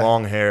Yeah. like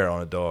long hair on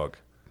a dog.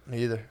 Me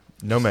either.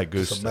 Nomad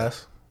Goose. it's a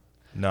mess.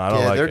 No, I don't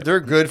Yeah, like they're it. they're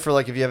good for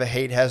like if you have a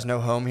hate has no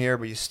home here,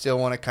 but you still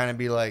want to kind of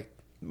be like,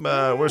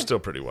 We're still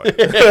pretty white.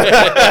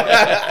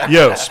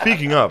 Yo,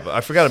 speaking of, I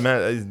forgot to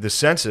mention the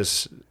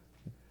census.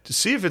 To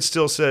see if it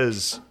still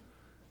says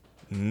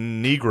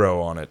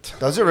Negro on it,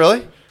 does it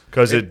really?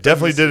 because it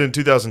definitely did in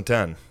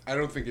 2010. I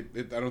don't think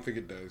it. I don't think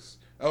it does.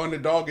 Oh, and the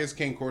dog is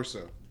King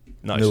Corso.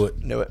 Nice. Knew it.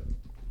 Knew it.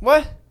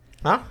 What?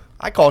 Huh?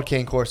 I called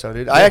Cane Corso,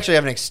 dude. I actually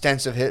have an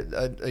extensive hit.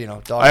 Dog.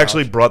 I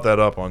actually knowledge. brought that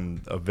up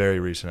on a very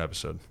recent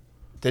episode.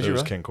 did It you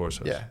was really? King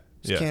Corso. Yeah,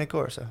 it's Yeah. Cane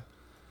Corso.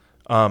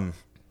 Um,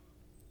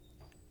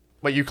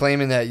 But you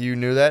claiming that you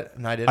knew that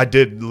and I didn't? I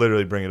did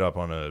literally bring it up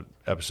on a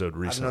episode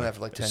recently. known that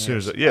for like 10 As soon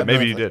as years. yeah, I've known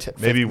maybe it you for like did.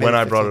 10 maybe when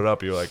I brought 15. it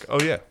up, you're like, oh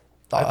yeah.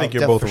 I think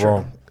you're definitely both for sure.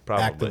 wrong.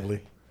 Probably. Actively.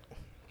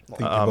 I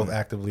think you're both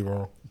actively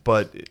wrong.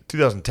 But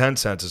 2010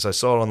 census, I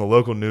saw it on the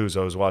local news.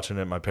 I was watching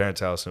it at my parents'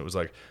 house, and it was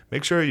like,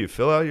 make sure you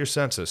fill out your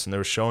census. And they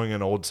were showing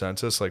an old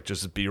census, like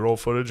just B-roll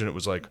footage, and it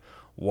was like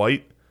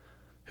white,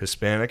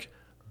 Hispanic,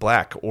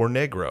 black, or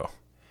Negro,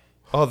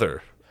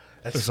 other.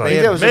 It's like,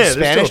 think that was a man, they're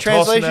Spanish still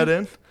tossing translation? that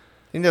in? You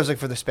think that was like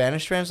for the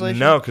Spanish translation?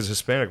 No, because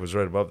Hispanic was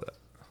right above that.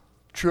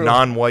 True.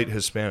 Non-white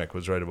Hispanic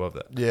was right above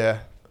that. Yeah.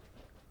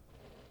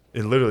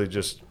 It literally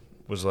just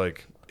was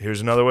like,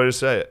 here's another way to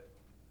say it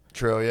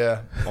True.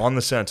 Yeah. on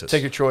the census.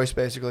 Take your choice,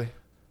 basically.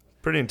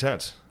 Pretty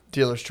intense.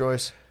 Dealer's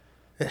choice.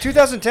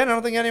 2010. I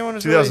don't think anyone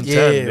was 2000. really.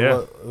 10, yeah.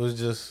 Well, it was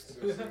just.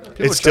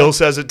 It still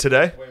says it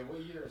today. Wait, what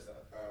year is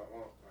that?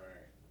 Well, all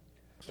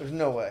right. There's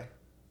no way.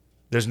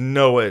 There's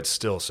no way it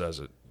still says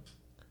it.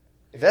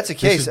 If that's the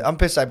case, I'm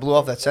pissed I blew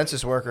off that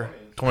census worker.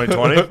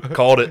 2020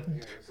 called it,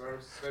 Yeah, so it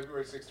was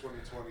February 6,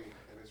 2020, and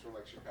it's from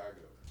like Chicago.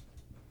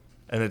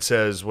 and it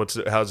says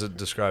how's it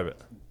describe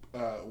it?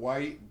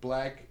 White,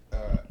 black,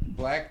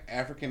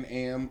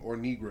 African, or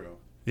Negro.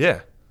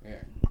 Yeah, Yeah.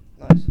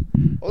 Nice.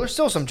 Well, there's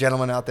still some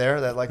gentlemen out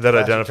there that like that the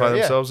identify fashion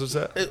trend. themselves as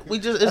that.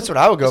 That's what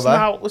I would go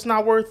by. That's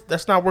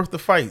not worth the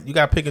fight. You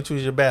got to pick and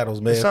choose your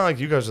battles, man. It's not like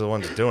you guys are the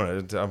ones doing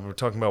it. We're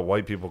talking about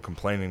white people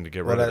complaining to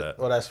get rid of that.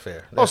 Well, that's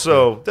fair.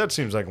 That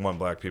seems like one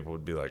black people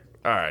would be like,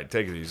 all right,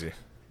 take it easy.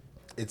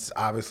 It's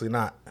obviously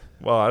not.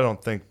 Well, I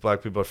don't think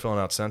black people are filling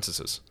out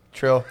censuses.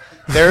 True.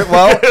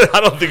 Well, I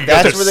don't think you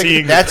guys that's are where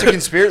seeing. that's a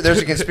conspiracy. There's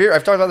a conspiracy.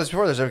 I've talked about this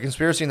before. There's a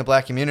conspiracy in the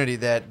black community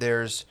that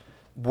there's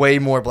way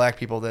more black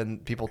people than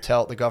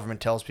the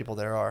government tells people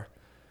there are.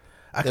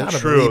 I kind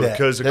of True, believe that.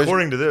 because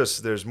according to this,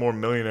 there's more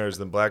millionaires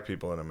than black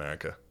people in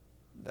America.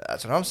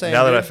 That's what I'm saying.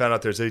 Now that I dude. found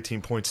out there's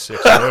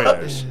 18.6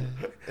 millionaires,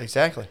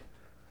 Exactly.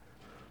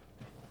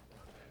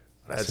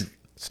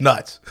 It's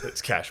nuts.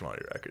 that's Cash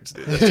Money Records,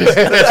 dude.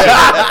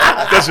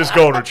 That's just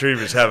golden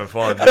retrievers having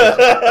fun. Dude.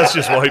 That's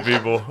just white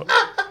people.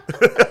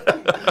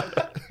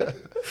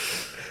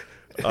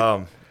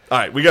 All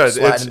right, we got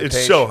Slide it's into the it's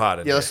page. so hot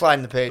in Yeah, here. let's slide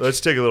in the page. Let's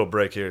take a little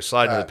break here.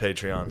 Slide All into the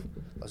Patreon.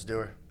 Let's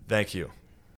do it. Thank you.